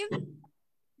 5.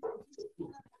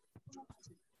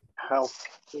 Help.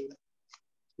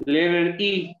 Letter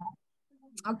E.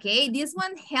 Okay, this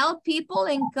one help people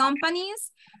and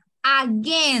companies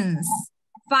against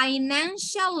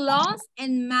financial loss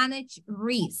and manage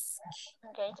risk.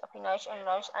 Okay, financial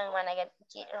loss and manage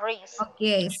risk.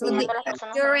 Okay, so the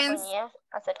insurance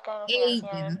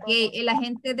agent, okay, el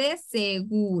agente de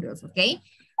seguros, okay.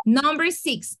 Number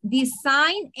 6,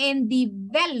 design and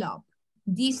develop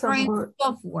different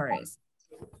softwares.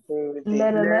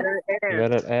 Letter F.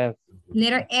 Letter F.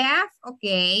 Letter F,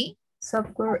 okay.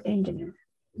 Software engineer.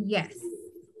 Yes,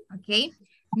 okay.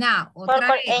 Now, otra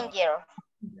vez. Engineer.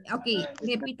 Ok,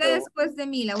 repita después de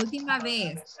mí la última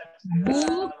vez.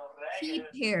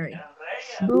 Bookkeeper.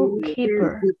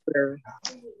 Bookkeeper.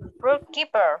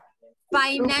 Bookkeeper.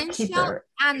 Financial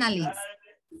analyst.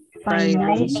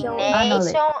 Financial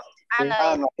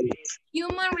analyst.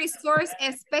 Human resource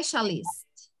specialist.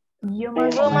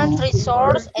 Human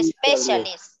resource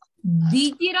specialist.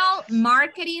 Digital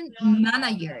marketing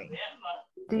manager.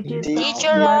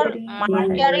 Digital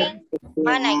marketing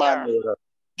manager.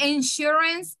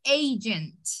 Insurance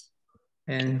agent.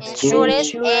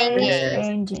 Insurance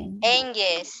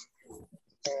agent.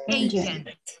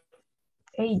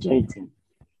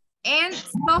 And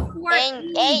software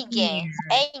engineer.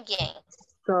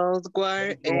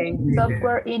 Software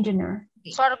Software engineer.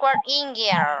 Software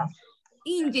engineer.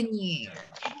 engineer.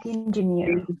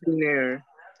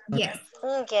 Yes.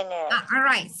 Engineer. All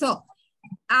right, so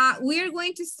we're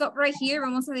going to stop right here.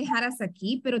 Vamos a dejar hasta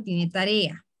aquí, pero tiene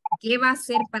tarea. ¿Qué va a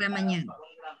hacer para mañana?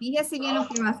 Fíjese bien lo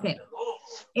que va a hacer.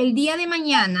 El día de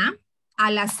mañana,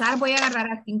 al azar voy a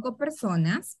agarrar a 5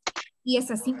 personas y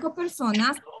esas 5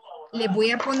 personas les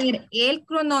voy a poner el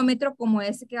cronómetro como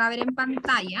ese que va a ver en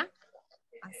pantalla,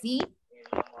 así.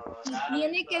 Y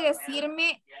tiene que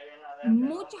decirme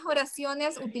muchas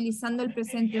oraciones utilizando el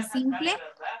presente simple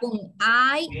con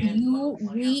I, you,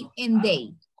 we, and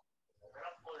they.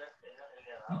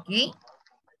 ¿Ok?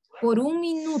 Por 1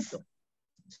 minuto.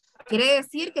 Quiere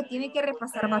decir que tiene que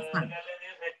repasar bastante.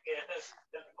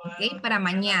 ¿Ok? Para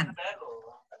mañana.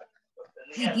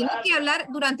 Y tiene que hablar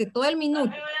durante todo el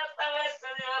minuto.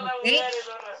 ¿Ok?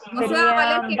 No se va a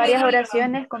valer que varias me diga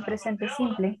oraciones con presente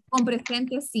simple. con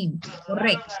presente simple.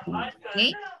 Correcto.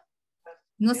 ¿Ok?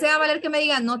 No se va a valer que me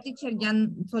diga, no, teacher, ya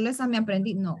solo esa me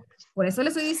aprendí. No. Por eso le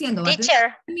estoy diciendo.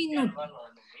 Teacher. Un minuto.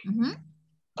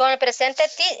 Con el presente,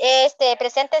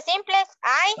 presente simple,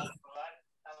 I.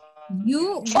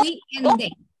 You, we, and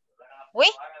they. We,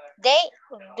 they,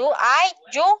 do, I,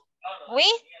 you, we,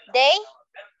 they.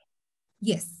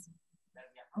 Yes.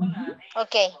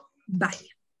 Okay. Vaya.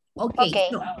 Okay.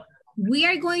 So we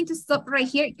are going to stop right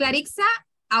here. Clarixa,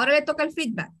 ahora le toca el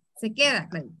feedback. Se queda,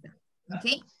 Clarixa.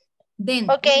 Okay.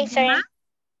 Then, okay, sorry.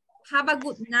 Have a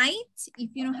good night.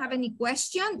 If you don't have any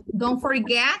question, don't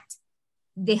forget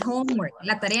the homework.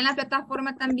 La tarea en la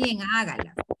plataforma también,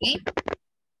 hágala. Okay.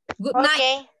 Good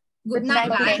night. Good night,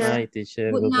 guys. Good night,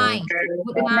 teacher. Good night.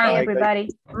 Good night, everybody.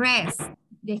 Rest.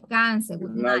 Descanse.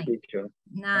 Good night. Teacher.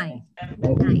 Night.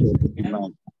 Good night.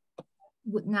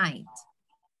 Good night.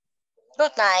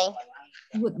 Good night.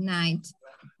 Good night.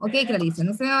 Ok, Clarice,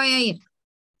 no se me vaya a ir.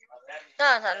 No,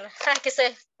 que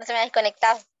no se me ha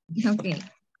desconectado. Ok.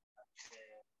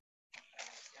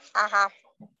 Ajá.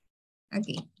 Ok.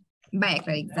 Vaya,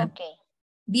 Clarissa. Ok.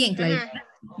 Bien, Clarissa.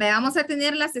 Vamos a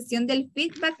tener la sesión del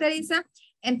feedback, Clarissa.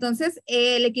 Entonces,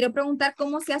 le quiero preguntar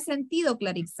cómo se ha sentido,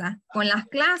 Clarissa, con las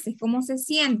clases, cómo se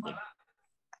siente.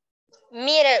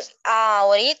 Mire,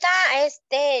 ahorita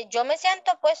yo me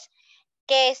siento pues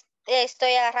que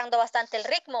estoy agarrando bastante el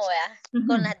ritmo, ¿verdad?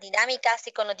 Con las dinámicas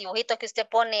y con los dibujitos que usted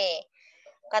pone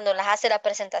cuando las hace las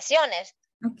presentaciones.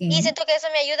 Y siento que eso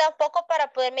me ayuda un poco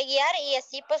para poderme guiar y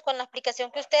así pues con la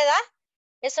explicación que usted da,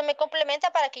 eso me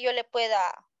complementa para que yo le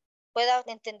pueda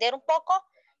entender un poco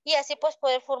y así pues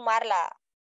poder formar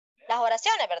las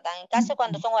oraciones, ¿verdad? En caso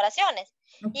cuando son oraciones.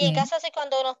 Y en caso así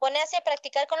cuando nos pone así a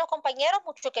practicar con los compañeros,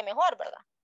 mucho que mejor, ¿verdad?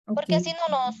 Porque así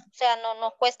no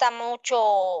nos cuesta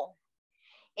mucho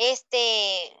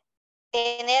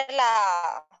tener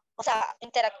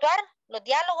interactuar, los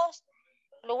diálogos,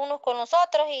 los unos con los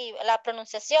otros y la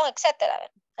pronunciación, etcétera.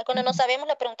 ¿Verdad? Cuando no sabemos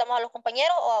le preguntamos a los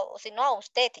compañeros o si no a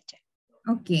usted, teacher.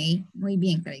 Ok, muy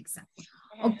bien, Carixa.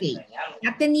 Ok,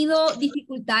 ¿ha tenido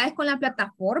dificultades con la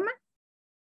plataforma?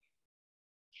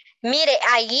 Mire,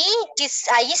 ahí sí,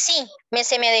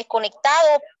 se me ha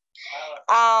desconectado.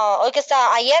 Hoy que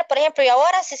está ayer, por ejemplo, y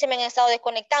ahora sí se me han estado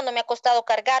desconectando, me ha costado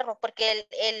cargarlo porque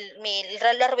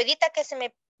la ruedita que se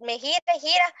me gira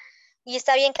y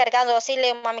está bien cargado, así le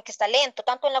digo, mami, que está lento,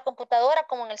 tanto en la computadora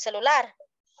como en el celular.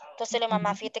 Entonces le digo,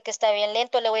 mamá, fíjate que está bien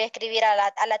lento, le voy a escribir a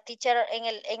la teacher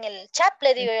en el chat,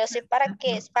 le digo yo, así para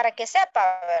que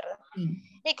sepa, ¿verdad?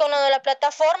 Y con lo de la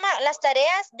plataforma, las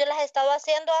tareas yo las he estado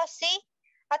haciendo así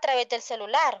a través del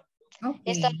celular.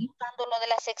 Estaba buscando lo de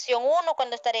la sección 1,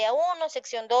 cuando es tarea 1,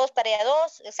 sección 2, tarea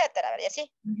 2, etcétera, ¿verdad?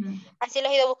 Así. Así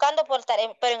los he ido buscando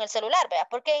pero en el celular, ¿verdad?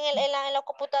 Porque en la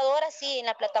computadora, sí, en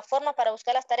la plataforma para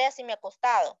buscar las tareas sí me ha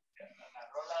costado.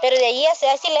 Pero de ahí así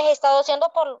les he estado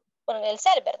haciendo por el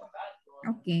cel, ¿verdad?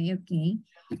 Ok.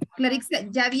 Clarixa,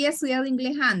 ¿ya había estudiado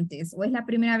inglés antes o es la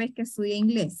primera vez que estudia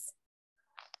inglés?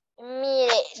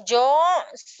 Mire, yo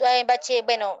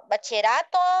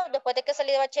bachillerato, después de que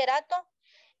salí de bachillerato,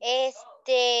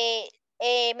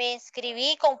 me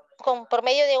inscribí por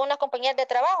medio de una compañía de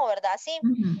trabajo, ¿verdad? Sí.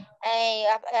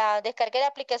 Descargué la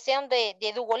aplicación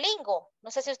de Duolingo.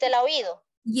 No sé si usted la ha oído.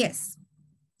 Yes.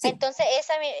 Sí. Entonces,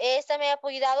 esa me ha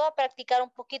ayudado a practicar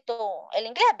un poquito el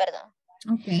inglés, ¿verdad?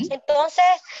 Okay. Entonces,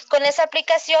 con esa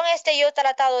aplicación, yo he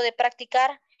tratado de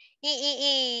practicar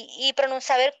y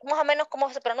saber más o menos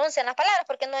cómo se pronuncian las palabras,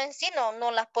 porque no en sí no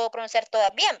las puedo pronunciar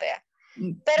todas bien, ¿verdad?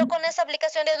 Pero con esa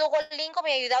aplicación de Duolingo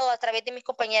me ha ayudado a través de mis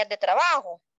compañeros de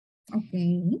trabajo.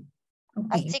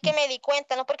 Así que me di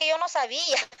cuenta, ¿no? Porque yo no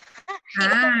sabía.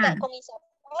 Y con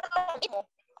INSAFORP lo mismo.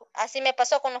 Así me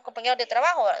pasó con los compañeros de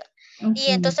trabajo, ¿verdad?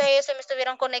 Y entonces ellos se me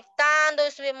estuvieron conectando,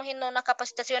 estuvimos haciendo unas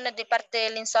capacitaciones de parte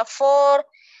del INSAFORP,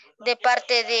 de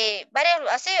parte de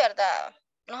varios, así, ¿verdad?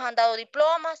 Nos han dado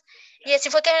diplomas. Y así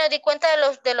fue que me di cuenta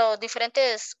de los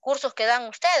diferentes cursos que dan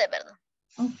ustedes, ¿verdad?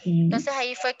 Entonces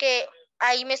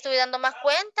ahí me estuve dando más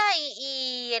cuenta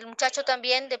y el muchacho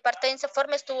también de parte de INSAFORP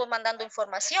me estuvo mandando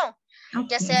información,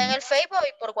 ya sea en el Facebook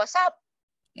y por WhatsApp.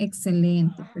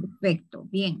 Excelente, perfecto,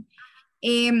 bien.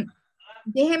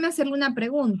 Déjeme hacerle una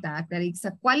pregunta,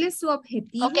 Clarixa. ¿Cuál es su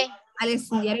objetivo al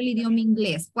estudiar el idioma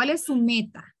inglés? ¿Cuál es su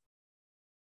meta?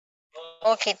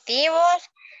 Objetivos,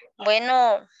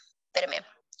 bueno, espérame,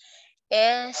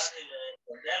 es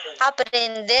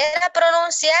aprender a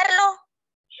pronunciarlo,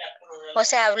 o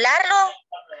sea, hablarlo,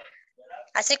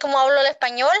 así como hablo el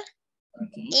español,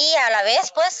 y a la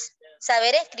vez, pues,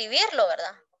 saber escribirlo,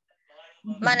 ¿verdad?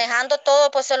 Manejando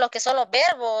todo, pues, lo que son los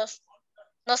verbos,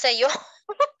 no sé yo,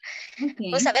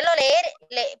 pues, saberlo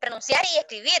leer, pronunciar y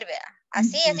escribir, ¿verdad?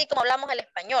 Así como hablamos el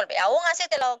español, ¿verdad? Aún así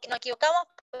nos equivocamos,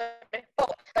 pero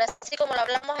así como lo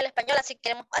hablamos el español, así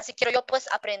quiero yo,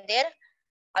 pues, aprender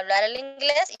a hablar el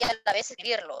inglés y a la vez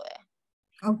escribirlo, ¿verdad?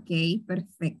 Ok,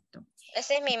 perfecto.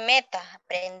 Esa es mi meta,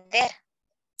 aprender.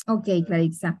 Ok,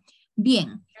 Clarixa.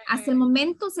 Bien, ¿hasta el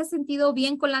momento se ha sentido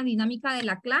bien con la dinámica de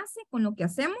la clase, con lo que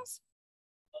hacemos?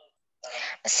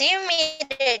 Sí,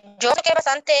 mire, yo creo que es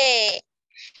bastante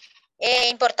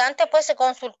importante, pues,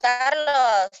 consultar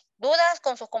las dudas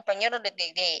con sus compañeros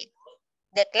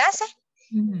de clase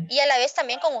y a la vez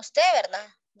también con usted, ¿verdad?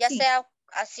 Ya sea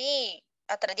así,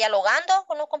 dialogando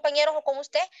con los compañeros o con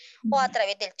usted o a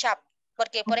través del chat.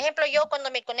 Porque, por ejemplo, yo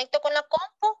cuando me conecto con la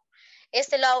compu,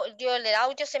 el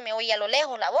audio se me oye a lo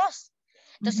lejos, la voz.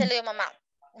 Entonces le digo, mamá,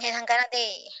 me dan ganas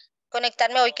de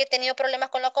conectarme hoy que he tenido problemas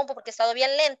con la compu porque he estado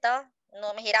bien lenta,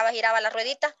 no me giraba la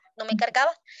ruedita, no me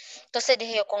cargaba. Entonces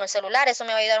dije yo, con el celular eso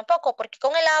me va a ayudar un poco, porque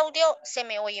con el audio se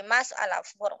me oye más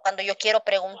cuando yo quiero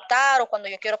preguntar o cuando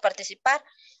yo quiero participar,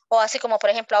 o así como por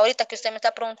ejemplo ahorita que usted me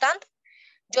está preguntando,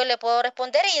 yo le puedo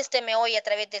responder y usted me oye a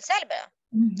través del cel, ¿verdad?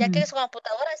 Ya que es con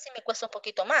computadora sí me cuesta un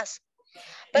poquito más.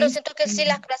 Pero siento que sí,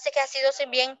 las clases que ha sido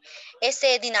bien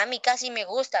dinámicas y me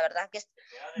gusta, ¿verdad? Que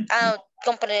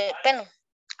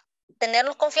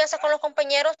tenernos confianza con los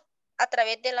compañeros a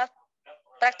través de las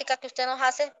prácticas que usted nos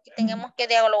hace, que tengamos que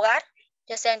dialogar,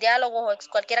 ya sea en diálogo o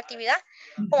cualquier actividad,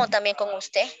 como también con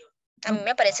usted. A mí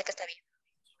me parece que está bien.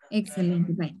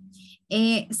 Excelente.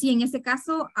 Bye. Sí, en este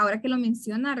caso, ahora que lo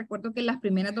menciona, recuerdo que en las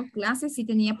primeras 2 clases sí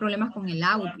tenía problemas con el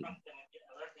audio.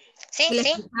 Sí, Se le sí.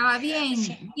 escuchaba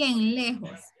bien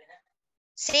lejos.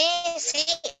 Sí, sí,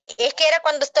 es que era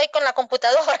cuando estoy con la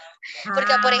computadora,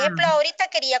 porque por ejemplo ahorita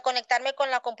quería conectarme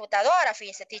con la computadora,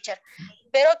 fíjese, teacher,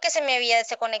 pero que se me había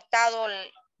desconectado,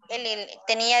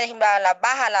 tenía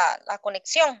baja la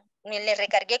conexión, le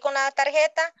recargué con la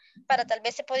tarjeta para tal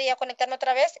vez se podía conectarme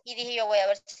otra vez y dije yo voy a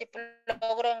ver si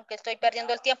logro, que estoy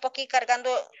perdiendo el tiempo aquí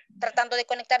tratando de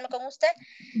conectarme con usted,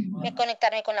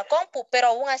 conectarme con la compu, pero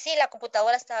aún así la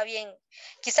computadora estaba bien,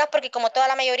 quizás porque como toda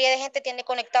la mayoría de gente tiene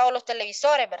conectados los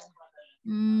televisores, ¿verdad?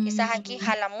 Quizás aquí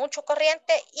jala mucho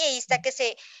corriente y ahí está que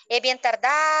es bien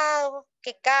tardado,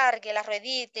 que cargue la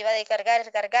ruedita y va a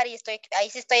cargar y ahí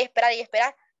sí estoy esperando y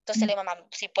esperar. Entonces le digo, mamá,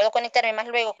 si puedo conectarme más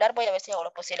luego, claro, voy a ver si hago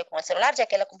lo posible con el celular, ya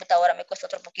que la computadora me cuesta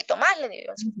otro poquito más, le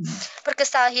digo, porque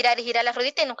estaba a girar y girar la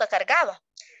ruedita y nunca cargaba.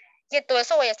 Y en todo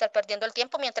eso voy a estar perdiendo el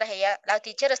tiempo mientras la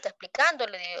teacher está explicando,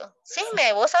 le digo, sí,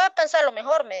 vos sabes pensar lo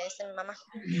mejor, me dice mi mamá.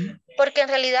 Porque en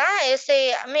realidad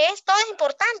todo es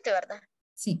importante, ¿verdad?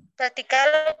 Sí.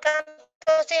 Practicarlo tanto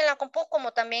sí, en la compu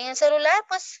como también en celular,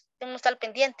 pues uno está al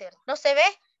pendiente, ¿verdad? No se ve,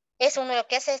 uno lo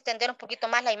que hace es extender un poquito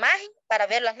más la imagen para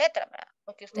ver las letras, ¿verdad?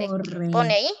 Lo que usted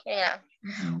pone ahí.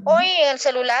 Hoy el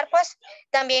celular, pues,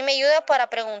 también me ayuda para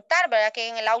preguntar, ¿verdad? Que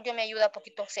en el audio me ayuda un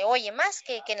poquito, se oye más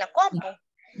que en la compu.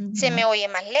 Se me oye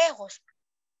más lejos.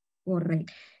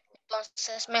 Correcto.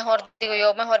 Entonces, mejor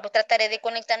trataré de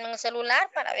conectarme en el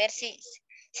celular para ver si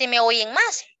me oyen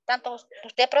más, tanto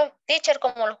usted, teacher,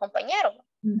 como los compañeros.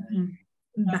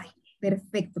 Vale,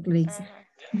 perfecto, Clarice.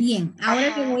 Bien,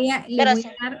 ahora le voy a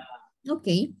dar, ok,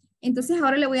 entonces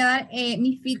ahora le voy a dar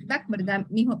mi feedback, ¿verdad?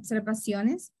 Mis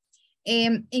observaciones.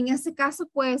 En este caso,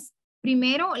 pues,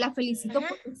 primero la felicito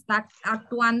porque está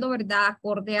actuando, ¿verdad?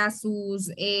 Acorde a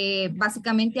sus,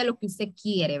 básicamente a lo que usted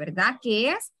quiere, ¿verdad? Que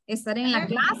es estar en la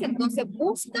clase, entonces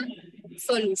busca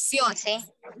soluciones. Sí.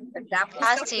 ¿Verdad?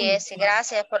 Así es,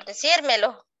 gracias por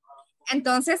decírmelo.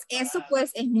 Entonces, eso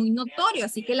pues es muy notorio,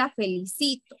 así que la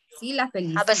felicito, ¿sí? La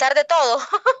felicito. A pesar de todo.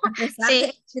 A pesar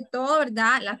de todo,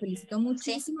 ¿verdad? La felicito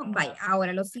muchísimo. Sí. Vaya,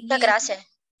 ahora lo siguiente. Muchas gracias.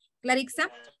 Clarixa,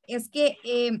 es que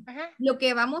lo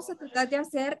que vamos a tratar de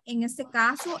hacer en este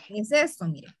caso es esto,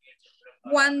 mire.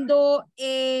 Cuando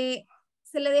se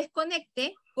le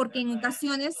desconecte, porque en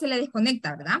ocasiones se le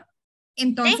desconecta, ¿verdad?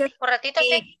 Entonces, sí, por ratito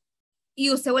sí. Y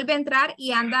usted vuelve a entrar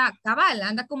y anda cabal,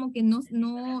 anda como que no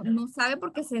sabe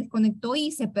porque se desconectó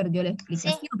y se perdió la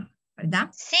explicación, ¿verdad?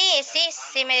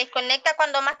 Sí, me desconecta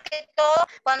cuando más que todo,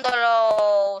 cuando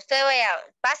usted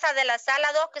pasa de la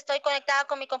sala 2 que estoy conectada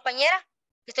con mi compañera,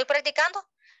 que estoy practicando,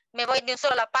 me voy de un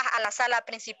solo a la sala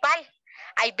principal.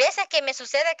 Hay veces que me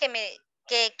sucede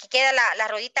que queda la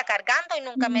ruedita cargando y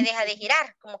nunca me deja de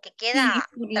girar, como que queda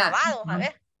trabado, a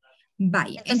ver.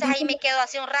 Vaya. Entonces ahí me quedo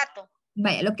así un rato.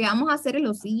 Vaya, lo que vamos a hacer es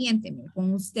lo siguiente, mire,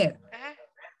 con usted.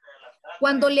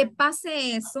 Cuando le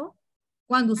pase eso,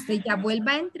 cuando usted ya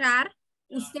vuelva a entrar,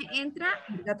 usted entra,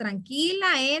 ¿verdad?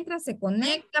 Tranquila, entra, se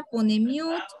conecta, pone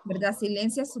mute, ¿verdad?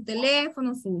 Silencia su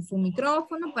teléfono, su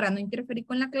micrófono para no interferir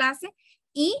con la clase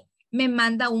y me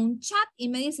manda un chat y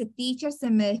me dice, teacher, se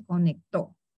me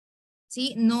desconectó.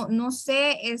 ¿Sí? No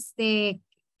sé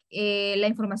la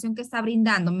información que está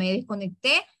brindando. Me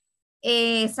desconecté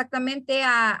exactamente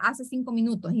hace 5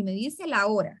 minutos y me dice la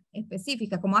hora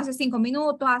específica, como hace 5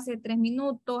 minutos, hace 3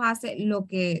 minutos, hace lo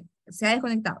que se ha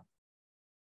desconectado.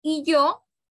 Y yo,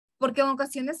 porque en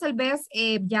ocasiones tal vez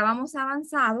ya vamos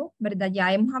avanzado, ¿verdad?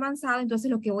 Ya hemos avanzado, entonces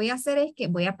lo que voy a hacer es que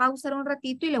voy a pausar un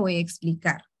ratito y le voy a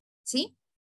explicar, ¿sí?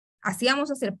 Así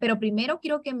vamos a hacer, pero primero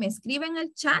quiero que me escriba en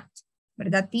el chat,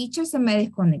 ¿verdad? Teacher, se me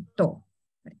desconectó,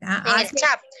 ¿verdad? En el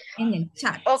chat. En el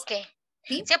chat. Ok.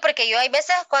 ¿Sí? Sí, porque yo hay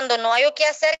veces cuando no hay qué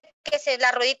hacer, que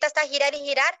la ruedita está a girar y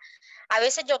girar, a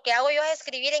veces yo que hago yo es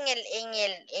escribir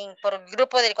por el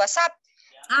grupo del WhatsApp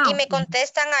y me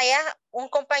contestan allá un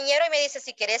compañero y me dice,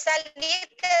 si quieres salirte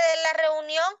de la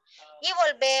reunión y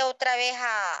volver otra vez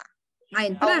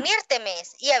a unirte,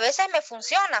 y a veces me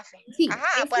funciona. Sí,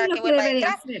 para que vuelva a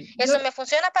entrar. Eso me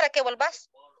funciona para que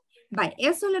vuelvas. Vale,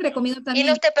 eso le recomiendo también. Y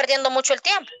no esté perdiendo mucho el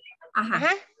tiempo.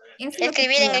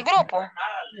 Escribir en el grupo.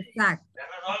 Exacto.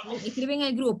 Escribe en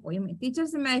el grupo. Y mi teacher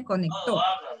se me desconectó.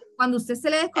 Cuando usted se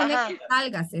le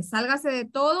desconecte, sálgase de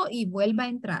todo y vuelva a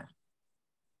entrar.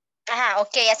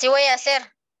 Ok, así voy a hacer.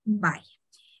 Vaya.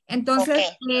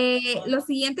 Entonces, lo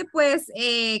siguiente, pues,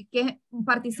 que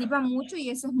participa mucho y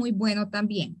eso es muy bueno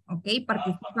también, ¿ok?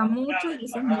 Participa mucho y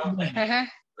eso es muy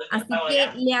bueno. Así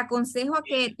que le aconsejo a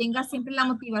que tenga siempre la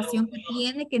motivación que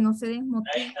tiene, que no se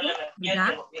desmotive,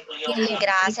 ¿verdad? Que le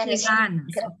Gracias, eche ganas,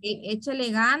 ¿ok?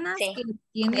 Échele ganas, Sí. que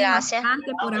tiene Gracias.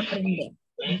 bastante por aprender.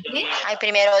 ¿Ok? Ay,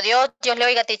 primero Dios le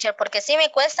oiga, teacher, porque sí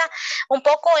me cuesta un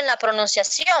poco en la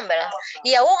pronunciación, ¿verdad?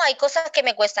 Y aún hay cosas que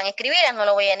me cuestan escribir, no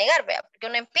lo voy a negar, ¿verdad? Porque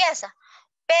uno empieza.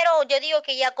 Pero yo digo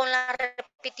que ya con la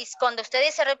repetición, cuando usted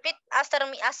dice repeat after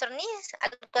me,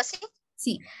 algo así.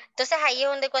 Sí. Entonces ahí es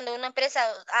donde cuando una empresa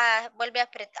vuelve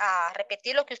a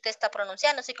repetir lo que usted está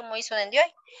pronunciando, así como hizo en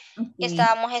hoy. Okay. Que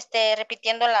estábamos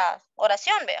repitiendo la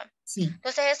oración, vean. Sí.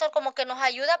 Entonces eso como que nos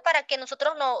ayuda para que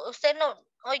nosotros usted no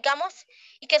oigamos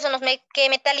y que eso que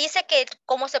mentalice que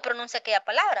cómo se pronuncia aquella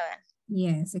palabra, vean.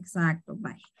 Yes, exacto.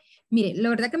 Bye. Mire, la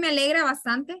verdad que me alegra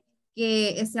bastante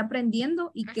que esté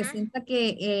aprendiendo y que sienta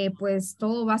que pues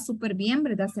todo va súper bien,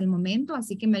 ¿verdad? Hasta el momento,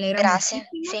 así que me alegra Gracias,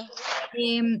 muchísimo.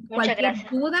 sí. Cualquier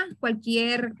gracias. duda,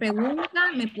 cualquier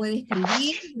pregunta, me puede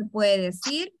escribir, me puede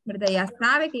decir, ¿verdad? Ya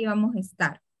sabe que íbamos a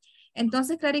estar.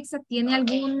 Entonces, Clarixa, ¿tiene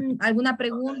alguna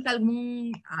pregunta,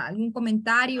 algún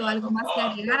comentario, algo más que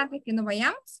agregar antes que nos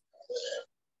vayamos?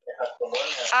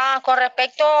 Con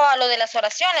respecto a lo de las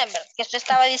oraciones, ¿verdad? Que usted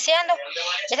estaba diciendo,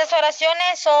 esas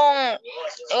oraciones son,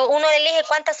 uno elige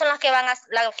cuántas son las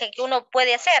que que uno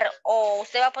puede hacer, o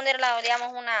usted va a poner,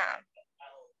 digamos, una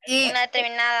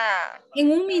determinada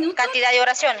en un minuto, cantidad de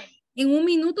oraciones. En un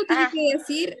minuto tiene que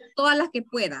decir todas las que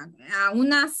puedan, a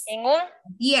unas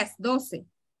 10, 12.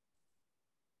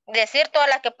 Decir todas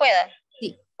las que puedan.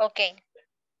 Sí. Ok,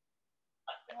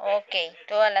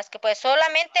 todas las que puede.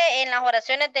 Solamente en las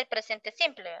oraciones del presente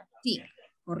simple. Sí,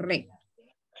 correcto.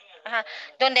 Ajá.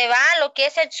 Donde va lo que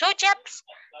es el subject,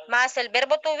 más el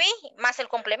verbo to be, más el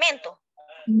complemento.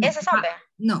 No, Esas son, ¿verdad?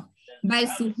 No, va el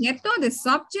sujeto, the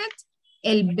subject,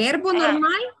 el verbo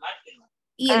normal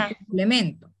y el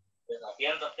complemento.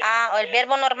 El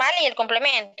verbo normal y el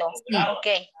complemento. Sí. Ok.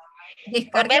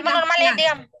 Descarga el verbo normal es,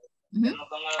 digamos.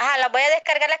 La voy a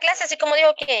descargar la clase, así como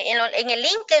dijo que en el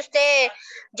link que usted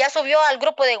ya subió al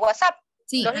grupo de WhatsApp.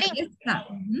 Sí, los ahí links. está.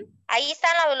 Ahí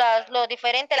están los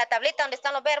diferentes, la tablita donde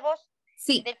están los verbos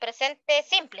del presente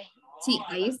simple. Sí,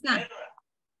 ahí está.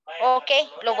 Ok,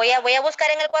 lo voy a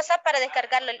buscar en el WhatsApp para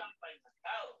descargarlo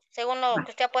según lo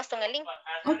que usted ha puesto en el link.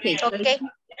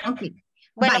 Ok.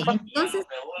 Bueno, bye. Entonces,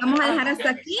 vamos a dejar hasta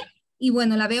aquí. Y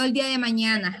bueno, la veo el día de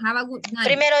mañana. Have a good night.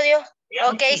 Primero Dios.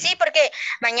 Ok, sí, porque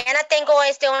mañana tengo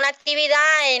una actividad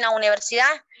en la universidad.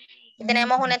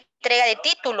 Tenemos una entrega de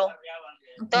título.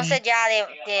 Entonces ya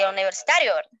de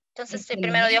universitario. Entonces,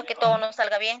 primero Dios que todo nos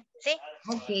salga bien. ¿Sí?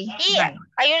 Ok. Y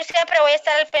siempre voy a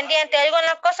estar al pendiente.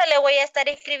 Alguna cosa le voy a estar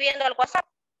escribiendo al WhatsApp.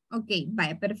 Ok,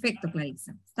 vaya, perfecto,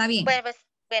 Clarissa. Está bien.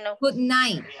 Bueno. Good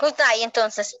night. Good night,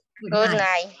 entonces. Good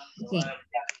night. Okay.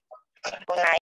 Good night.